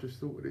spend, I just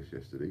thought of this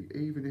yesterday,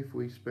 even if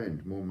we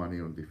spend more money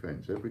on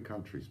defence, every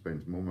country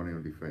spends more money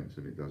on defence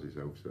than it does its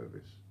health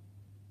service.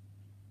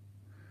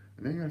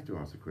 And then you have to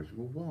ask the question,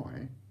 well,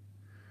 why?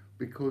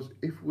 Because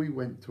if we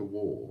went to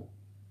war,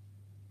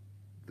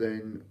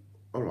 then,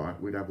 all right,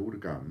 we'd have all the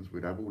guns,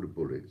 we'd have all the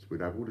bullets,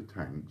 we'd have all the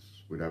tanks,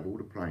 we'd have all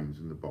the planes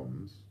and the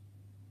bombs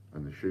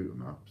and the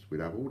shoot-em-ups,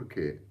 we'd have all the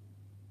kit.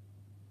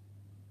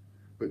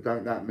 But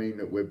don't that mean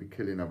that we'd be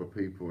killing other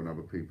people and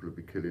other people would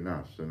be killing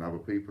us, and other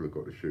people have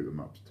got the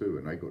shoot-em-ups too,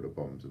 and they got the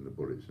bombs and the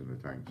bullets and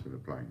the tanks and the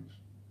planes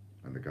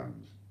and the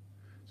guns.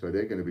 So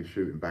they're going to be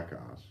shooting back at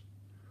us,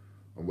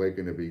 and we're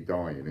going to be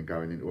dying and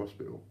going into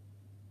hospital.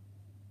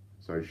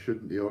 So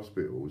shouldn't the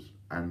hospitals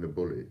and the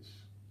bullets,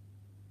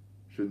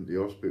 shouldn't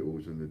the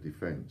hospitals and the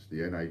defence, the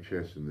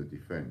NHS and the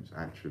defence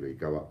actually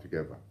go up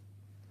together?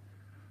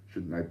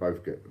 Shouldn't they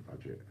both get the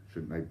budget?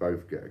 Shouldn't they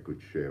both get a good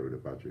share of the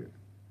budget?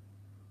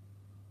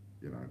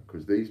 You know,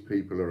 because these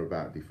people are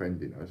about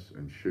defending us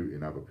and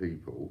shooting other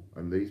people,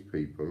 and these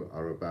people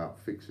are about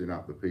fixing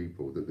up the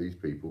people that these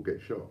people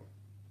get shot.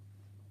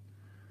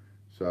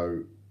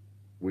 So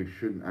we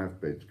shouldn't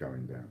have beds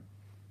going down.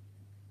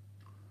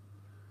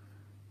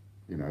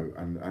 You know,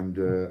 and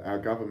our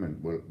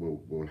government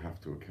will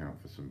have to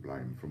account for some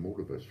blame from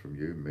all of us, from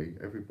you, me,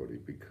 everybody,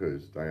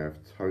 because they have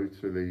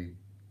totally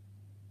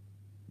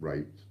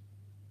raped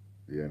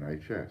the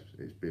NHS.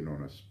 It's been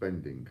on a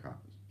spending cut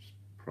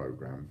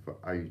programme for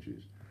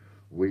ages.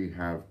 We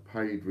have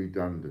paid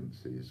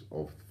redundancies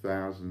of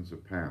thousands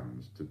of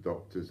pounds to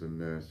doctors and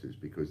nurses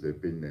because they've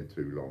been there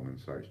too long, and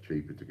so it's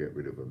cheaper to get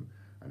rid of them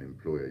and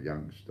employ a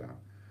youngster.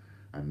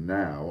 And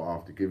now,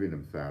 after giving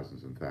them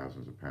thousands and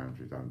thousands of pounds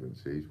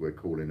redundancies, we're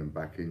calling them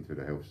back into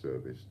the health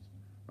service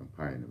and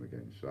paying them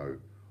again. So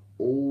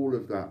all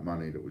of that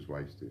money that was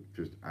wasted,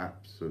 just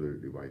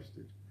absolutely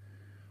wasted.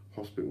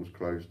 Hospitals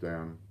closed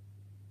down,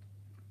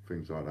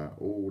 things like that,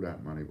 all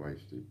that money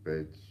wasted,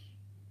 beds,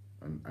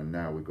 and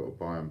now we've got to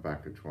buy them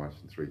back at twice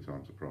and three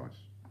times the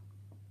price.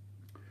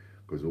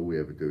 Because all we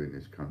ever do in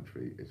this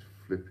country is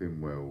flipping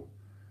well,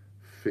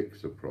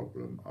 fix a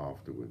problem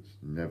afterwards,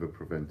 never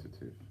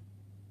preventative.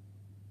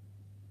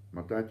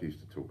 My dad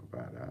used to talk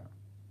about that.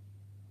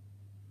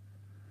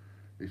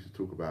 He used to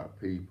talk about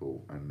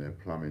people and their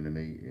plumbing and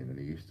heating, and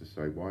he used to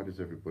say, why does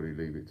everybody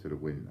leave it to the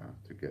winter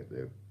to get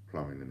their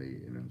plumbing and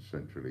heating and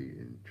central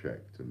heating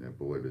checked and their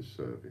boilers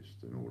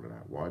serviced and all of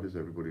that? Why does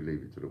everybody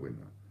leave it to the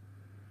winter?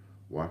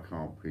 Why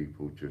can't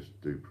people just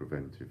do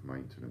preventive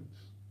maintenance,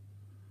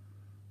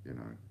 you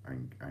know,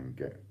 and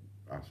get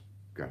us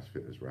gas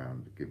fitters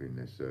round giving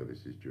their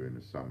services during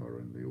the summer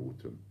and the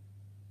autumn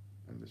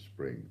and the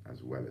spring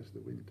as well as the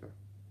winter?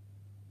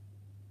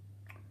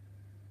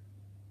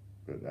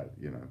 But that,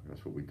 you know,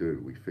 that's what we do.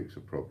 We fix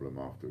a problem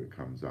after it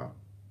comes up,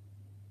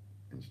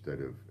 instead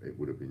of, it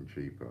would have been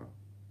cheaper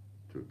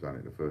to have done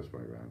it the first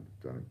way around,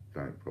 done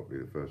it properly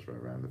the first way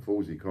around. The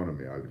false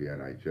economy over the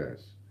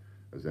NHS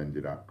has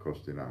ended up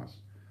costing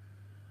us,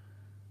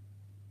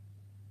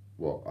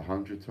 what,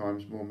 100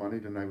 times more money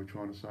than they were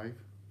trying to save?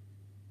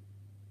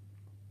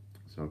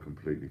 So a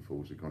completely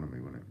false economy,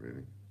 wasn't it,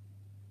 really?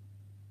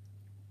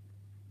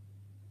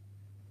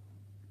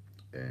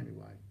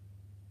 Anyway.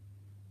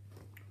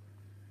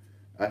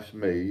 That's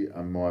me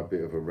and my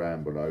bit of a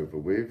ramble over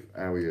with.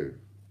 How are you?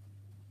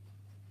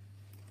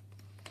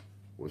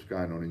 What's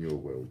going on in your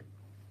world?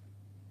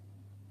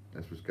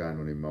 That's what's going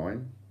on in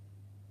mine.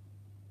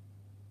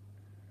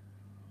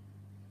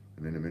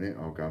 And in a minute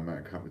I'll go and make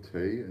a cup of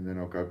tea, and then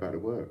I'll go back to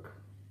work.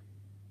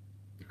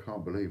 I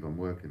can't believe I'm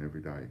working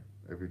every day.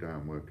 Every day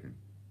I'm working.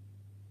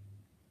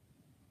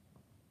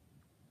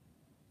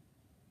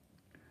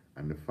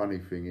 And the funny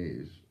thing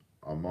is,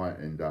 I might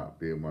end up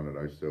being one of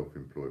those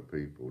self-employed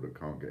people that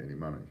can't get any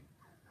money.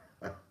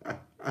 And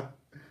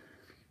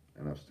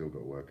I've still got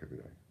to work every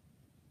day.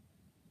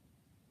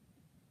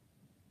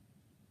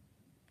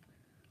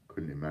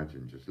 Couldn't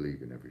imagine just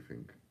leaving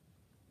everything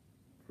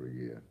for a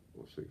year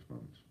or 6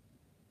 months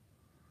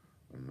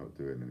and not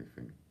doing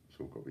anything. It's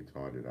all got to be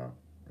tidied up.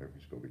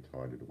 Everything's got to be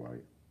tidied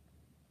away.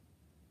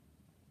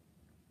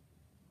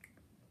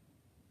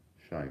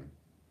 Shame.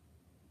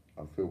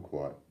 I feel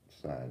quite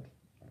sad,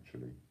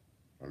 actually.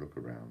 I look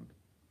around,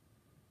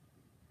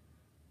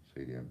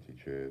 see the empty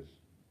chairs.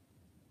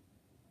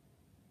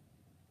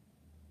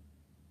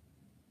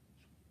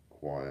 It's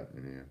quiet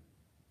in here.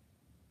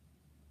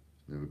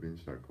 It's never been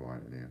so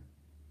quiet in here.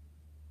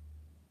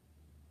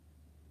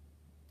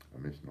 I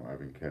miss not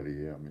having Kelly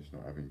here. I miss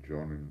not having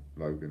John and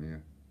Logan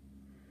here.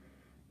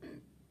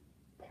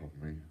 Pardon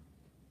me.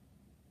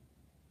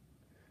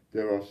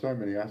 There are so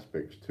many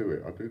aspects to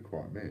it I do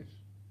quite miss.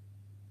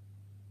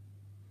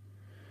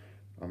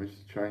 I miss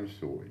the change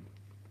sorting.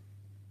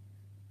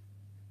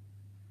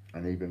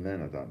 And even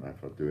then, I don't know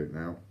if I'd do it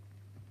now.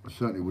 I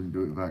certainly wouldn't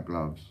do it without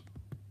gloves.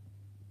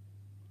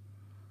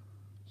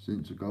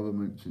 Since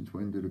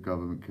when did the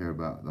government care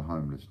about the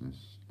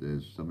homelessness?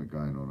 There's something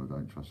going on. I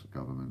don't trust the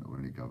government or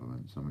any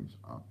government. Something's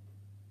up.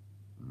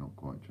 I'm not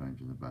quite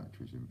changing the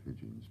batteries in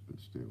pigeons, but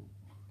still.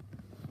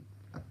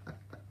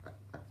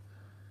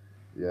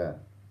 Yeah.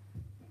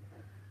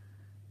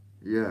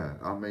 Yeah,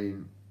 I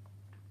mean,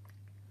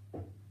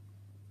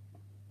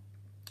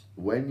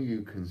 when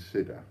you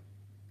consider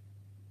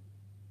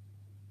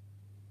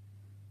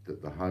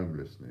that the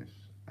homelessness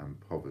and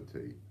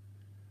poverty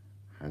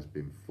has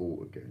been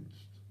fought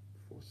against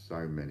for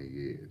so many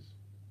years,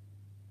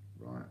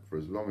 right? For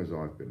as long as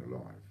I've been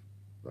alive,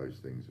 those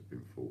things have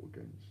been fought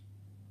against.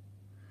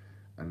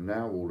 And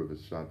now all of a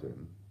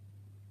sudden,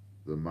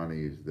 the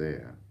money is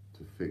there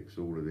to fix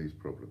all of these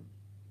problems.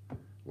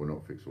 Well,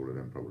 not fix all of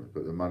them problems,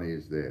 but the money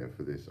is there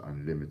for this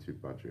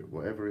unlimited budget,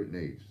 whatever it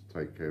needs to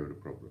take care of the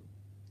problem.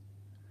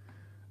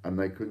 And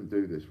they couldn't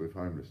do this with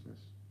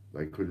homelessness.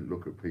 They couldn't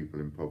look at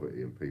people in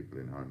poverty and people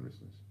in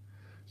homelessness.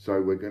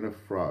 So we're going to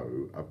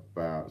throw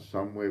about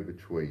somewhere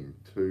between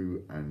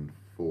 2 and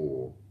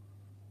 4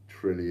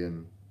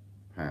 trillion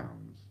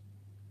pounds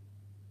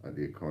at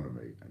the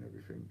economy and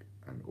everything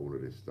and all of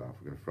this stuff.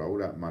 We're going to throw all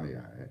that money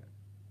at it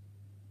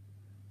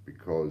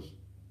because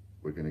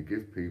we're going to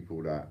give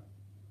people that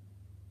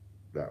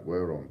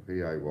were on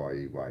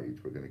PAYE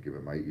wage, we're going to give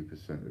them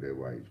 80% of their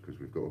wage because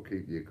we've got to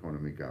keep the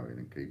economy going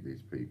and keep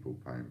these people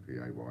paying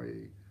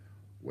PAYE.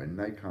 When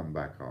they come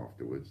back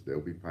afterwards, they'll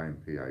be paying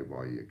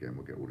PAYE again.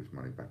 We'll get all this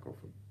money back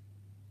off them.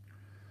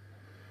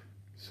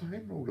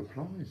 Same rule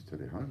applies to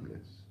the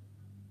homeless.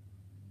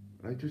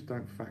 They just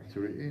don't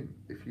factor it in.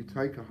 If you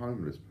take a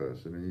homeless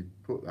person and you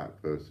put that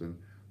person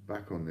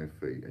back on their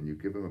feet and you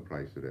give them a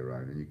place of their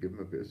own and you give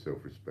them a bit of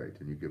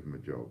self-respect and you give them a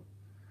job,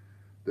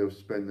 they'll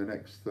spend the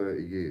next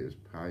 30 years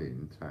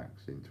paying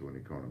tax into an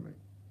economy.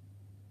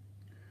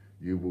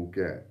 You will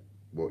get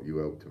what you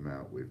helped them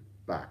out with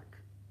back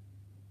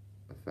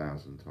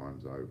 1,000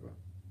 times over.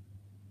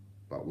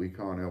 But we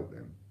can't help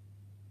them.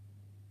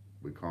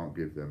 We can't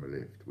give them a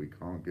lift. We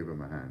can't give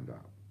them a hand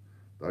up.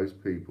 Those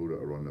people that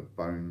are on the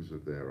bones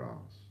of their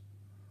arse,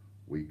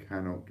 we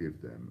cannot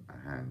give them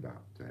a hand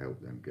up to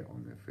help them get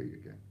on their feet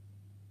again.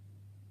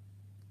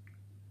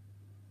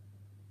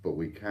 But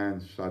we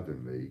can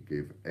suddenly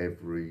give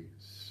every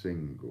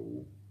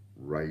single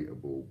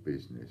rateable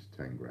business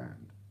 10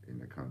 grand in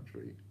the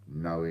country,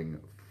 knowing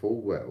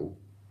full well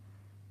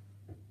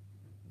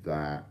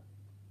that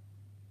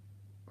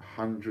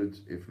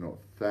hundreds, if not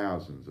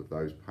thousands, of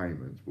those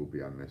payments will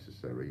be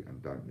unnecessary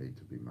and don't need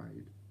to be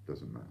made.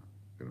 Doesn't matter.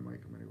 Going to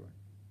make them anyway.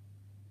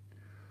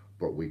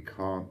 But we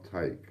can't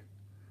take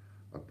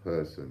a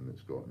person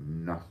that's got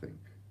nothing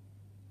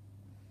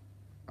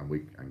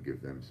and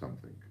give them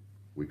something.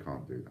 We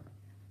can't do that.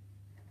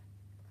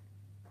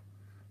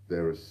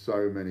 There are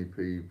so many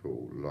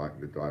people like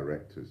the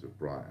directors of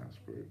Bright House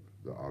Group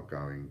that are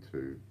going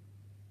to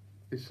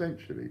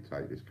essentially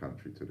take this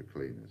country to the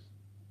cleaners.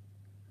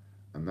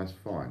 And that's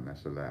fine,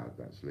 that's allowed,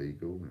 that's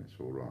legal, and it's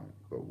all right.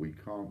 But we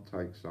can't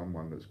take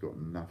someone that's got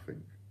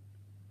nothing,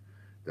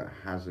 that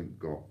hasn't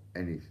got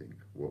anything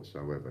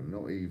whatsoever,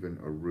 not even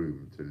a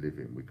room to live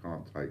in. We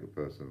can't take a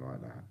person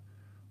like that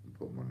and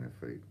put them on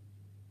their feet.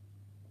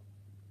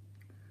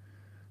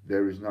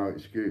 There is no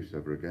excuse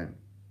ever again.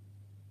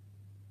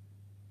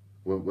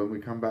 When we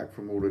come back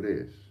from all of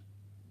this,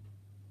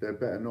 there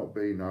better not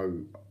be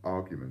no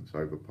arguments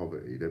over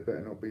poverty. There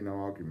better not be no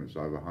arguments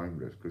over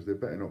homeless, because there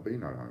better not be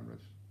no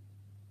homeless.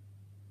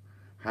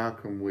 How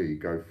can we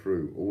go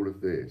through all of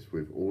this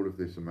with all of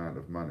this amount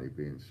of money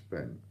being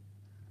spent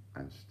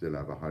and still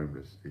have a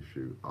homeless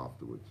issue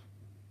afterwards?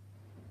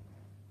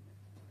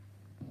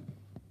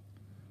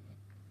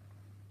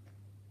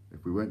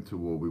 If we went to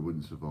war, we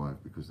wouldn't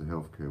survive because the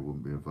healthcare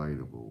wouldn't be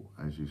available.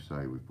 As you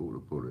say, we've bought the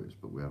bullets,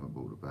 but we haven't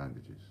bought the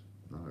bandages.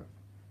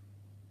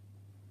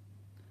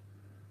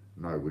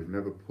 No, we've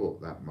never put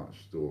that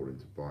much store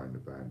into buying the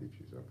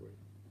bandages, have we?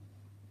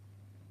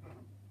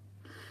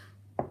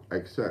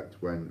 except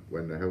when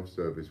the health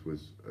service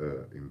was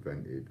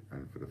invented,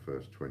 and for the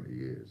first 20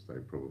 years they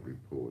probably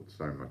poured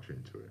so much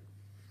into it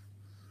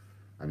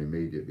and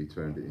immediately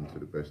turned it into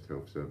the best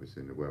health service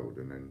in the world,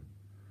 and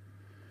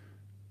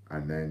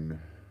then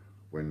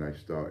when they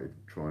started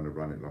trying to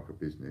run it like a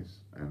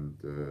business and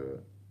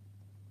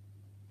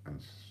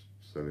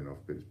selling off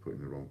bits, putting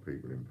the wrong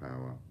people in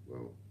power,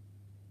 well,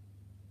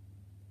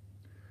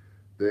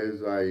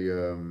 there's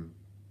a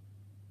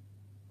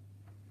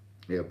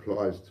it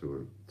applies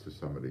to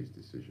some of these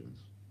decisions,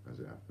 as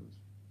it happens,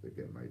 that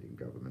get made in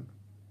government.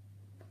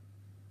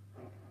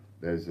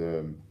 There's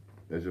a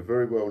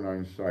very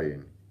well-known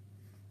saying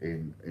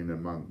in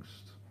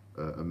amongst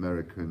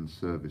American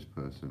service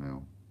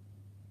personnel.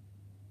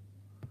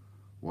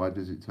 Why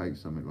does it take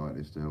something like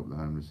this to help the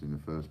homeless in the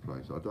first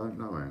place? I don't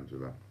know,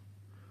 Angela,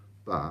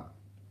 but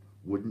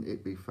wouldn't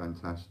it be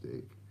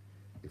fantastic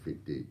if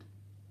it did?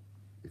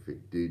 If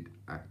it did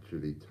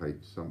actually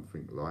take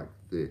something like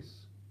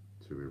this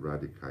to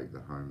eradicate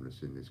the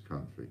homeless in this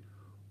country,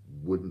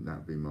 wouldn't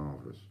that be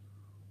marvellous?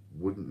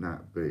 Wouldn't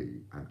that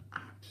be an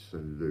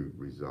absolute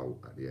result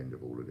at the end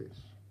of all of this?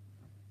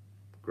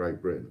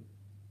 Great Britain,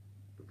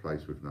 the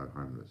place with no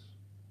homeless.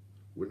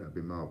 Wouldn't that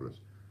be marvellous?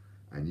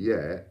 And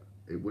yet,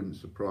 it wouldn't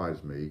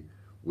surprise me.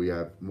 We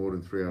have more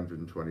than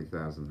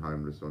 320,000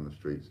 homeless on the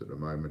streets at the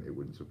moment. It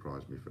wouldn't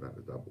surprise me for that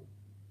to double.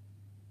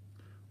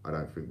 I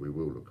don't think we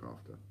will look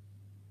after.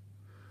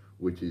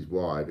 Which is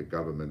why the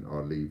government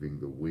are leaving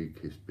the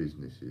weakest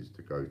businesses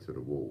to go to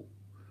the wall.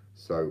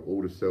 So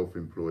all the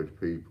self-employed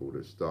people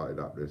that started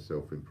up their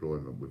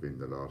self-employment within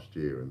the last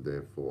year and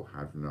therefore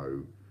have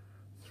no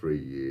 3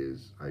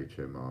 years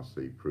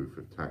HMRC proof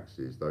of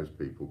taxes, those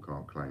people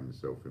can't claim the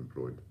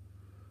self-employed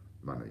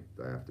money.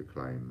 They have to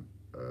claim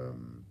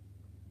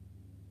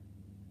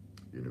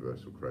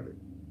universal credit.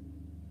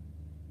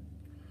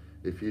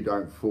 If you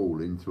don't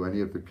fall into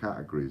any of the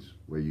categories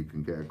where you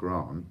can get a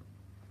grant,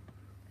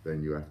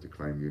 then you have to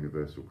claim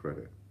universal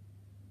credit.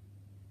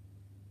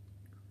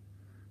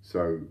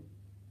 So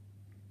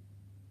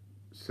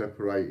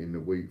separating the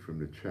wheat from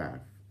the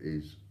chaff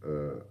is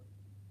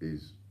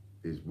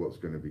what's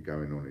going to be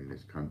going on in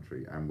this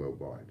country and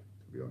worldwide,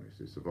 to be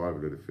honest. It's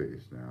survival of the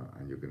fittest now,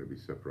 and you're going to be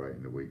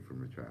separating the wheat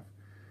from the chaff.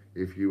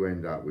 If you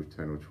end up with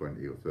 10 or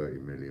 20 or 30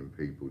 million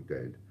people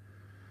dead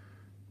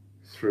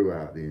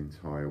throughout the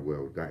entire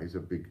world, that is a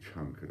big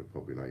chunk of the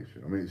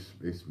population. I mean,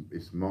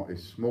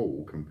 it's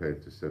small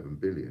compared to 7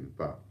 billion,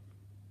 but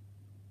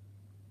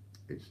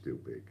it's still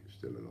big. It's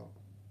still a lot.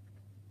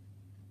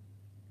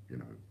 You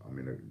know, I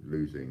mean,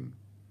 losing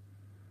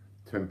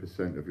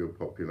 10% of your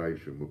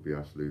population would be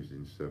us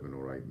losing 7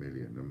 or 8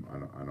 million.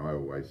 And I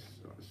always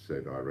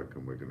said I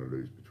reckon we're going to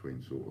lose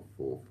between sort of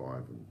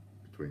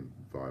between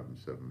 5 and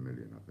 7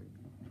 million, I think,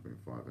 between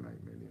 5 and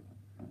 8 million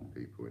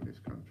people in this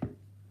country.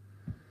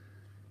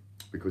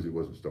 Because it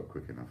wasn't stopped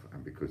quick enough,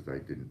 and because they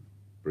didn't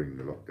bring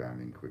the lockdown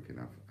in quick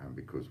enough, and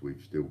because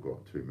we've still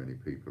got too many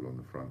people on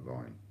the front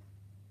line.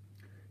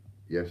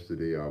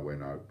 Yesterday I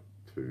went out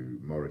to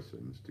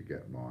Morrison's to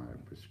get my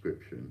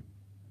prescription,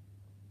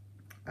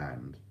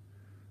 and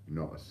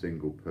not a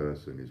single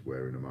person is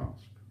wearing a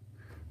mask.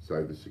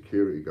 So the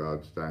security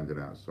guard standing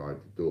outside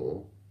the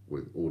door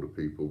with all the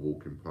people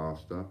walking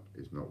past her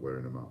is not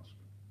wearing a mask.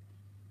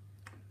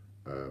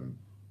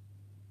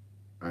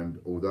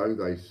 And although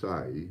they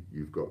say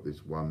you've got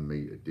this 1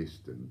 metre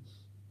distance,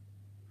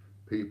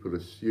 people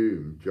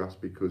assume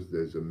just because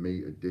there's a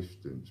metre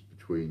distance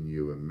between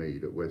you and me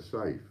that we're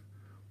safe.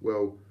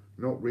 Well,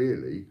 not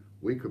really.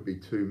 We could be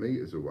 2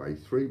 metres away,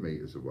 3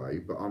 metres away,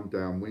 but I'm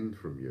downwind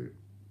from you.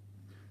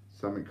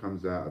 Something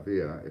comes out of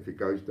here, if it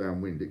goes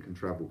downwind, it can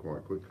travel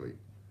quite quickly.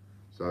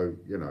 So,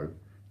 you know,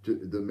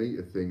 the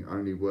metre thing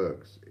only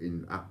works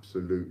in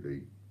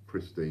absolutely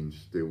pristine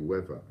still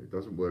weather. It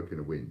doesn't work in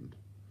a wind.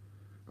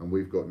 And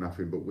we've got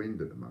nothing but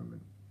wind at the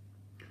moment.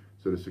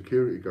 So the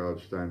security guard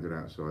standing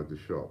outside the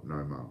shop,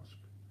 no mask.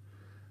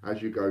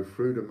 As you go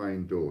through the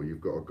main door,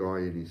 you've got a guy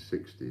in his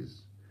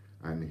 60s,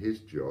 and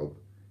his job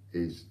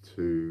is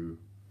to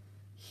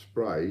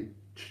spray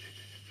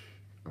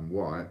and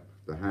wipe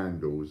the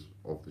handles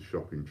of the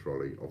shopping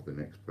trolley of the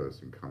next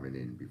person coming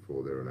in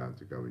before they're allowed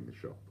to go in the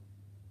shop.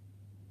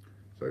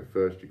 So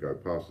first you go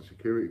past the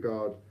security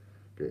guard,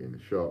 get in the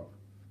shop,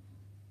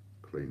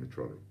 clean the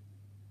trolley.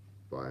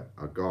 By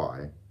a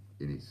guy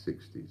in his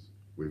 60s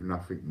with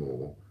nothing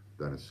more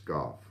than a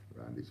scarf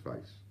around his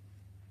face,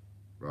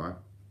 right?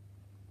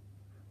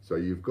 So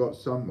you've got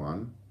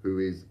someone who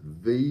is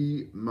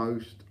the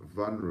most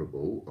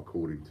vulnerable,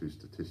 according to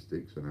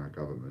statistics and our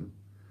government,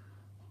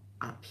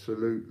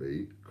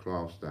 absolutely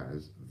classed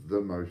as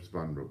the most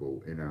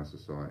vulnerable in our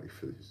society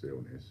for this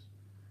illness,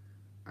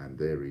 and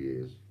there he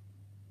is.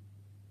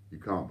 You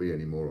can't be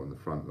any more on the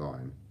front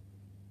line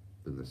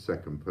than the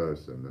second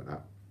person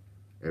that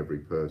every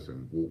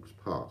person walks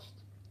past.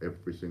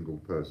 Every single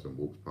person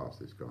walks past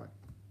this guy,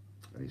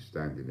 and he's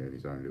standing there in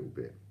his own little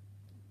bit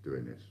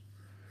doing this,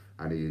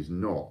 and he is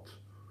not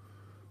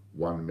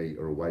 1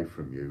 metre away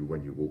from you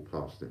when you walk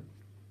past him.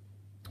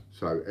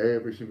 So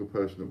every single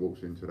person that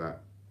walks into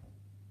that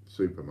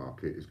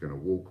supermarket is going to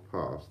walk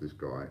past this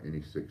guy in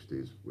his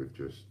 60s with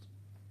just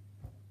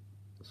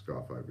a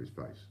scarf over his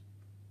face.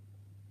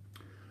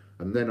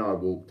 And then I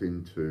walked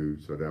into,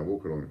 so then I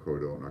walk along the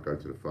corridor and I go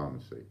to the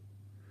pharmacy.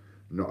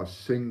 Not a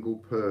single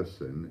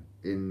person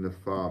in the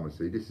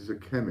pharmacy, this is a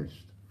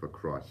chemist for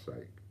Christ's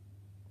sake,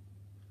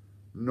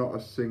 not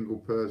a single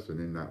person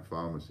in that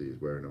pharmacy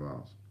is wearing a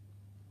mask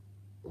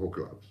or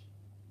gloves.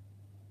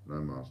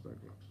 No mask, no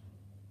gloves.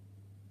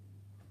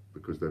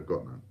 Because they've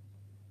got none.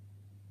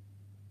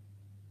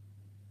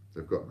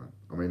 They've got none.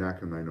 I mean, how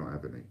can they not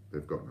have any?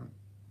 They've got none.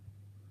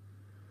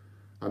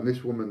 And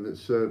this woman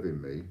that's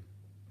serving me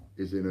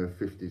is in her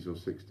 50s or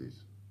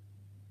 60s.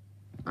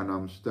 And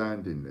I'm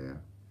standing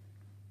there.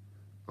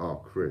 Oh,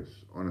 Chris,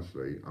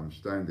 honestly, I'm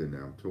standing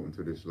there, I'm talking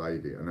to this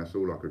lady, and that's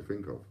all I could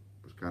think of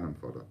was cannon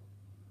fodder.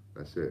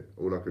 That's it.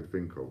 All I could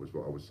think of was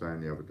what I was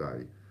saying the other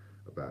day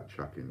about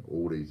chucking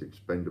all these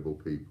expendable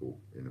people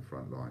in the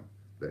front line.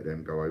 Let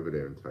them go over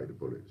there and take the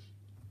bullets.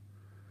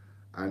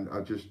 And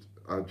I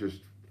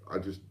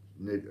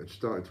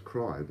started to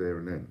cry there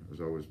and then as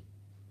I was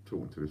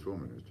talking to this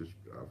woman. It was just,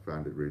 I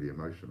found it really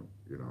emotional.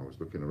 You know, I was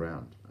looking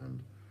around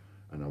and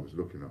I was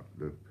looking at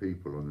the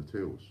people on the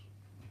tills.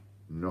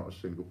 Not a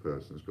single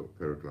person has got a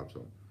pair of gloves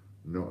on.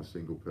 Not a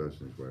single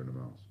person is wearing a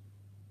mask.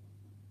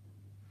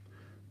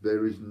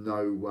 There is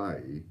no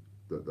way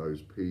that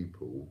those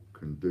people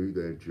can do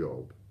their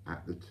job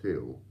at the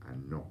till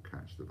and not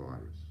catch the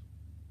virus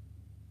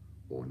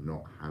or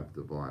not have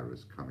the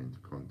virus come into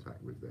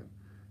contact with them.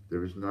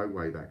 There is no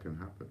way that can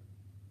happen.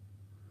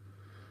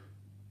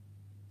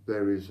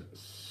 There is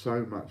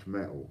so much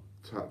metal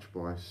touched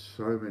by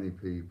so many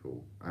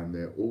people and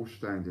they're all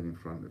standing in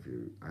front of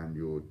you and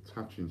you're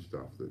touching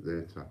stuff that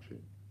they're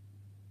touching.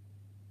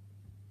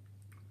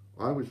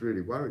 I was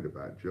really worried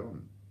about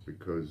John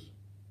because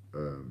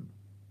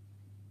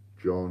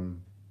John's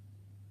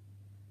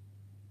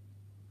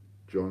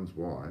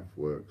wife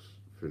works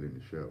filling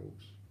the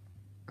shelves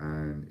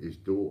and his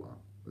daughter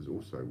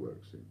also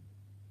works in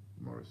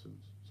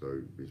Morrison's.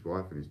 So his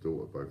wife and his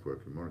daughter both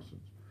work in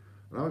Morrison's.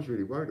 And I was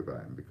really worried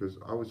about him because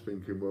I was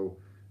thinking, well,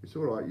 it's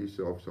all right you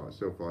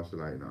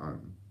self-isolating at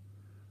home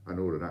and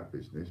all of that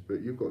business,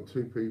 but you've got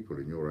 2 people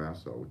in your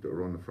household that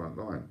are on the front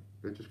line.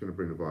 They're just going to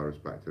bring the virus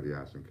back to the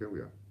house and kill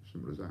you.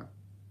 Simple as that.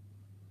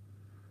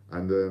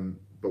 And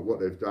but what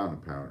they've done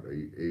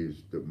apparently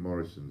is that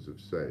Morrison's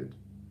have said,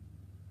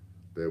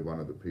 they're one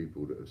of the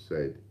people that have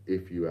said,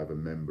 if you have a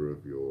member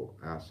of your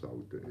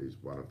household that is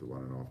one of the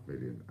 1.5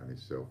 million and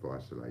is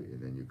self-isolating,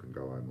 then you can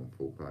go home on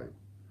full pay,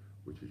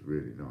 which is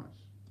really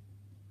nice.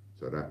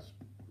 So that's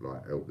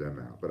like helped them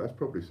out. But that's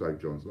probably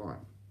saved John's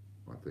life,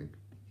 I think.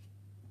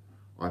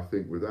 I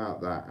think without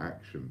that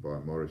action by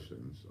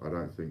Morrison's, I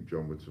don't think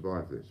John would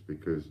survive this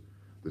because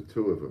the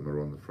 2 of them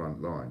are on the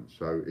front line.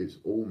 So it's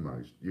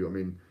almost, I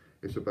mean,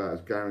 it's about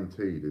as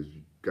guaranteed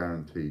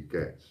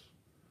gets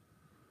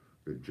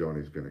that John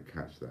is going to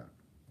catch that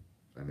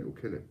and it will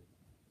kill him.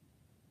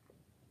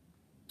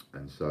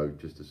 And so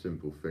just a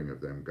simple thing of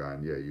them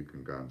going, yeah, you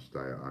can go and stay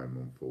at home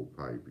on full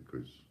pay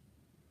because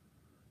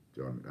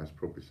John, that's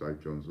probably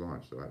saved John's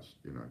life. So that's,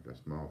 you know,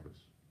 that's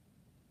marvellous.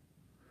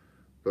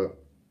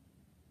 But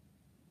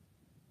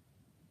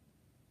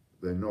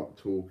they're not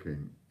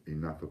talking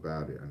enough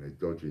about it and they're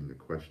dodging the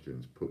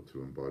questions put to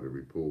them by the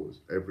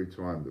reporters. Every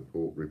time the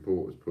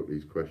reporters put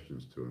these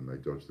questions to them, they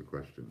dodge the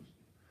questions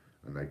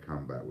and they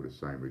come back with the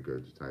same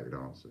regurgitated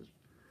answers.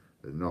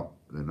 They're not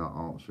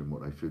answering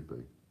what they should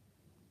be.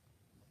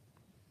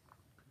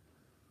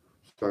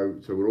 So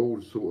we're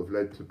all sort of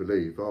led to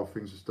believe, oh,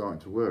 things are starting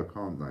to work,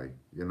 aren't they?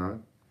 You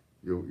know,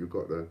 you've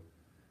got the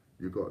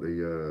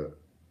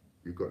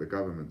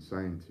government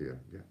saying to you,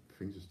 yeah,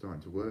 things are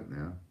starting to work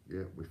now.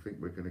 Yeah, we think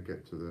we're going to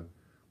get to the,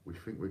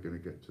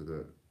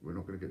 we're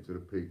not going to get to the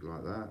peak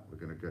like that. We're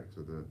going to get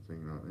to the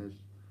thing like this,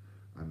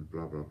 and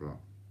blah blah blah.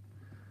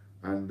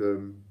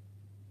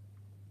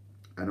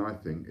 And I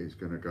think it's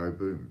going to go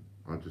boom.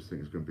 I just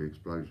think it's going to be an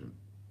explosion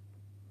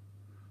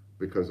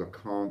because I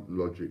can't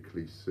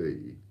logically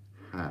see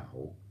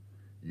how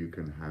you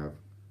can have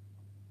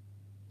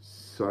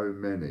so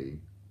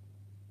many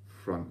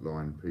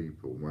frontline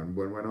people.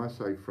 When I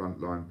say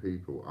frontline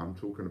people, I'm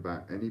talking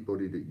about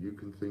anybody that you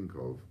can think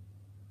of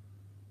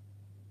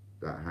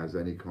that has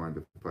any kind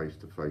of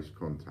face-to-face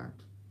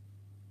contact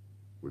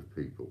with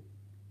people.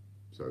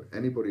 So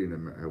anybody in the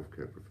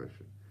healthcare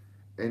profession,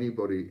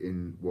 anybody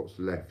in what's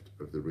left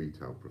of the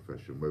retail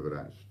profession, whether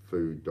that's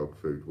food, dog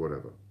food,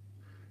 whatever.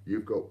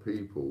 You've got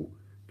people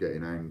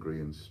getting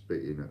angry and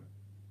spitting at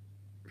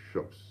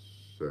shop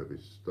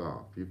service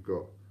staff. You've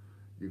got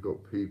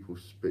people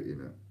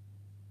spitting at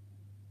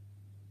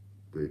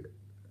the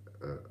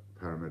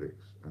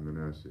paramedics and the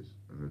nurses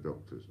and the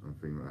doctors and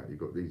things like that. You've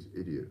got these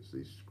idiots,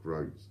 these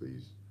scrotes,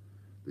 these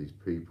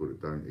people that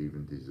don't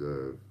even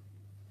deserve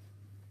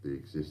the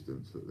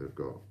existence that they've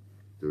got,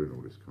 doing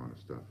all this kind of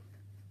stuff.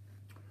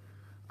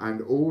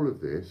 And all of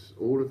this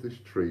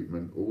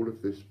treatment, all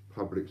of this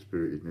public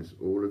spiritedness,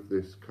 all of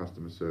this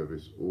customer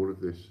service, all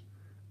of this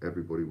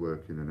everybody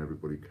working and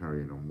everybody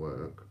carrying on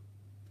work,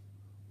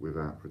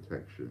 without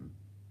protection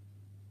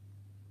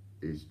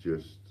is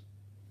just,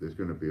 there's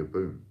going to be a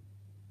boom.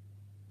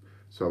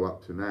 So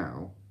up to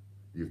now,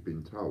 you've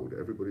been told,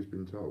 everybody's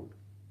been told,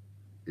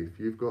 if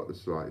you've got the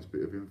slightest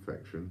bit of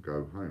infection,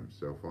 go home,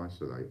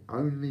 self-isolate.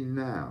 Only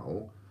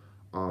now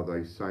are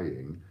they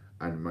saying,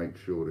 and make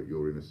sure that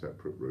you're in a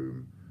separate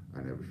room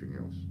and everything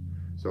else.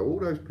 So all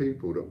those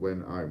people that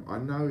went home, I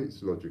know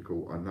it's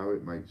logical, I know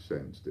it makes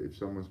sense that if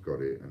someone's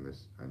got it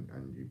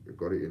and you've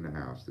got it in the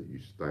house, that you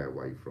stay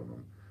away from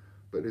them.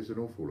 But there's an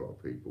awful lot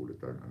of people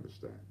that don't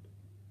understand.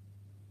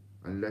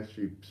 Unless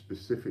you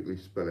specifically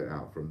spell it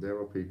out for them, there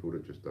are people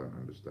that just don't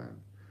understand.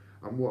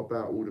 And what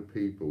about all the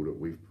people that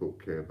we've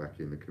put care back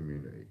in the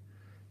community?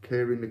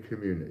 Care in the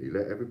community,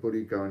 let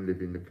everybody go and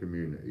live in the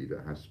community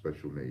that has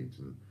special needs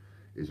and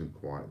isn't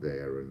quite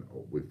there and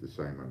with the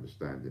same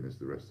understanding as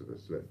the rest of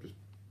us. Let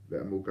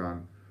them all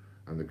go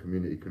and the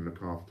community can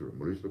look after them.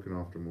 Well, who's looking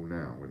after them all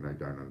now when they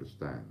don't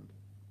understand?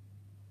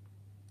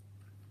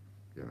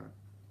 You know.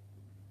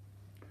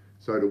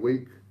 So the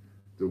week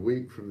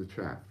from the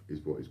chaff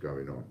is what is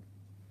going on.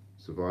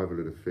 Survival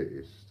of the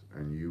fittest,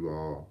 and you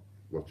are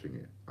watching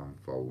it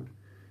unfold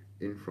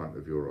in front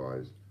of your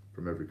eyes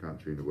from every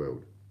country in the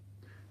world.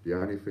 The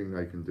only thing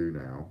they can do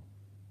now,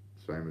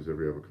 same as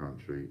every other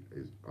country,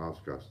 is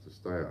ask us to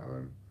stay at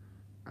home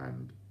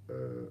and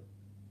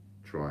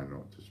try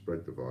not to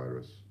spread the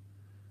virus.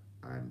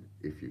 And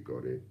if you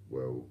got it,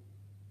 well,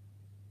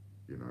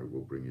 you know,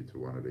 we'll bring you to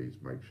one of these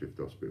makeshift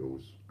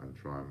hospitals and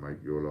try and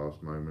make your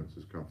last moments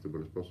as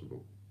comfortable as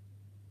possible.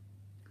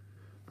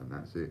 And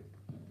that's it.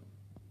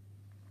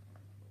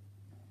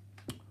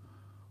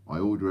 I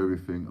order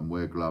everything and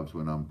wear gloves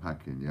when I'm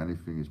packing. The only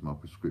thing is my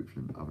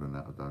prescription. Other than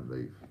that, I don't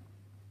leave.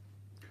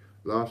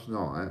 Last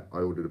night, I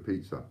ordered a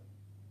pizza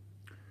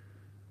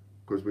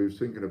because we were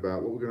thinking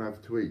about what we're going to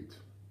have to eat.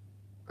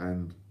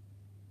 And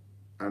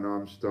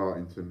I'm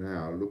starting to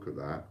now look at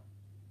that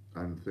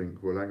and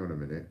think, well, hang on a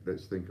minute,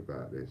 let's think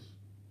about this.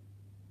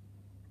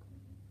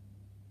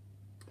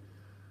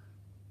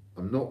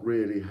 I'm not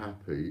really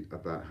happy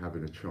about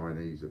having a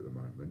Chinese at the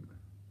moment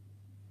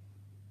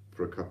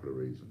for a couple of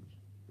reasons.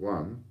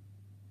 One,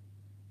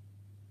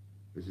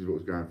 this is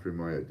what's going through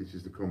my head. This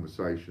is the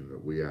conversation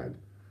that we had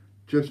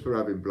just for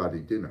having bloody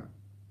dinner.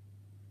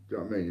 Do you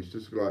know what I mean? It's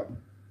just like,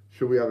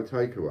 shall we have a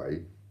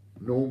takeaway?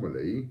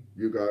 Normally,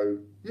 you go,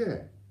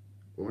 yeah,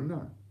 or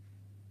no.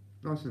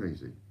 Nice and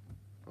easy.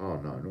 Oh,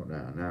 no, not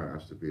now. Now it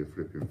has to be a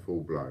flipping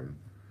full-blown,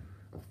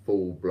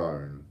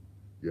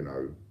 you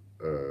know,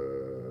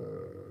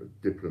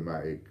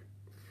 diplomatic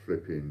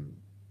flipping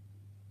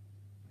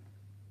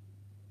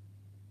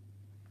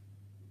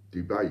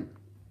debate.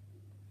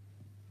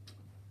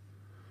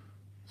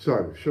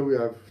 So, shall we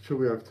have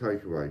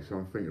takeaway? So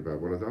I'm thinking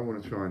about, well, I don't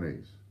want a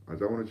Chinese. I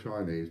don't want a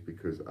Chinese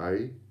because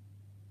A,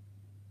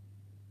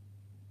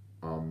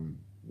 I'm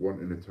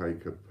wanting to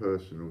take a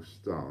personal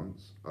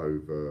stance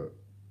over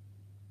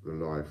the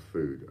live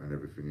food and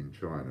everything in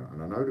China.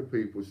 And I know the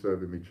people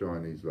serving me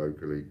Chinese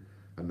locally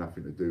and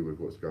nothing to do with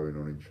what's going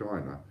on in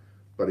China,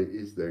 but it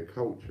is their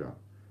culture.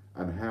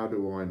 And how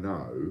do I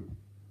know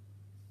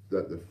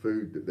that the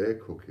food that they're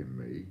cooking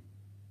me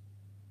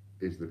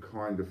is the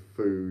kind of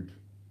food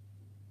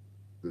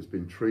that's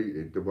been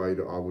treated the way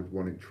that I would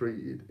want it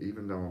treated,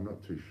 even though I'm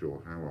not too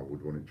sure how I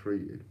would want it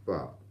treated.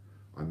 But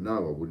I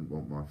know I wouldn't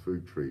want my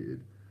food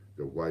treated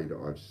the way that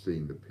I've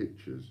seen the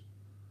pictures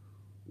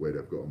where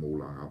they've got them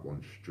all hung up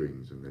on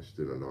strings and they're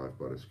still alive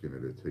by the skin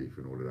of their teeth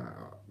and all of that.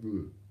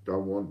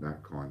 Don't want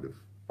that kind of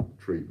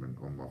treatment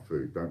on my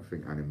food. Don't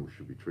think animals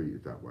should be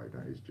treated that way.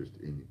 That is just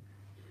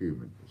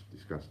inhuman. It's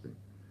disgusting.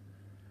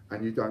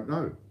 And you don't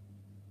know.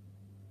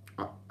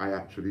 I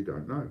actually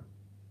don't know.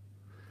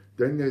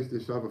 Then there's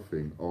this other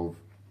thing of,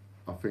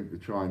 I think the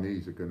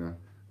Chinese are gonna,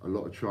 a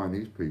lot of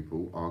Chinese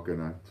people are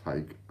gonna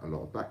take a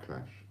lot of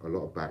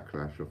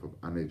backlash off of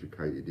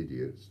uneducated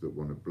idiots that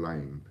want to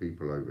blame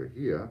people over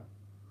here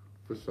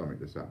for something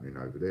that's happening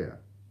over there.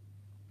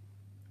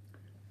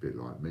 A bit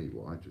like me,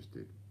 what I just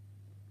did.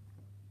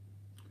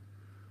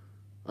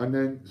 And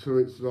then, so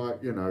it's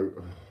like, you know,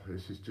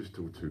 this is just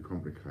all too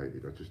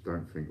complicated. I just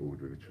don't think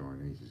ordering a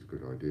Chinese is a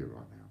good idea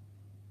right now.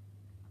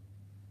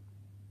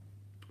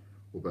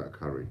 What about a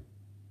curry?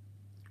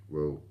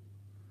 Well,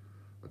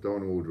 I don't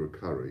want to order a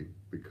curry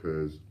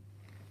because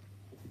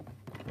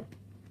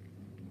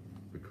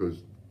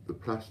the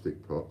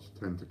plastic pots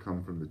tend to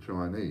come from the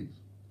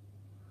Chinese.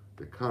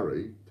 The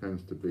curry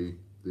tends to be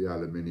the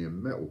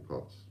aluminium metal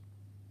pots.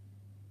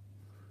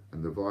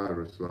 And the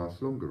virus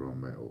lasts longer on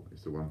metal.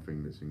 It's the one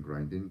thing that's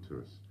ingrained into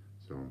us.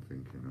 So I'm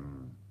thinking,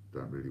 oh,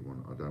 I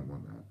don't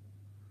want that.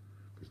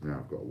 Because now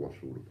I've got to wash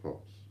all the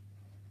pots.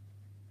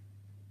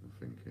 I'm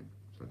thinking,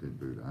 so I didn't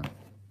do that.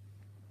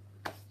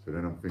 So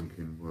then I'm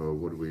thinking, well,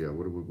 what do we have?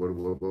 What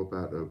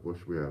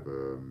should we have?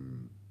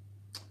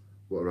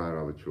 What are our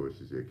other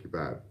choices here?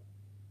 Kebab.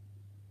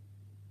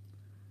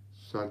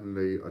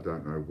 Suddenly, I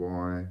don't know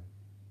why,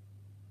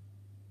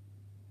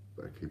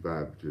 but a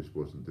kebab just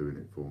wasn't doing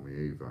it for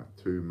me either.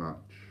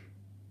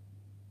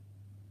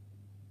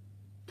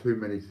 Too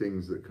many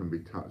things that can be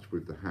touched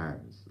with the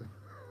hands.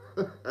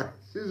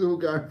 This is all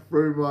going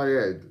through my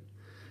head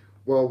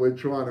while we're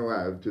trying to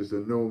have just a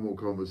normal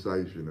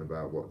conversation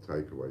about what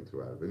takeaway to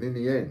have. And in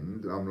the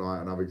end, I'm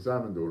like, and I've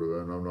examined all of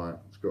them, and I'm like,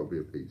 it's got to be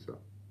a pizza.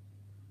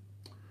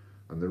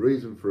 And the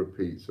reason for a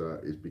pizza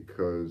is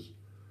because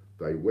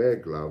they wear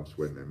gloves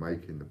when they're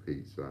making the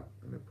pizza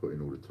and they're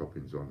putting all the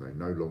toppings on. They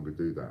no longer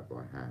do that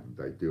by hand.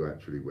 They do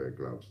actually wear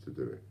gloves to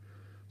do it.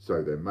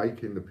 So they're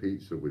making the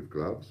pizza with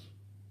gloves,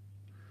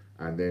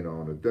 and then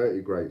on a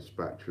dirty grate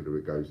spatula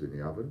it goes in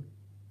the oven,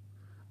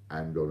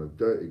 and on a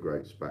dirty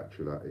grate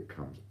spatula it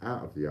comes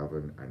out of the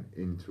oven and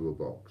into a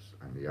box,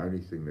 and the only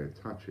thing they're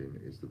touching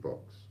is the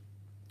box.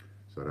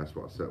 So that's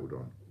what I settled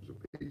on, was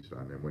a pizza.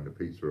 And then when the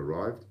pizza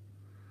arrived,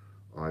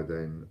 I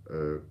then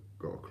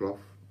got a cloth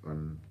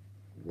and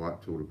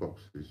wiped all the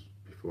boxes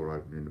before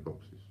opening the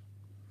boxes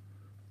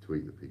to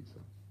eat the pizza,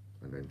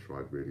 and then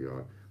tried really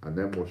hard, and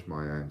then washed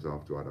my hands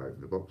after I'd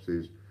opened the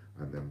boxes,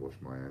 and then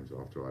washed my hands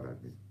after I'd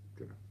had my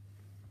dinner.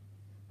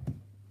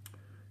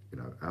 You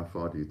know, how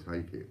far do you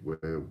take it?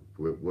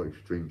 What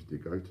extremes do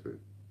you go to?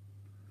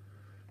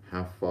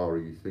 How far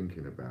are you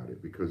thinking about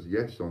it? Because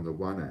yes, on the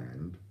one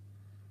hand,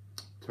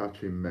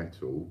 touching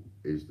metal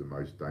is the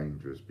most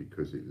dangerous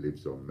because it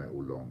lives on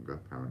metal longer,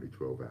 apparently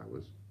 12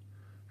 hours.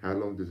 How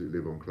long does it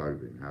live on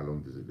clothing? How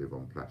long does it live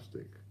on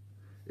plastic?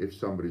 If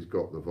somebody's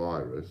got the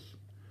virus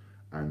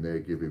and they're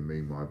giving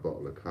me my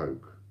bottle of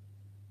Coke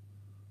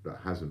that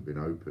hasn't been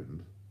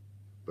opened,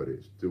 but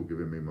it's still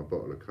giving me my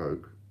bottle of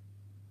Coke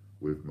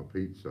with my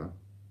pizza,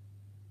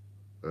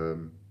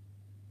 and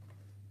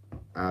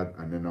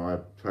then I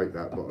take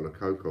that bottle of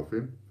Coke off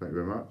him, thank you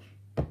very much,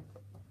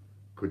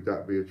 could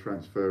that be a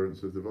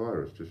transference of the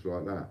virus just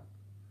like that?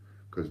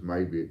 Because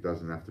maybe it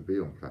doesn't have to be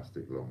on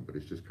plastic long, but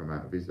it's just come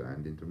out of his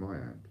hand into my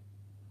hand,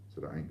 so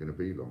that ain't going to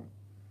be long.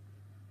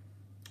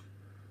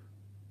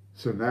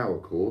 So now,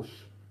 of course,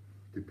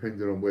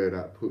 depending on where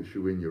that puts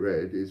you in your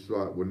head, it's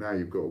like, well, now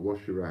you've got to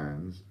wash your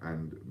hands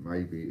and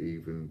maybe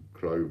even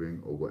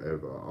clothing or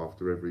whatever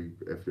after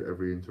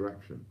every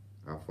interaction.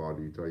 How far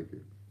do you take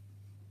it?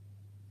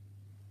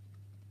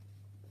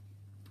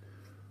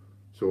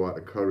 So like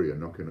the courier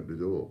knocking at the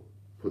door,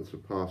 puts a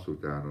parcel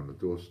down on the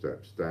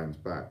doorstep, stands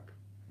back,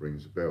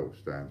 rings the bell,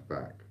 stands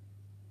back.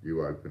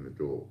 You open the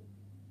door,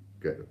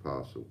 get the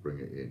parcel, bring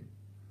it in.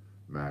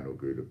 Man will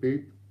do the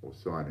beep or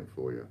sign it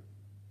for you,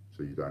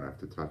 so you don't have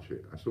to touch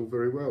it. That's all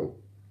very well.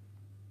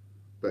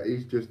 But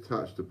he's just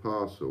touched the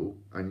parcel,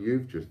 and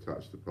you've just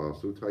touched the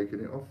parcel, taking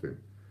it off him.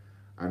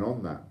 And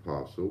on that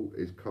parcel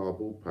is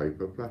cardboard,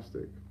 paper,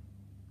 plastic.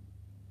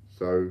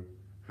 So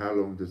how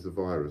long does the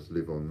virus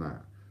live on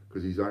that?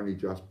 Because he's only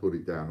just put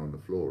it down on the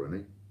floor,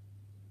 hasn't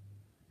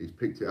he? He's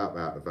picked it up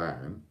out of the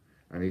van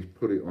and he's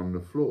put it on the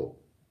floor.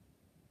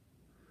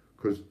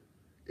 Because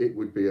it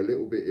would be a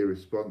little bit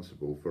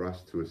irresponsible for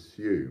us to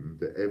assume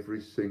that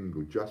every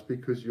single, just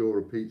because you're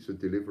a pizza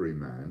delivery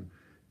man,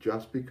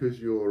 just because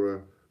you're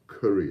a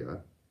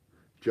courier,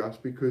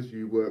 just because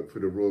you work for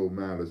the Royal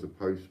Mail as a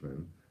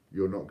postman,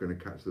 you're not going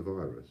to catch the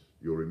virus.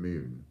 You're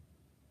immune.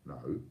 No,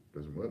 it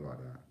doesn't work like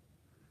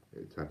that.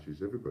 It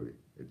touches everybody.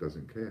 It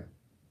doesn't care.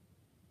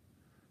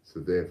 So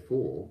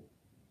therefore,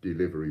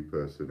 delivery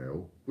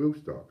personnel will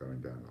start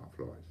going down like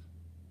flies.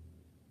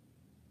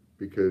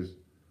 Because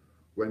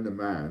when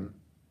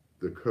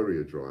the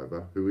courier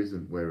driver, who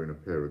isn't wearing a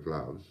pair of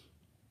gloves,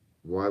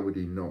 why would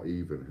he not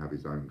even have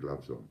his own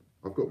gloves on?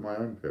 I've got my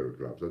own pair of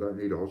gloves. I don't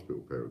need a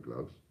hospital pair of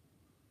gloves.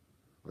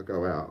 I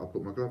go out, I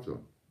put my gloves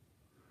on.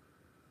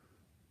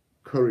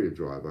 Courier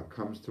driver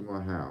comes to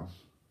my house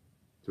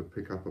to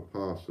pick up a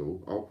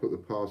parcel. I'll put the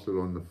parcel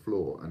on the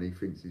floor and he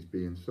thinks he's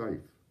being safe.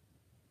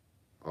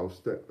 I'll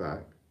step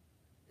back,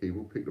 he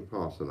will pick the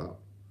parcel up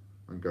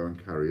and go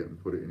and carry it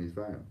and put it in his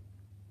van.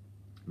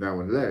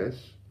 Now,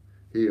 unless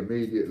he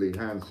immediately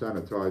hand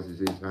sanitizes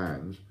his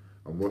hands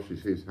and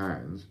washes his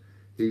hands,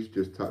 he's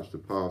just touched the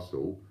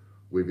parcel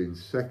within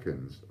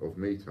seconds of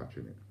me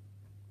touching it.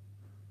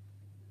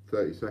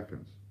 30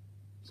 seconds,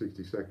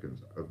 60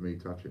 seconds of me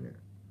touching it.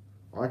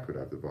 I could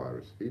have the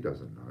virus, he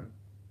doesn't know.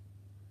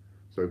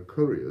 So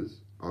couriers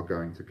are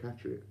going to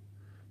catch it.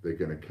 They're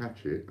going to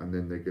catch it and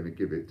then they're going to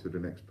give it to the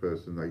next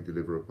person they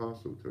deliver a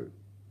parcel to,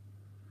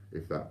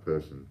 if that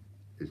person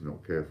is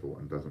not careful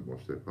and doesn't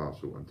wash their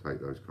parcel and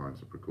take those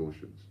kinds of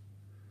precautions.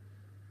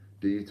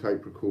 Do you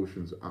take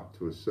precautions up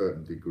to a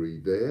certain degree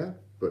there,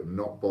 but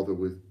not bother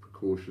with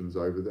precautions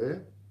over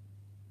there?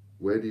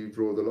 Where do you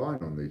draw the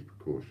line on these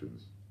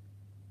precautions?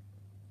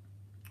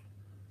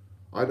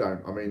 I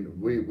mean,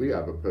 we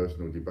have a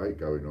personal debate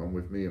going on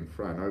with me and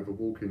Fran over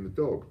walking the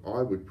dog.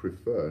 I would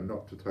prefer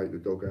not to take the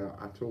dog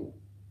out at all.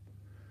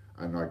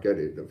 And I get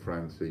it that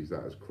Fran sees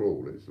that as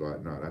cruel. It's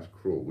like, no, that's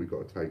cruel. We've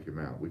got to take him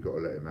out. We've got to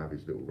let him have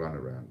his little run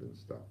around and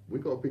stuff.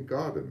 We've got a big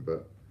garden,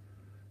 but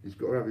he's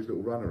got to have his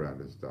little run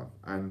around and stuff.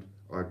 And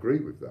I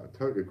agree with that. I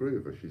totally agree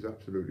with her. She's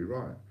absolutely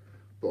right.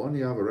 But on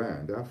the other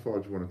hand, how far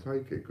do you want to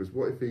take it? Because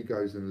what if he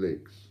goes and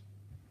licks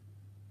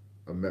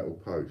a metal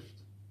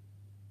post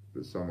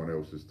that someone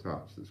else has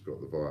touched that's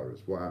got the virus?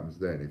 What happens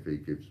then if he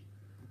gives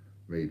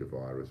me the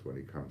virus when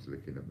he comes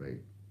licking at me?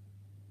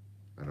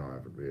 and I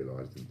haven't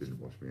realised and didn't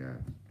wash my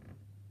hands.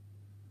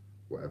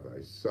 Whatever.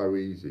 It's so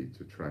easy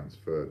to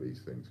transfer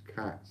these things.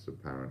 Cats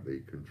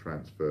apparently can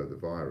transfer the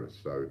virus.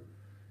 So,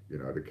 you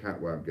know, the cat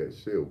won't get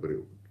ill, but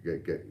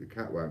the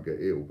cat won't get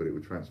ill, but it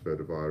will transfer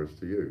the virus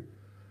to you.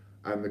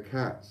 And the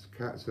cats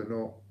are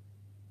not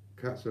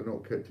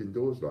kept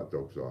indoors like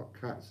dogs are.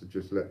 Cats are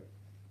just let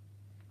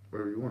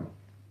wherever you want.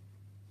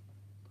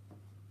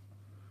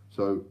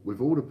 So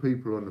with all the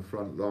people on the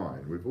front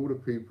line, with all the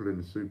people in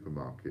the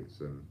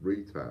supermarkets and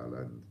retail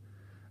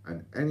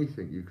and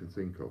anything you can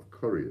think of,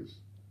 couriers,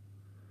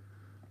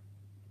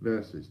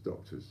 nurses,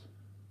 doctors,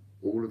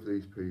 all of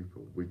these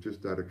people, we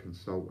just had a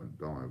consultant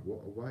die.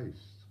 What a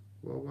waste.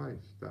 What a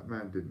waste. That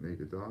man didn't need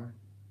to die.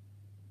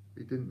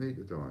 He didn't need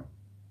to die.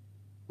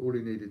 All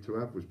he needed to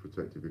have was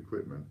protective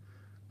equipment,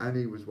 and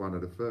he was one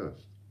of the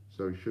first,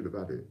 so he should have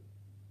had it.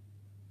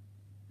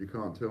 You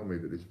can't tell me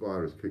that this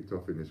virus kicked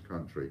off in this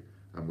country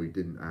and we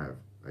didn't have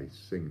a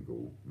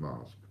single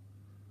mask,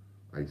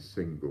 a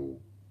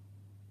single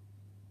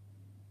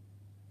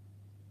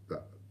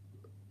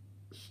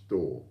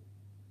store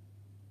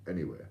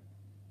anywhere.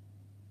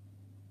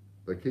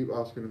 They keep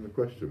asking them the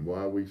question,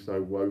 why are we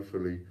so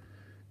woefully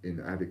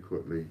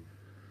inadequately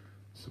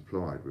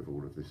supplied with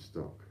all of this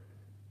stock?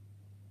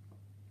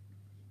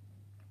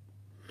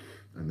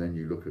 And then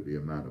you look at the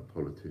amount of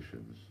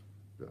politicians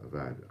that have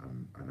had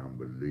an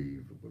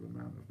unbelievable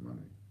amount of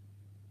money.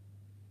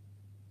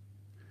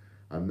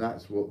 And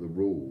that's what the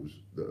rules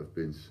that have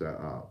been set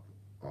up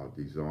are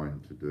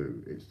designed to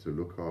do. It's to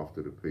look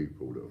after the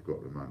people that have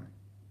got the money.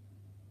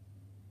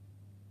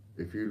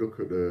 If you look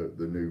at the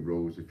new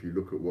rules, if you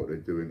look at what they're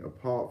doing,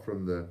 apart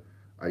from the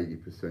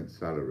 80%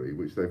 salary,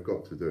 which they've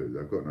got to do,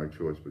 they've got no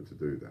choice but to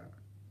do that.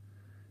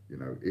 You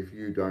know, if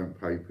you don't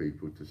pay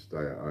people to stay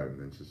at home,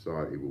 then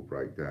society will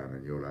break down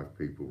and you'll have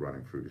people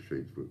running through the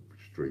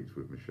streets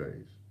with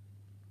machetes.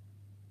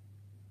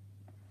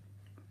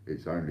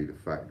 It's only the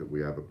fact that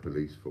we have a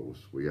police force,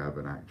 we have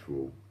an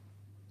actual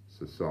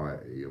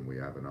society, and we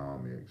have an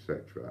army,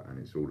 etc., and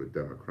it's all a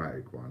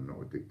democratic one, not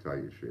a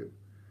dictatorship,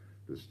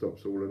 that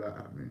stops all of that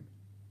happening.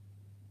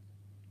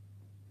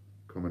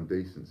 Common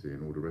decency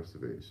and all the rest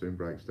of it soon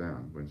breaks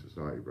down when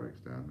society breaks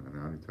down, and it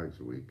only takes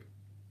a week,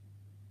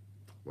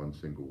 one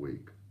single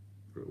week,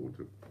 for it all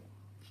to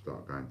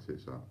start going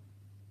tits up.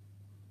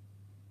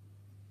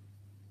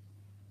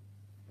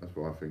 That's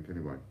what I think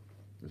anyway.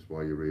 That's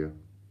why you're here.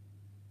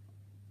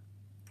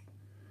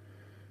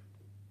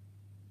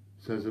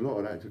 So there's a lot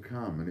of that to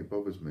come, and it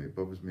bothers me. It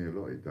bothers me a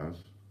lot, it does.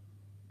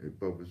 It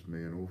bothers me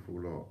an awful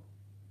lot.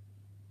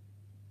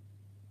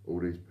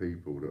 All these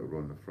people that are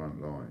on the front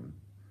line,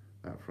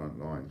 that front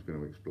line is going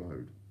to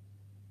explode.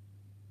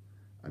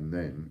 And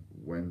then,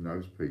 when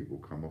those people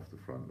come off the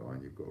front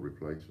line, you've got to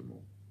replace them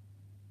all.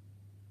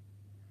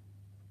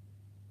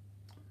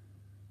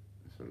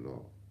 It's a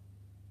lot.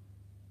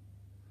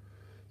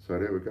 So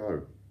there we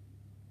go.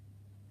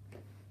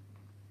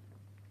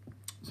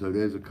 So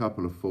there's a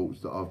couple of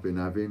thoughts that I've been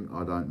having.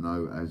 I don't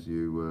know, as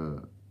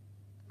you,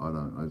 I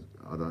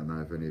don't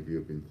know if any of you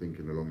have been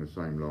thinking along the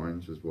same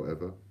lines as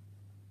whatever.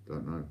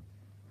 Don't know,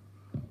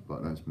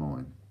 but that's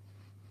mine.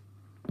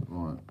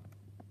 Right.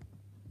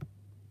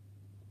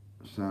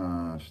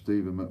 So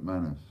Stephen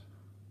McManus,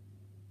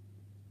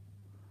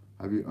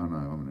 have you? Oh no,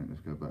 a minute.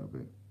 Let's go back a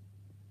bit.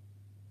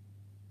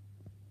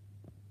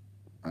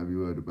 Have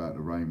you heard about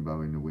the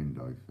rainbow in the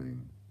window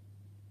thing?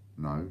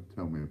 No.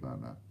 Tell me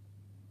about that.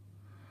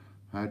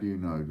 How do you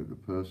know that the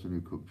person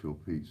who cooked your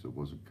pizza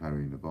wasn't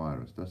carrying the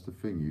virus? That's the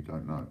thing you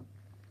don't know.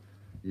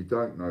 You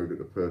don't know that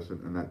the person,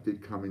 and that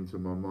did come into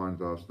my mind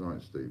last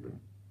night, Stephen.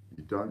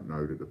 You don't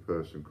know that the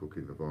person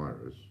cooking the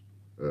virus,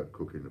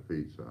 cooking the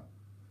pizza,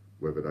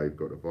 whether they've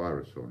got the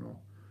virus or not.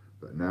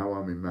 But now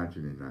I'm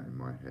imagining that in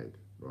my head,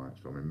 right?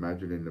 So I'm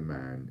imagining the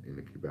man in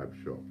the kebab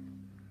shop,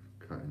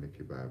 cutting the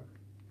kebab,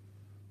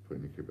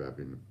 putting the kebab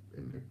in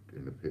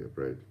the pita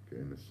bread,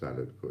 getting the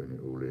salad, putting it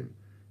all in.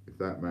 If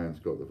that man's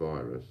got the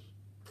virus,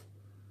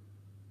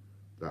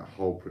 that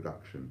whole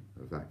production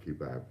of that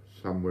kebab,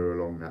 somewhere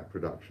along that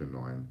production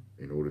line,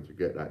 in order to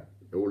get that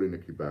all in the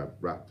kebab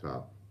wrapped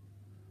up,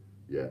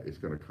 yeah, it's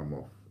going to come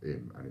off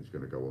him and it's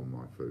going to go on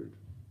my food,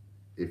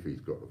 if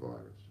he's got the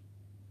virus.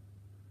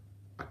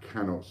 I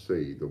cannot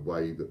see the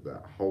way that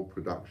that whole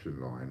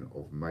production line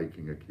of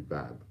making a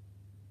kebab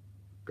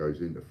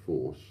goes into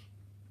force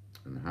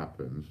and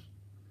happens.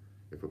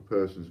 If a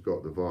person's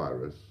got the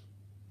virus,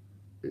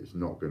 it's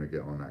not going to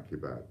get on that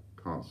kebab.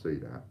 Can't see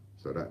that.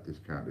 So that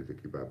discounted the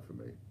kebab for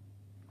me.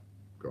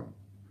 Gone.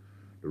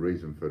 The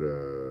reason for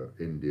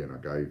the Indian I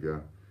gave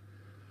you,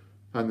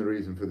 and the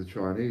reason for the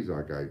Chinese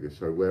I gave you.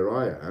 So where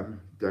I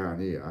am, down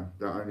here,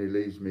 that only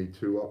leaves me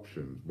two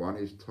options. One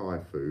is Thai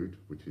food,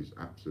 which is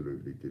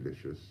absolutely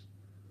delicious.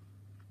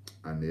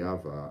 And the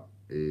other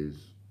is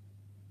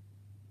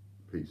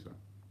pizza.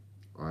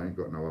 I ain't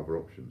got no other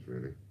options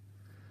really.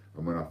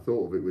 And when I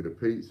thought of it with a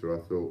pizza, I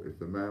thought, if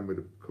the man with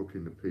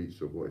cooking the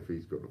pizza, what if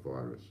he's got the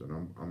virus? And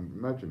I'm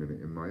imagining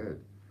it in my head.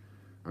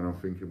 And I'm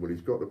thinking, well, he's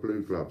got the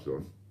blue gloves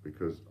on,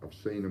 because I've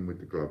seen him with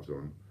the gloves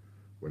on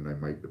when they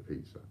make the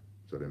pizza.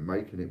 So they're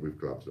making it with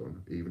gloves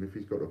on. Even if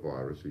he's got a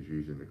virus, he's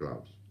using the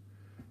gloves.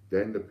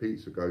 Then the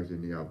pizza goes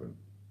in the oven.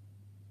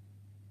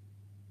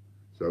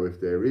 So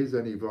if there is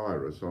any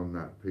virus on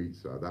that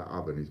pizza, that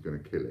oven is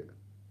going to kill it.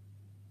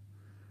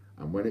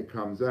 And when it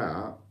comes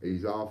out,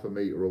 he's half a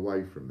metre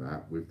away from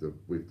that with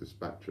the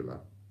spatula,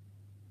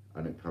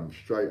 and it comes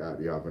straight out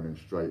the oven and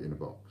straight in a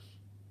box.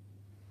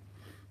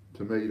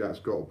 To me, that's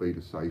got to be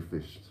the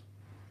safest.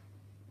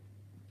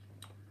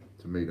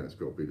 To me, that's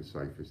got to be the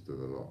safest of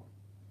the lot.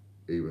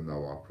 Even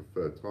though I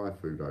prefer Thai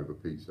food over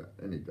pizza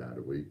any day of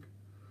the week,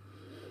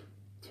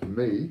 to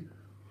me,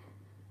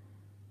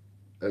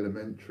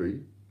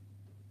 elementary,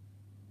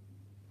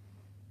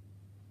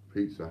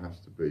 pizza has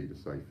to be the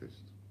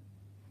safest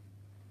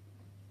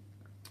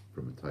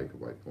from a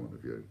takeaway point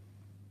of view.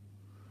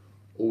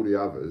 All the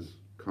others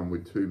come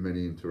with too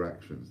many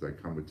interactions. They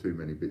come with too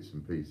many bits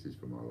and pieces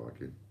for my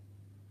liking.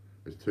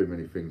 There's too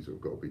many things that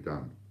have got to be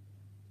done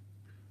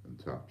and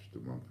touched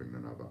and one thing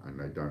and another, and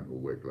they don't all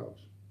wear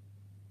gloves.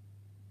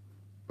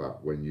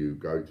 But when you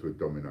go to a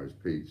Domino's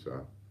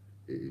pizza,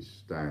 it is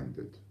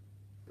standard.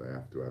 They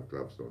have to have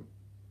gloves on.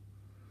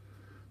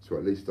 So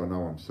at least I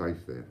know I'm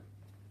safe there.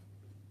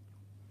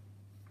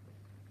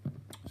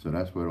 So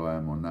that's where I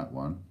am on that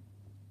one.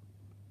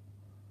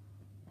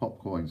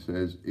 Popcoin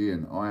says,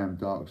 Ian, I am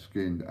dark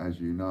skinned as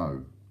you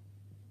know.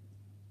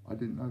 I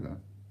didn't know that.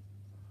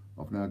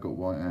 I've now got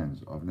white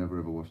hands. I've never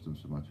ever washed them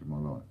so much in my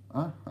life.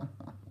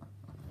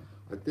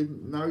 I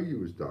didn't know you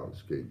was dark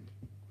skinned.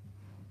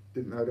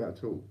 Didn't know that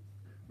at all.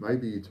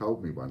 Maybe you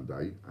told me one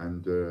day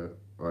and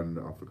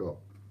I forgot.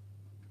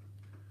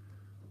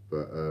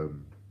 But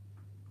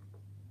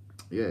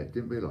yeah,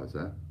 didn't realise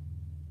that.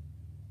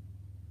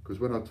 Because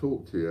when I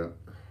talk to you,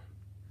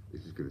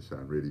 this is going to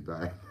sound really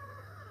bad.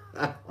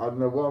 I don't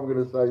know what I'm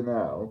going to say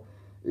now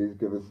is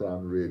going to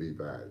sound really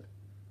bad,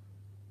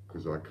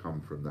 because I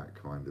come from that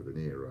kind of an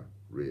era,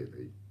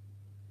 really.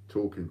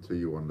 Talking to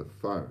you on the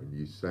phone,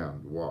 you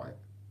sound white,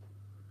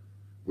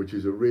 which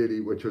is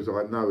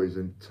I know is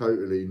a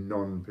totally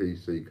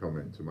non-PC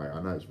comment to make. I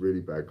know it's a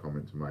really bad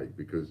comment to make,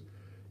 because,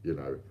 you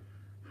know,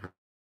 how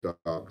does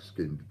a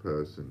dark-skinned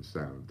person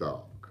sound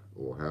dark,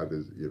 or how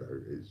does, you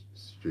know, it's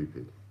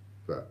stupid.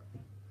 But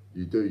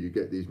you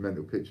get these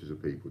mental pictures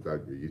of people,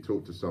 don't you? You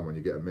talk to someone,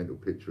 you get a mental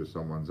picture of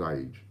someone's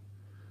age.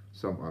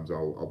 Sometimes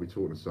I'll be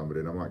talking to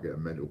somebody and I might get a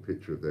mental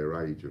picture of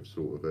their age of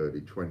sort of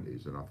early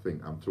 20s, and I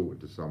think I'm talking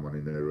to someone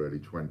in their early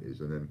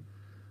 20s, and then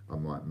I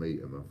might meet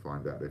them and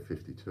find out they're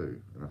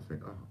 52, and I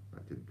think, oh,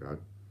 that didn't go.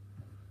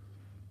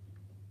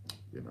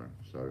 You know,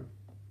 so,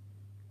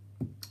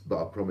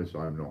 but I promise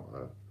I'm not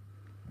a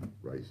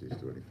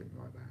racist or anything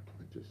like that.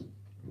 I just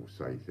will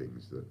say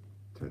things that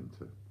tend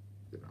to,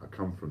 you know, I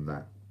come from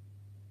that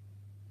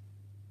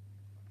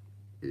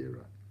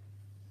era.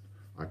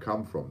 I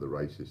come from the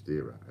racist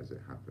era, as it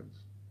happens.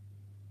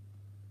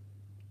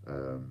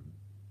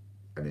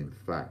 And in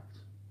fact,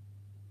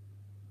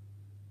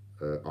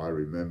 I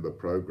remember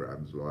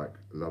programs like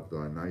Love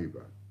Thy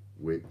Neighbour,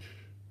 which,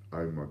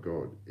 oh my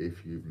God,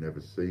 if you've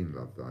never seen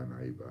Love Thy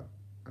Neighbour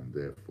and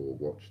therefore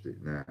watched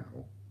it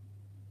now,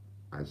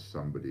 as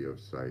somebody of,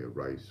 say, a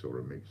race or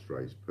a mixed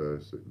race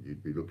person,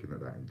 you'd be looking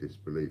at that in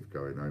disbelief,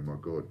 going, oh my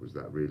God, was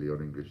that really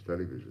on English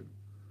television?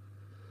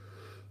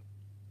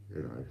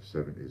 You know,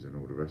 70s and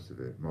all the rest of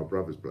it. My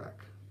brother's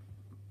black,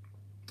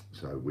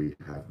 so we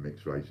have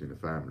mixed race in the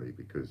family,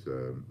 because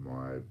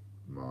my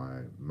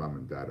mum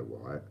and dad are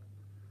white.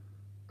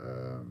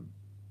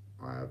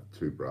 I have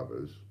two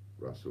brothers,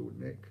 Russell and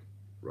Nick.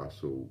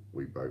 Russell,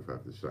 we both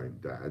have the same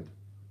dad,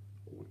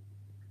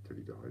 till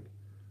he died,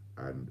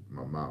 and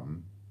my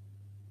mum,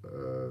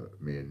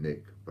 me and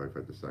Nick both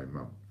had the same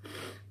mum.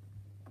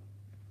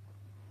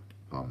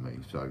 Pardon me.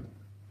 So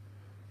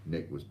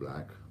Nick was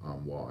black,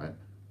 I'm white.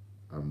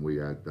 And we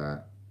had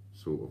that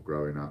sort of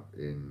growing up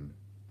in,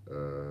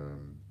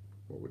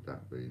 what would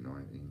that be,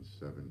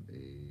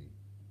 1970,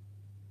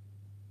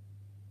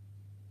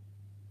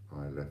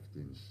 I left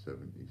in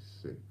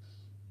 76,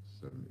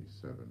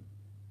 77,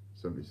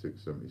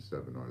 76,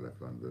 77 I left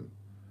London,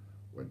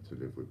 went to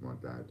live with my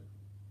dad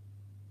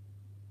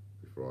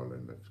before I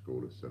then left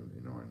school at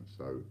 79,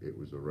 so it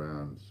was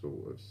around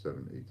sort of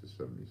 70 to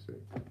 76,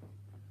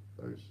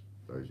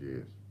 those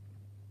years.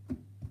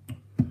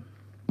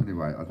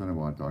 Anyway, I don't know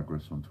why I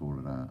digress onto all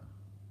of that.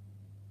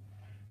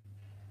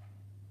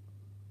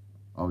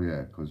 Oh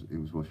yeah, because he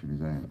was washing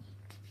his hands.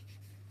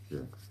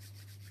 Yeah.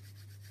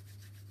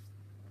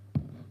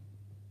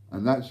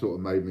 And that sort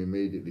of made me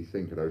immediately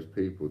think of those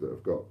people that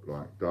have got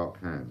like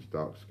dark hands,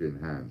 dark skin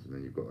hands, and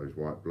then you've got those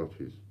white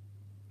blotches,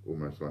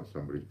 almost like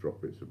somebody's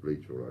dropped bits of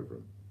bleach all over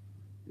them.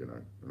 You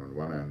know, and on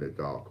one hand they're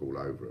dark all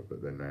over it,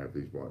 but then they have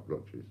these white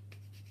blotches.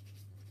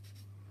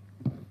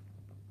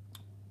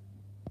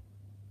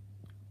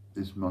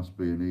 This must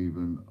be an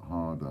even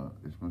harder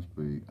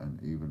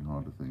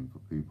thing for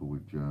people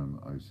with germ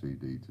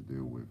OCD to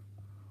deal with,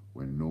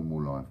 when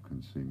normal life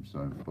can seem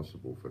so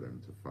impossible for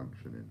them to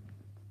function in.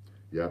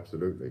 Yeah,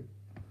 absolutely.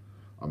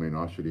 I mean,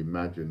 I should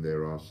imagine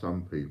there are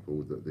some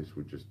people that this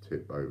would just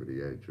tip over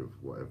the edge of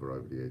whatever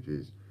over the edge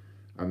is,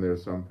 And there are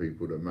some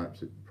people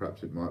that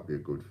perhaps it might be a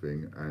good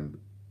thing and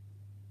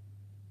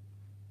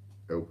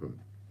help them.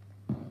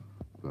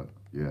 But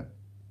yeah,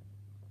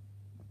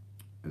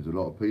 there's a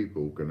lot of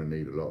people going to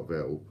need a lot of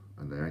help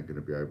and they ain't going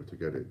to be able to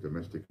get it.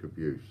 Domestic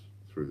abuse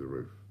through the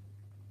roof.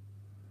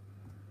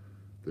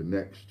 The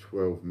next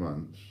 12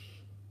 months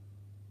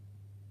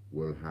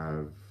will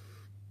have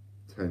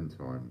 10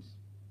 times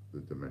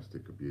the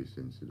domestic abuse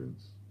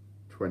incidents,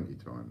 20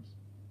 times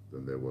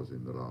than there was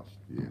in the last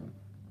year.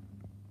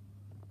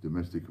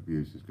 Domestic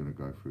abuse is going to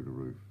go through the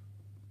roof.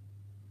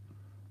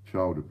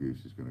 Child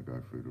abuse is going to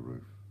go through the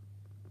roof.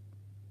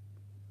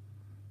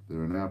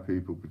 There are now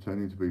people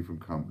pretending to be from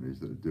companies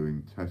that are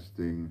doing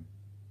testing,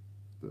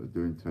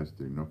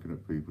 knocking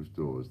at people's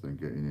doors, then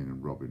getting in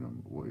and robbing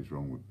them. What is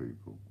wrong with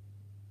people?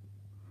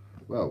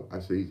 Well,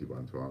 that's an easy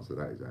one to answer,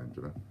 that is,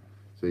 Angela.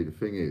 See, the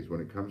thing is,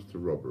 when it comes to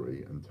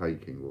robbery and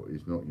taking what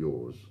is not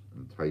yours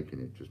and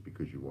taking it just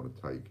because you want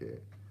to take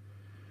it,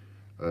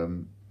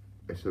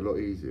 it's a lot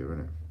easier,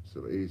 isn't it? It's a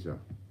lot easier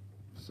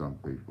for some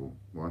people.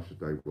 Why should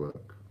they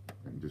work?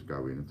 They can just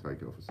go in and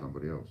take it off of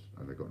somebody else,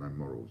 and they've got no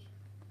morals.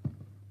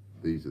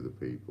 These are the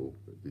people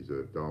that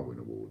deserve Darwin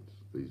Awards.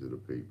 These are the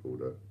people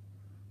that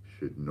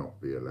should not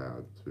be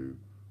allowed to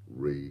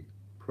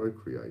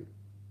procreate.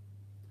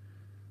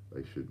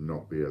 They should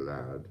not be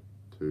allowed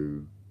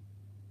to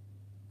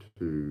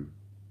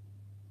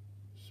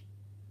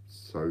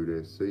sow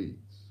their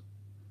seeds.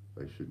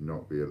 They should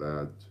not be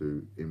allowed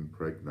to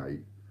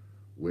impregnate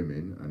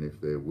women, and if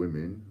they're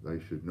women, they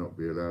should not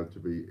be allowed to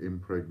be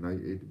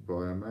impregnated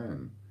by a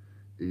man,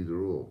 either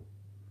or.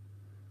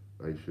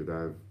 They should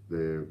have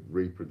their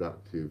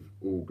reproductive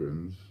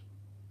organs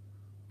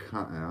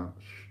cut out,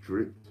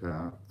 stripped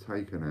out,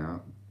 taken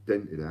out,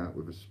 dented out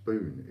with a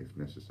spoon if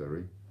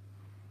necessary,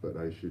 but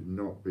they should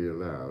not be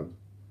allowed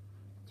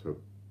to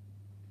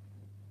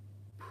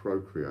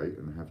procreate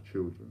and have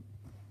children.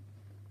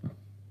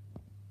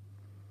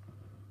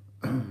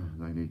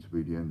 They need to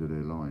be the end of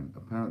their line.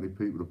 Apparently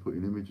people are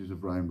putting images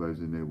of rainbows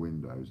in their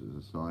windows as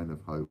a sign of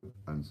hope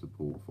and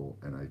support for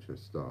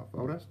NHS staff.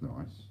 Oh, that's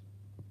nice.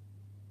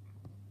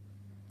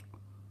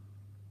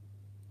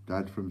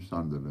 Dad from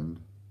Sunderland,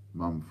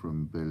 Mum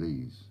from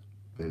Belize.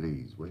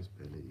 Belize, where's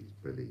Belize?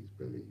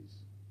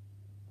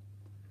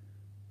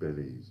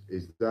 Belize.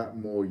 Is that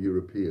more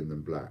European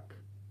than black,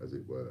 as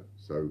it were?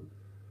 So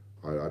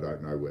I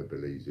don't know where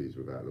Belize is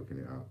without looking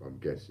it up. I'm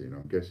guessing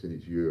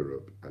it's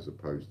Europe as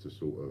opposed to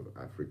sort of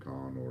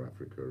African or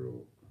Africa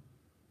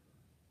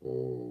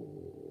or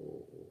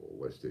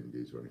West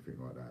Indies or anything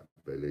like that.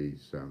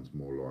 Belize sounds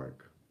more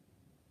like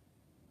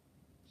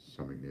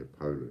something near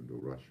Poland or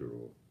Russia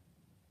or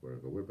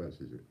wherever.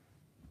 Whereabouts is it?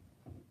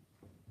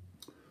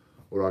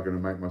 Or I'm going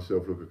to make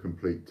myself look a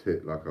complete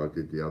tit like I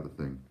did the other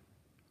thing.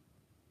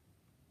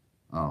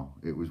 Oh,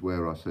 it was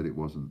where I said it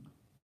wasn't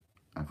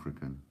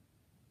African.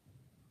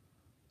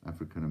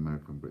 African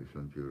American, British,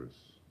 Honduras,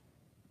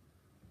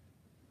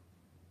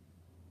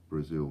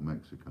 Brazil,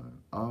 Mexico.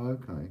 Oh,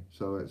 okay.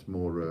 So it's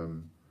more,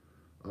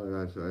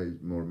 I'd say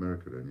it's more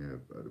America then,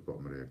 yeah, at the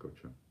bottom of there,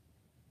 gotcha.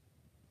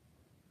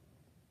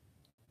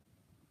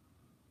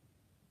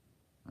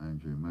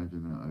 Andrew,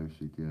 imagine that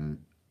OCD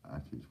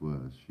at its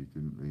worst, she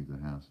didn't leave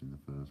the house in the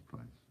first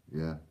place.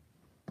 Yeah.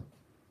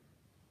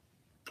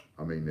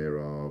 I mean, there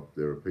are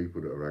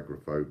people that are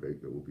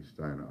agoraphobic that will be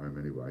staying at home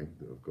anyway,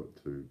 that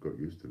have got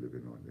used to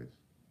living like this.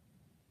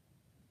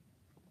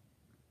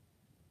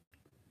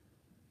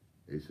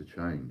 It's a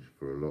change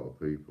for a lot of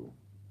people.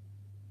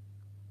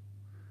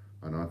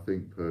 And I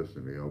think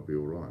personally I'll be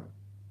alright.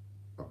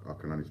 I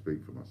can only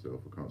speak for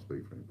myself, I can't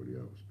speak for anybody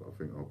else, but I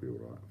think I'll be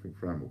alright. I think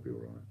Fran will be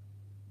alright.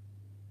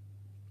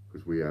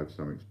 Because we have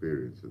some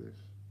experience of this.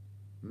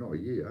 Not a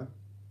year,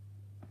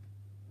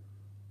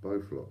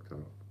 both locked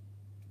up.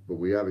 But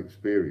we have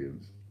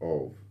experience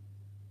of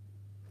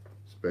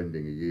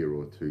spending a year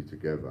or two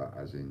together,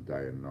 as in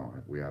day and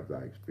night. We have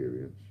that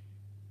experience.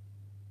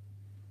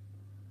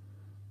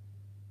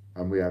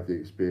 And we have the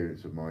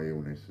experience of my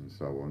illness and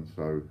so on,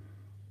 so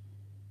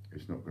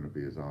it's not going to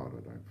be as hard,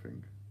 I don't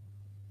think.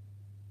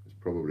 It's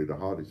probably the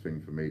hardest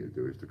thing for me to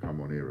do is to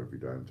come on here every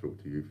day and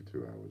talk to you for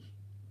 2 hours.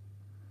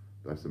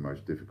 That's the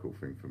most difficult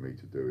thing for me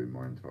to do in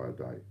my entire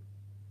day.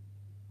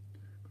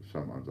 Because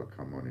sometimes I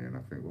come on here and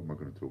I think, what am I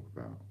going to talk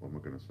about? What am I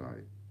going to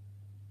say?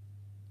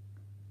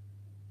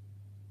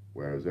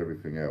 Whereas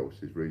everything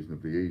else is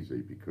reasonably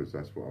easy because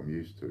that's what I'm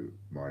used to.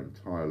 My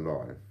entire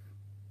life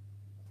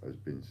has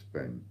been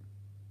spent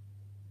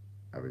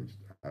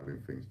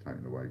having things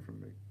taken away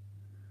from me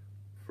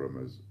from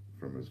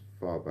as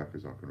far back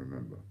as I can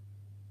remember,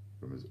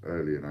 from as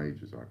early an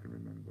age as I can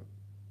remember.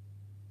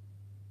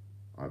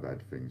 I've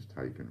had things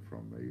taken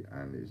from me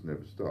and it's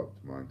never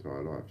stopped. My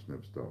entire life's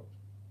never stopped.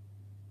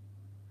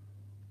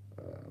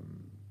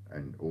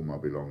 And all my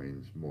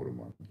belongings more than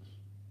once,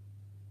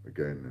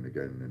 again and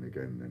again and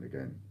again and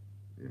again.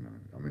 You know,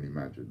 I mean,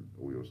 imagine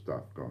all your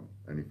stuff gone,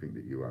 anything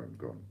that you own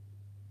gone,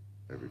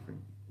 everything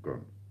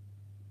gone,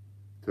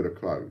 to the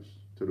clothes,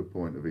 to the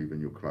point of even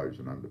your clothes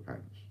and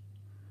underpants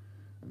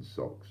and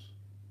socks.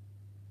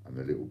 and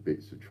the little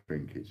bits of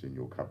trinkets in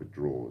your cupboard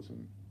drawers,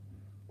 and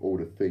all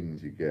the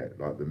things you get,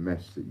 like the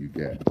mess that you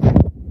get,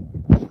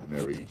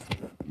 very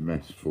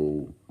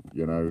messful,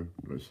 you know.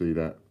 Let's see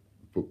that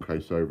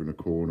bookcase over in the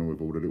corner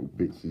with all the little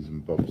bitses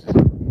and bobses,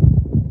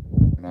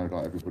 you know,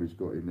 like everybody's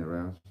got in their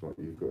house, like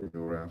you've got in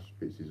your house,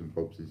 bitses and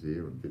bobses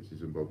here and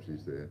bitses and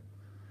bobses there.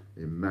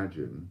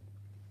 Imagine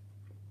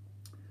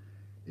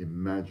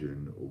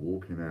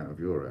walking out of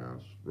your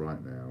house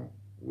right now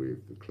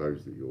with the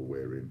clothes that you're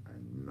wearing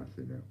and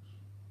nothing else,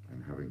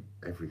 and having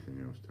everything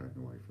else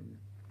taken away from you.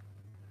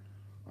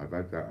 I've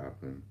had that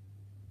happen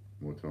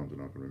more times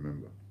than I can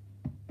remember,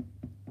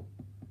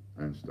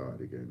 and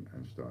started again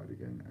and started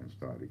again and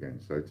started again.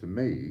 So to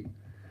me,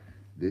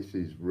 this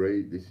is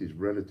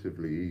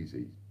relatively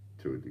easy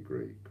to a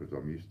degree, because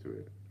I'm used to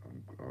it.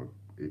 I'm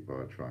hit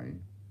by a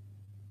train,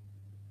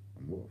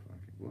 and what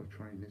a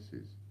train this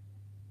is.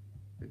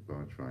 Hit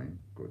by a train,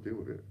 got to deal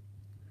with it.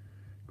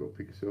 Got to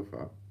pick yourself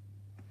up,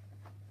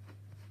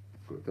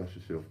 got to dust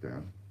yourself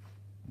down,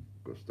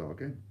 got to start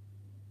again.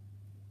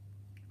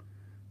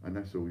 And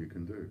that's all you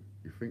can do.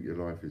 You think your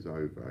life is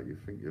over, you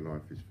think your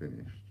life is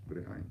finished, but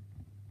it ain't.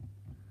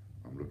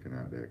 I'm looking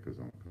out there because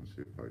I can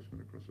see a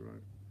postman across the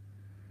road.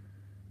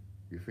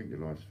 You think your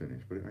life's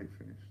finished, but it ain't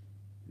finished.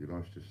 Your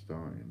life's just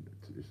starting.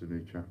 It's a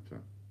new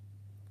chapter.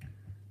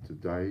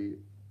 Today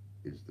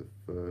is the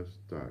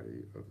first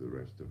day of the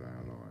rest of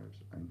our lives,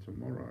 and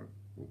tomorrow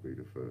will be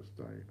the first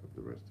day of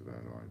the rest of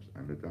our lives,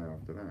 and the day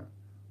after that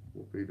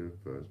will be the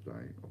first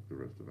day of the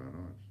rest of our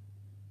lives.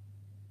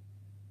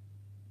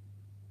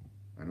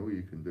 And all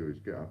you can do is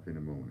get up in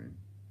the morning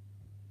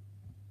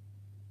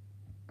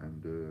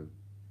and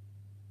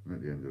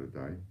at the end of the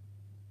day,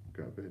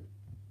 go to bed.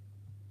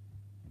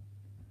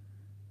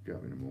 Get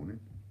up in the morning,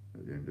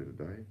 at the end of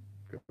the day,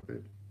 go to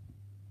bed.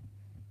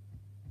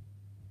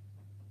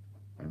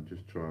 And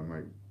just try and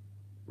make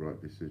right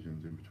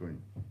decisions in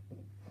between.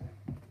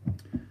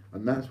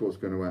 And that's what's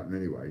going to happen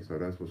anyway, so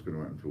that's what's going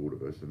to happen to all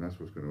of us, and that's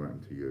what's going to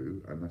happen to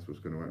you, and that's what's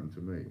going to happen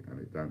to me. And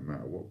it don't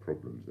matter what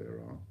problems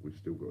there are, we've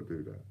still got to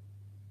do that.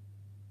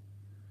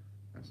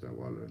 That's how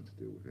I learned to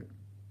deal with it.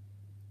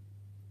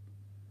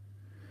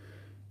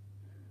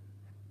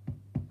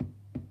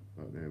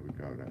 But there we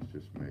go, that's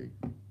just me.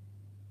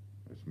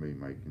 That's me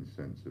making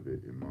sense of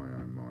it in my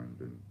own mind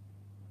and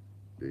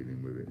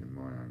dealing with it in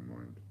my own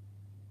mind.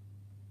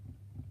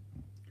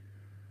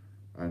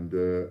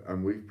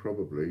 And we've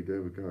probably,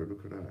 there we go,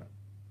 look at that.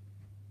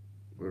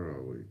 Where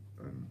are we?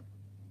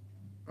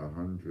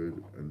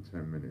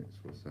 110 minutes,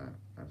 what's that?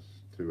 That's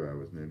 2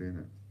 hours nearly, isn't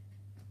it?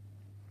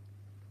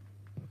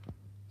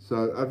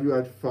 So, have you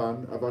had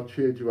fun? Have I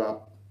cheered you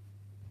up?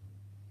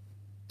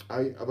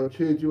 Hey, have I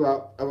cheered you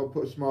up? Have I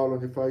put a smile on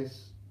your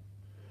face?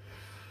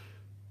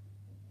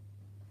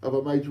 Have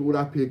I made you all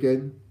happy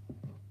again?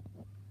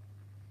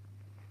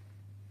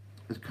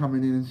 Has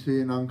coming in and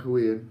seeing Uncle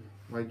Ian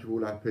made you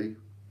all happy?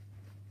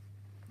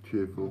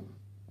 Cheerful?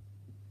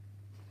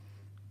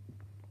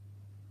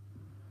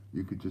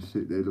 You could just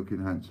sit there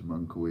looking handsome,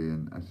 Uncle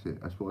Ian. That's it.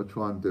 That's what I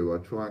try and do. I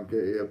try and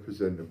get here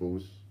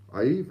presentables.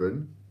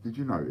 Did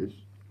you notice?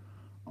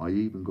 I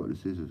even got the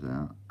scissors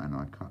out and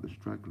I cut the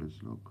stragglers,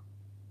 look.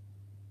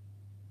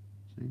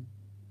 See?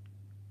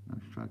 No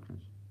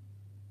stragglers.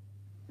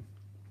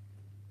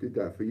 Did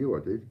that for you, I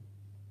did.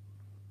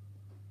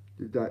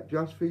 Did that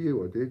just for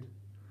you, I did.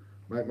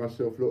 Make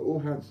myself look all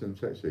handsome,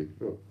 sexy.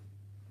 Look.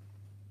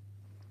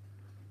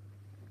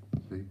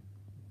 See?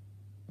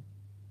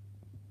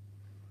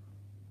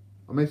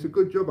 I mean, it's a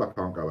good job I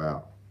can't go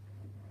out.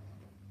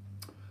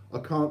 I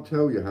can't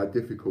tell you how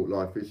difficult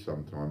life is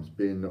sometimes,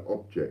 being the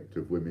object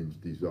of women's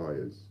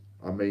desires.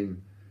 I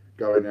mean,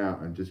 going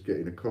out and just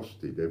getting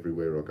accosted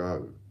everywhere I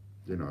go,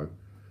 you know.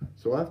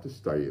 So I have to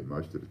stay in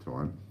most of the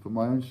time for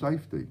my own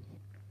safety.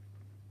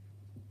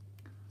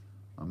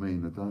 I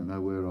mean, I don't know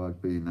where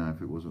I'd be now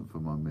if it wasn't for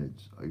my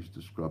mids. I used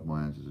to scrub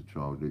my hands as a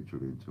child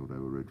literally until they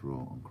were red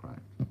raw and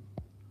cracked. I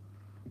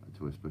had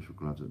to wear special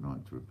gloves at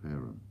night to repair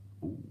them.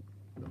 Ooh,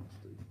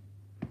 nasty.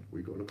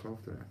 We got to look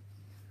after that.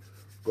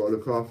 Got to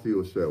look after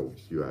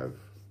yourselves, you have.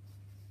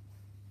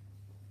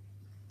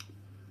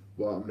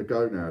 Well, I'm going to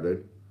go now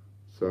then.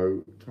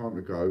 So, time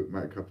to go,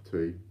 make a cup of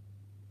tea.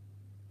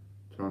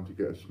 Time to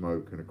get a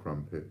smoke and a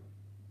crumpet.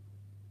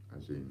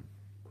 As in,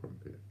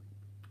 crumpet.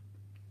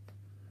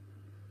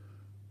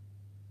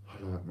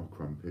 I like my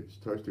crumpets.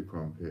 Toasted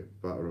crumpet,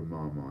 butter and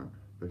Marmite.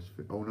 Best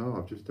fit. Oh no,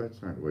 I've just had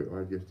something to eat. I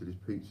had yesterday's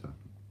pizza.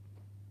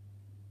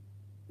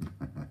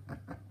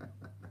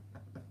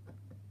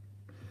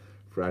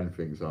 Fran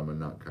thinks I'm a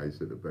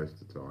nutcase at the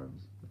best of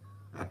times.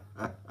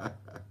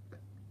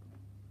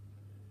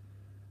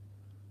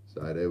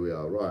 So there we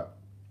are. Right.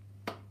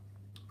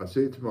 I'll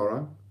see you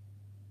tomorrow.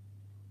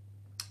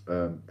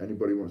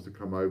 Anybody wants to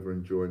come over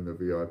and join the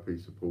VIP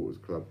Supporters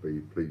Club,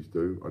 please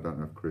do. I don't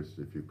know, Chris,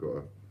 if you've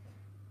got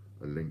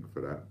a link for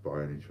that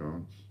by any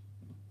chance.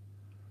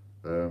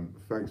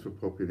 Thanks for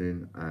popping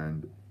in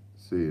and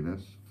seeing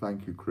us.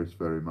 Thank you, Chris,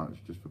 very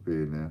much just for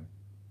being there.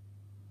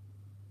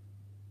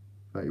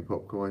 Thank you,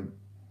 Popcoin.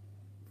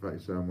 Thank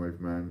you, Soundwave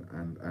Man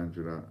and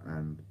Angela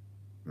and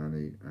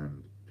Nanny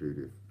and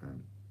Judith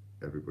and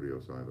everybody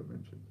else I haven't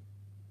mentioned.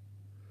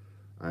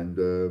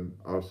 And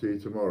I'll see you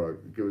tomorrow.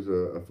 Give us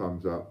a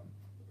thumbs up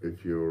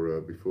if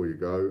you're before you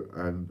go.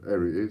 And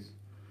there it is.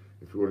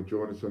 If you want to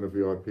join us on a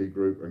VIP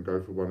group and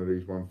go for one of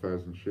these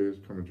 1,000 shares,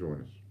 come and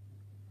join us.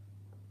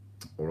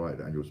 All right,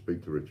 and you'll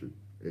speak to Richard.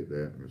 Hit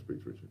there and you'll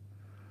speak to Richard.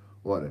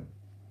 All right then.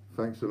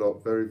 Thanks a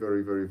lot, very,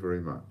 very, very,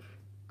 very much.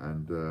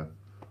 And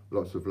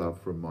lots of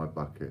love from my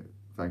bucket.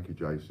 Thank you,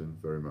 Jason,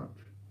 very much.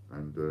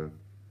 And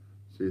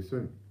see you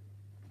soon.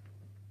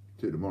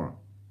 See you tomorrow.